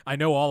 I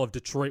know all of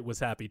Detroit was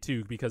happy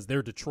too because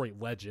they're Detroit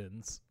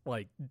legends,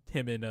 like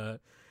him and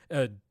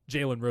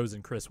Jalen Rose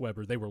and Chris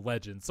Webber. They were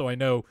legends, so I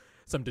know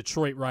some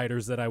Detroit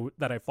writers that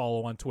I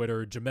follow on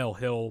Twitter, Jamel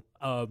Hill,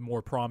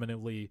 more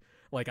prominently.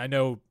 Like I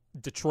know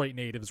Detroit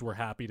natives were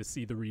happy to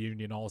see the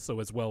reunion also,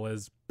 as well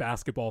as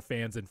basketball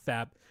fans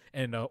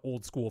and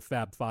old school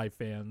Fab Five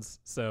fans.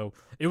 So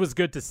it was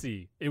good to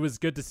see. It was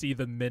good to see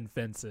the men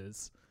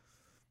fences.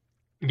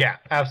 Yeah,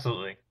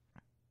 absolutely.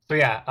 So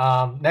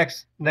yeah,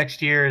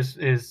 next year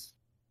is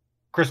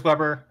Chris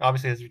Webber,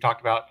 obviously as we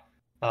talked about,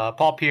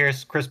 Paul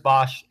Pierce, Chris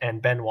Bosh,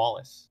 and Ben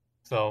Wallace.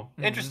 So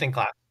interesting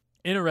class.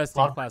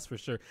 Interesting class for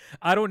sure.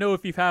 I don't know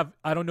if you have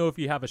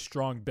a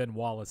strong Ben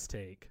Wallace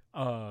take.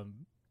 I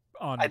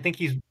think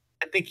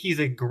he's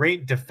a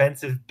great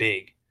defensive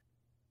big.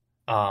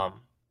 I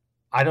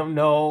don't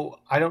know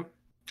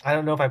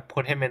if I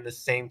put him in the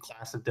same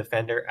class of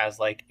defender as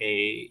like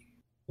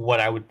what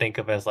I would think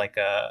of as like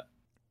a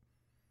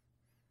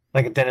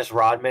Dennis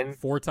Rodman,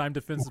 4-time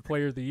defensive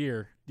player of the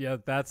year. Yeah,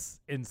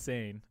 that's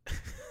insane.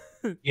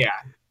 Yeah.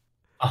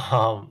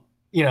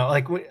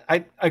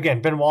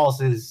 Ben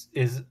Wallace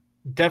is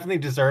definitely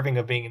deserving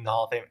of being in the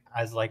Hall of Fame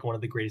as like one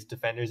of the greatest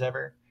defenders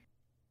ever.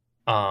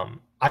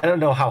 I don't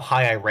know how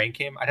high I rank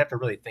him. I'd have to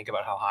really think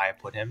about how high I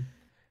put him.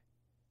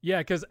 Yeah,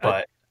 because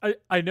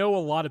I know a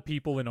lot of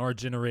people in our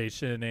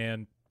generation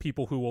and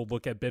people who will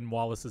look at Ben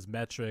Wallace's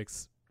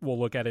metrics will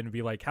look at it and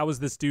be like, how is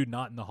this dude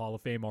not in the Hall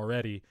of Fame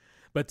already?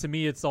 But to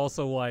me, it's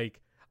also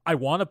like, I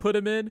want to put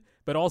him in,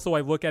 but also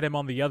I look at him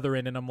on the other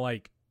end and I'm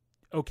like,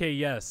 okay,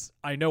 yes,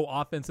 I know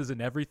offense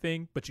isn't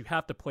everything, but you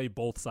have to play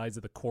both sides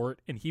of the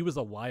court, and he was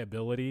a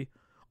liability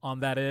on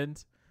that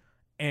end.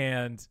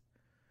 And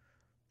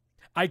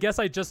I guess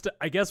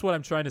what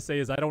I'm trying to say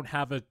is I don't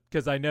have a,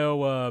 because I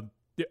know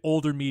the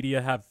older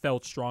media have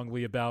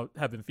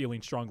been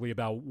feeling strongly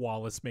about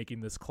Wallace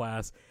making this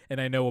class, and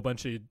I know a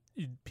bunch of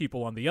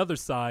people on the other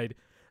side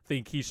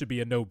think he should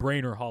be a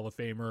no-brainer Hall of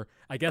Famer.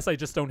 I guess I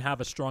just don't have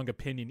a strong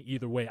opinion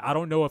either way. I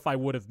don't know if I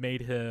would have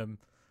put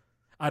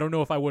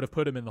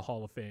him in the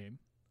Hall of Fame.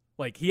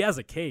 Like, he has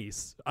a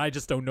case. I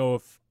just don't know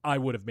if I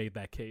would have made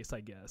that case,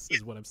 I guess,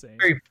 is what I'm saying.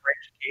 Very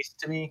fringe case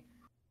to me.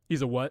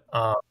 He's a what?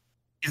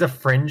 He's a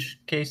fringe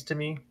case to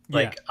me.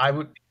 Like, yeah. I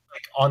would,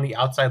 like, on the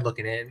outside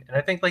looking in, and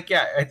I think, like,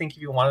 yeah, I think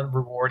if you want to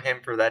reward him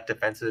for that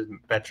defensive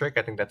metric,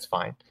 I think that's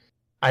fine.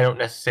 I don't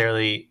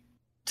necessarily.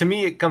 To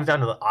me, it comes down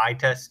to the eye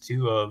test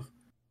too. Of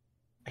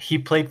he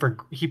played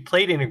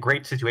in a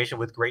great situation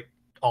with great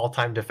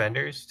all-time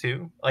defenders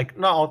too. Like,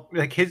 not all,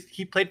 like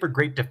he played for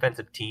great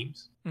defensive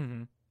teams.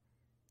 Mm-hmm.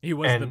 He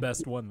was the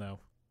best one though.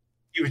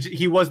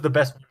 He was the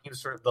best one. He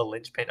was sort of the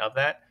linchpin of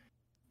that.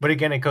 But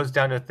again, it goes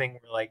down to a thing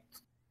where, like,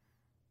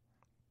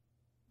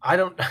 I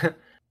don't.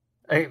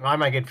 I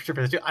might get shit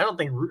for this too. I don't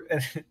think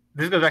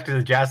this goes back to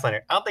the Jazz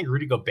slander. I don't think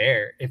Rudy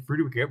Gobert. If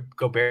Rudy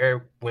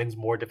Gobert wins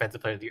more defensive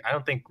player of the year, I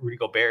don't think Rudy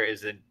Gobert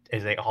is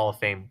a Hall of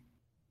Fame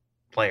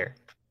player.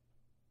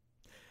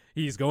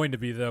 He's going to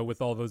be though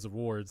with all those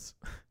awards.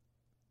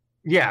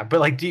 Yeah,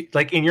 but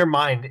like, in your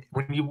mind,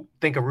 when you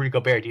think of Rudy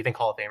Gobert, do you think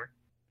Hall of Famer,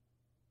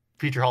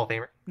 future Hall of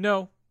Famer?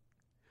 No,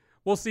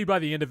 we'll see by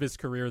the end of his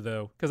career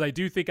though, because I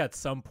do think at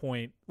some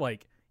point,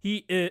 like.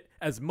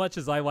 As much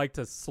as I like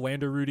to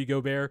slander Rudy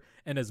Gobert,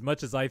 and as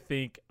much as I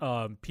think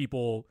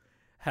people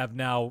have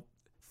now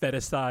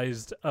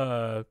fetishized,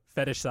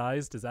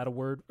 is that a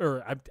word?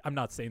 Or I'm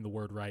not saying the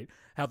word right.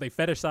 How they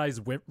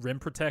fetishize rim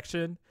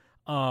protection.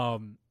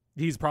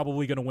 He's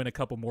probably going to win a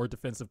couple more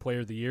Defensive Player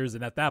of the Years,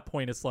 and at that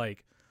point, it's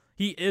like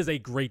he is a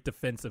great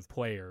defensive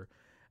player.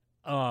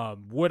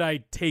 Would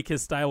I take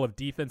his style of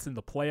defense in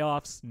the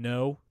playoffs?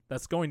 No,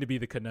 that's going to be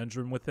the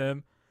conundrum with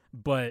him,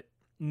 but.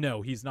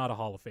 No, he's not a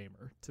Hall of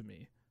Famer to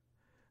me.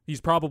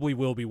 He's probably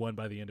will be one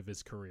by the end of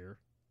his career.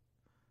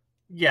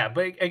 Yeah,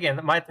 but again,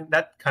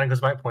 that kind of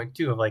goes to my point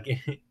too of like,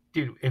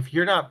 dude, if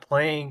you're not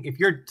playing, if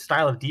your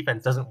style of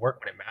defense doesn't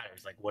work when it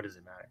matters, like, what does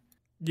it matter?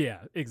 Yeah,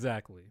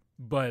 exactly.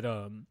 But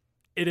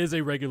it is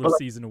a regular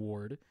season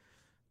award.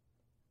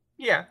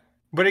 Yeah,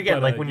 but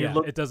again, like when you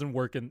look, it doesn't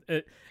work in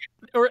it,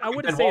 or I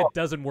wouldn't say it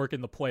doesn't work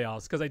in the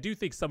playoffs because I do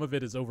think some of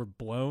it is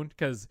overblown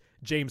because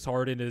James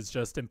Harden is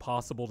just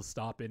impossible to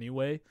stop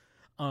anyway.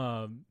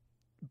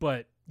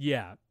 But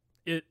yeah,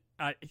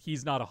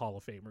 he's not a Hall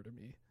of Famer to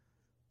me.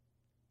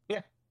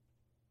 Yeah,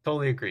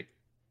 totally agree.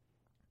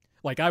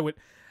 Like I would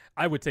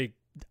take,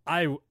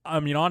 I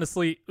mean,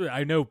 honestly,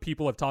 I know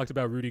people have talked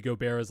about Rudy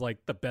Gobert as like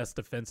the best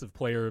defensive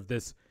player of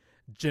this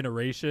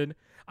generation.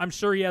 I'm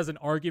sure he has an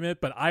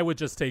argument, but I would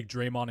just take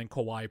Draymond and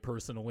Kawhi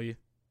personally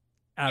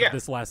out of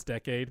this last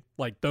decade.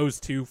 Like those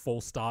two,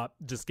 full stop.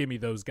 Just give me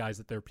those guys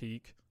at their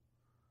peak.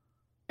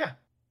 Yeah,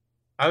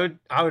 I would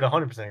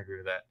 100% agree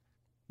with that.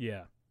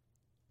 Yeah.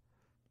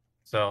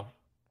 So,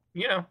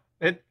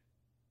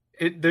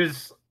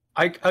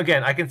 I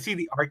can see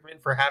the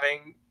argument for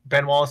having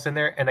Ben Wallace in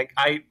there, and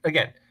I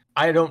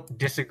don't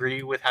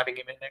disagree with having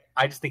him in there.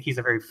 I just think he's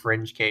a very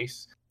fringe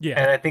case. Yeah.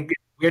 And I think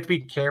we have to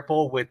be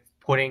careful with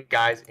putting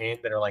guys in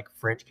that are like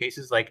fringe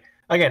cases. Like,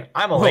 again,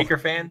 I'm a Laker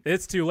fan.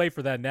 It's too late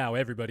for that now.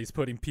 Everybody's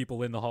putting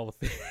people in the Hall of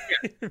Fame.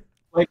 Yeah.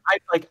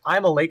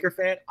 I'm a Laker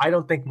fan. I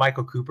don't think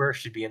Michael Cooper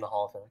should be in the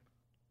Hall of Fame.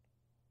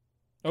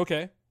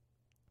 Okay.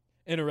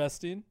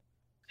 Interesting.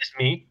 Just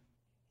me.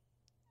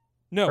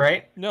 No.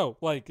 Right? No.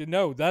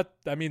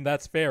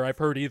 That's fair. I've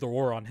heard either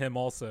or on him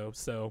also.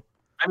 So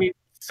I mean,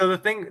 so the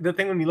thing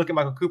when you look at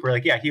Michael Cooper,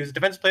 like, yeah, he was a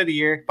defensive player of the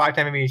year,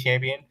 5-time NBA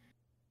champion.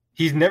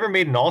 He's never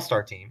made an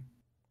all-star team.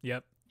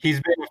 Yep.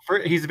 He's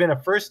been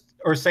a first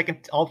or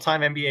second all-time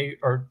NBA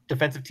or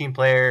defensive team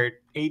player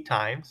 8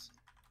 times.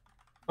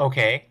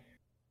 Okay.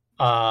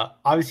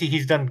 Obviously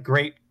he's done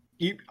great.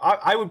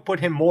 I would put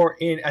him more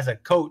in as a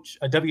coach,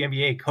 a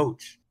WNBA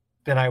coach,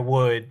 than I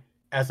would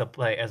as a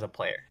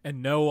player.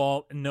 And no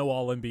all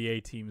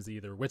NBA teams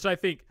either, which I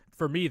think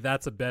for me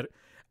that's a better.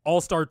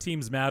 All-star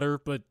teams matter,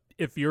 but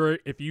if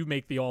you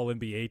make the all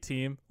NBA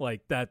team,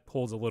 like that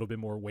holds a little bit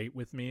more weight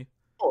with me.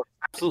 Oh,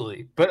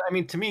 absolutely. But I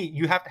mean, to me,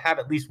 you have to have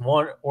at least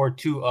 1 or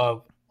 2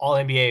 of all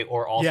NBA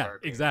or all-star.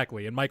 Yeah,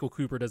 exactly. And Michael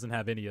Cooper doesn't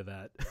have any of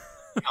that.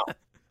 No.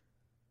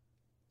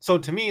 So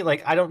to me,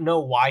 like, I don't know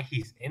why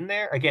he's in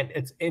there. Again,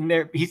 it's in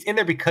there. He's in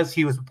there because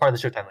he was part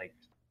of the Showtime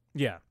Lakers.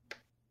 Yeah.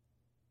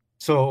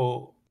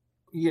 So,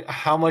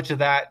 how much of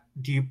that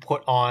do you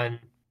put on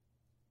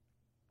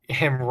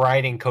him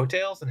riding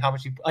coattails, and how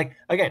much you like?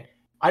 Again,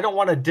 I don't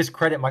want to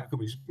discredit Michael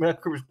Cooper.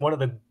 Michael Cooper's one of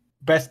the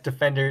best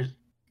defenders,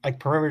 like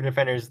perimeter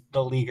defenders,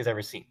 the league has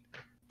ever seen.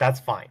 That's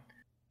fine,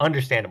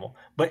 understandable.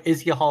 But is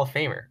he a Hall of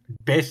Famer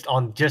based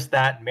on just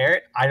that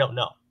merit? I don't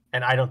know,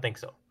 and I don't think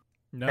so.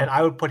 No. And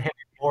I would put him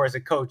more as a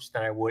coach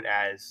than I would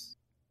as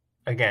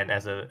again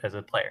as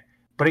a player.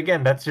 But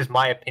again, that's just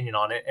my opinion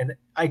on it. And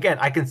again,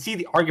 I can see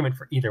the argument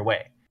for either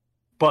way.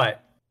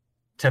 But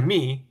to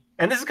me,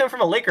 and this is coming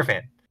from a Laker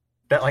fan,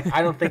 that like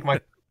I don't think my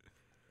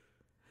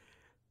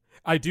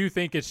I do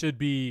think it should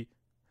be.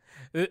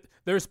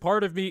 There's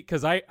part of me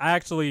because I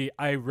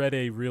read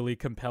a really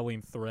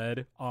compelling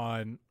thread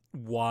on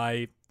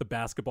why the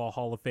Basketball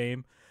Hall of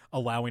Fame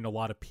allowing a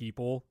lot of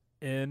people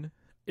in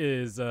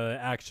is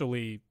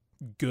actually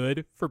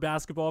good for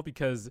basketball,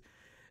 because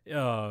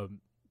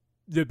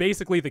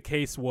basically the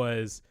case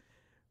was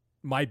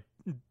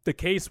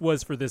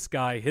for this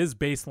guy, his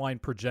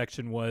baseline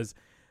projection was,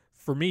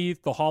 for me,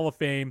 the Hall of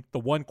Fame, the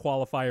one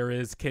qualifier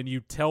is, can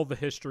you tell the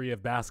history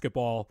of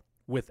basketball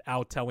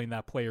without telling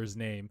that player's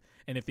name?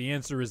 And if the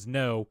answer is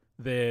no,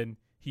 then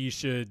he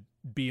should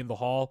be in the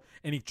Hall.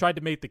 And he tried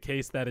to make the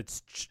case that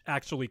it's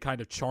actually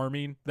kind of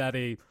charming that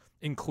a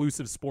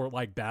inclusive sport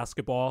like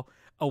basketball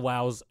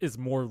is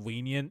more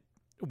lenient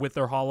with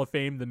their Hall of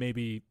Fame than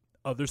maybe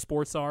other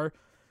sports are.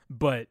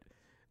 But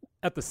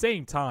at the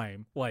same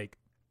time, like,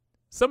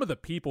 some of the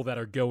people that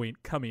are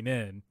coming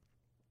in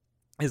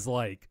is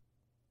like,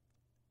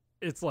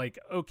 it's like,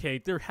 okay,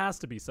 there has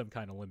to be some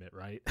kind of limit,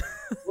 right?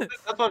 Well,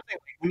 that's what I'm saying.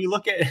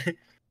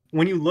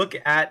 When you look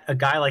at a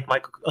guy like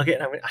Michael,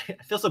 again, I mean, I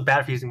feel so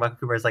bad for using Michael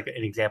Cooper as like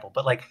an example,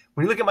 but like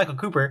when you look at Michael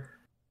Cooper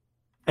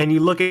and you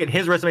look at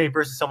his resume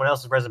versus someone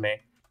else's resume,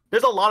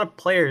 there's a lot of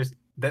players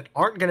that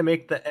aren't going to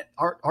make the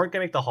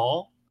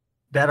Hall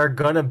that are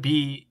going to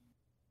be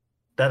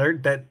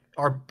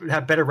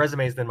have better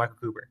resumes than Michael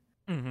Cooper.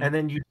 Mm-hmm. And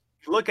then you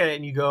look at it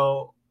and you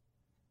go,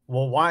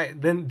 well, why?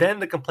 Then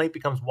the complaint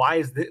becomes, why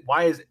is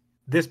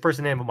this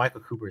person in but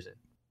Michael Cooper's in?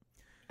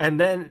 And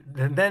then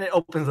it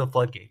opens the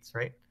floodgates,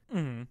 right?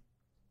 Mm-hmm.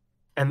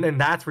 And then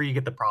that's where you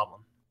get the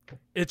problem.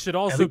 It should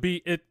also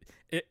be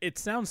it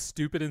sounds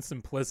stupid and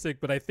simplistic,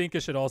 but I think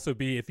it should also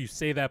be, if you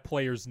say that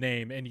player's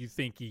name and you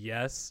think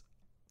yes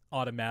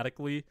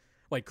automatically,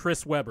 like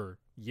Chris Webber,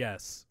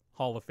 yes,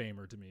 Hall of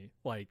Famer to me.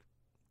 Like,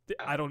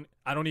 I don't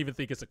even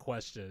think it's a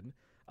question.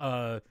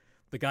 The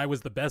guy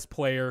was the best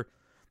player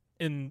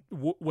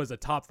was a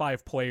top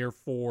 5 player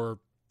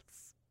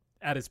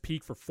at his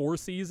peak for 4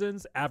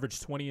 seasons,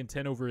 averaged 20 and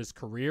 10 over his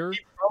career.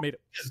 He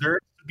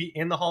deserves to be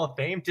in the Hall of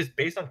Fame just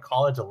based on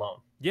college alone.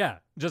 Yeah,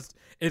 just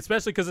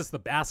especially because it's the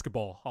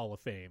Basketball Hall of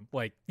Fame.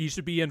 Like, he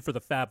should be in for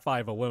the Fab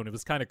Five alone. It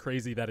was kind of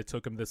crazy that it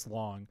took him this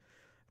long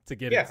to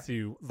get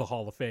into the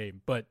Hall of Fame,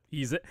 but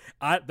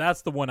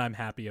that's the one I'm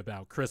happy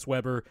about. Chris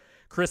Webber,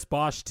 Chris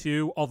Bosh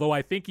too, although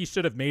I think he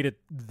should have made it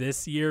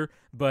this year,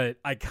 but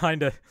I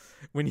kind of,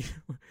 when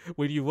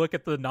you look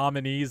at the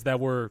nominees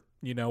that were,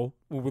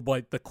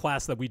 like the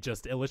class that we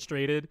just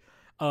illustrated,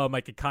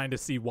 I could kind of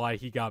see why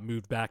he got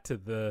moved back to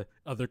the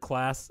other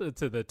class, to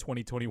the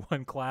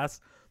 2021 class.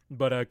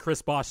 But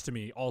Chris Bosh, to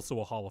me, also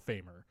a Hall of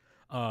Famer.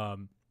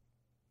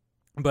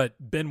 But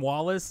Ben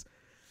Wallace,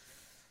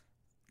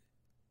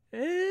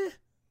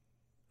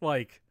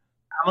 like,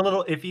 I'm a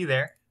little iffy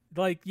there.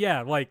 Like,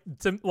 yeah,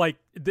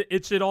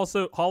 it should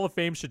also, Hall of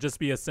Fame should just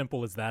be as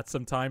simple as that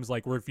sometimes.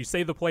 Like, where if you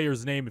say the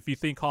player's name, if you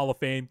think Hall of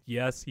Fame,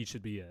 yes, he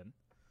should be in.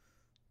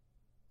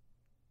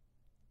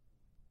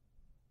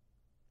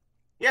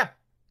 Yeah,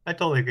 I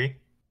totally agree.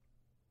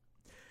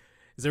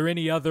 Is there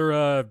any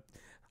other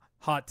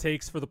hot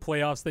takes for the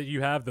playoffs that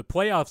you have? The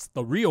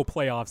real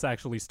playoffs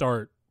actually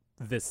start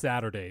this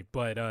Saturday,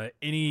 but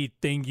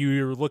anything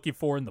you're looking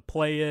for in the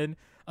play-in?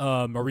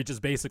 Are we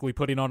just basically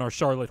putting on our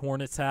Charlotte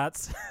Hornets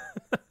hats?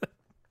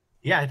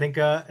 Yeah, I think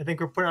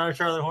we're putting on our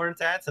Charlotte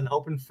Hornets hats and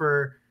hoping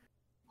for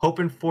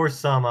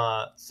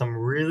some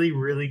really,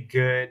 really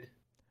good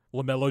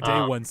LaMelo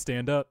Day one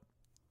stand up.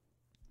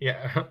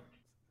 Yeah,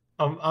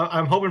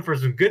 I'm hoping for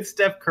some good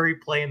Steph Curry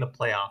play in the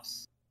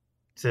playoffs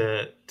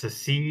to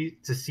see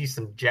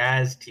some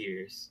Jazz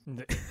tears.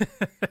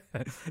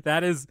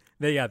 That's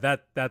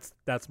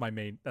my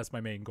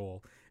main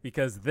goal,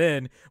 because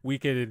then we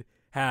could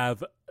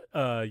have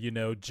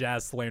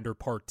Jazz Slander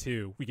Part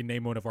 2. We can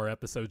name one of our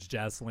episodes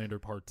Jazz Slander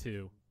Part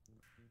 2.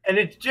 And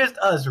it's just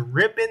us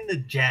ripping the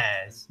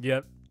Jazz.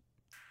 Yep.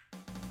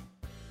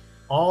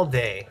 All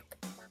day.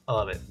 I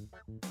love it.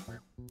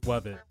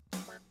 Love it.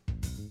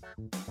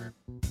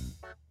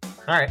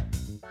 All right.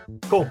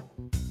 Cool.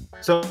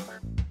 So,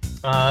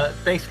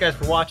 thanks guys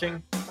for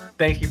watching.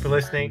 Thank you for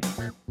listening.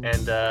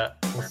 And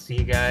we'll see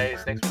you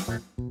guys next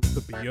week.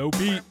 The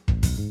B.O.B.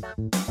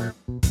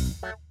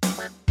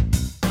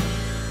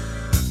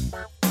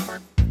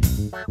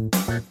 Thank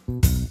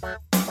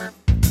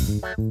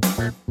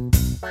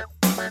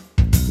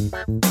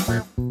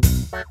you.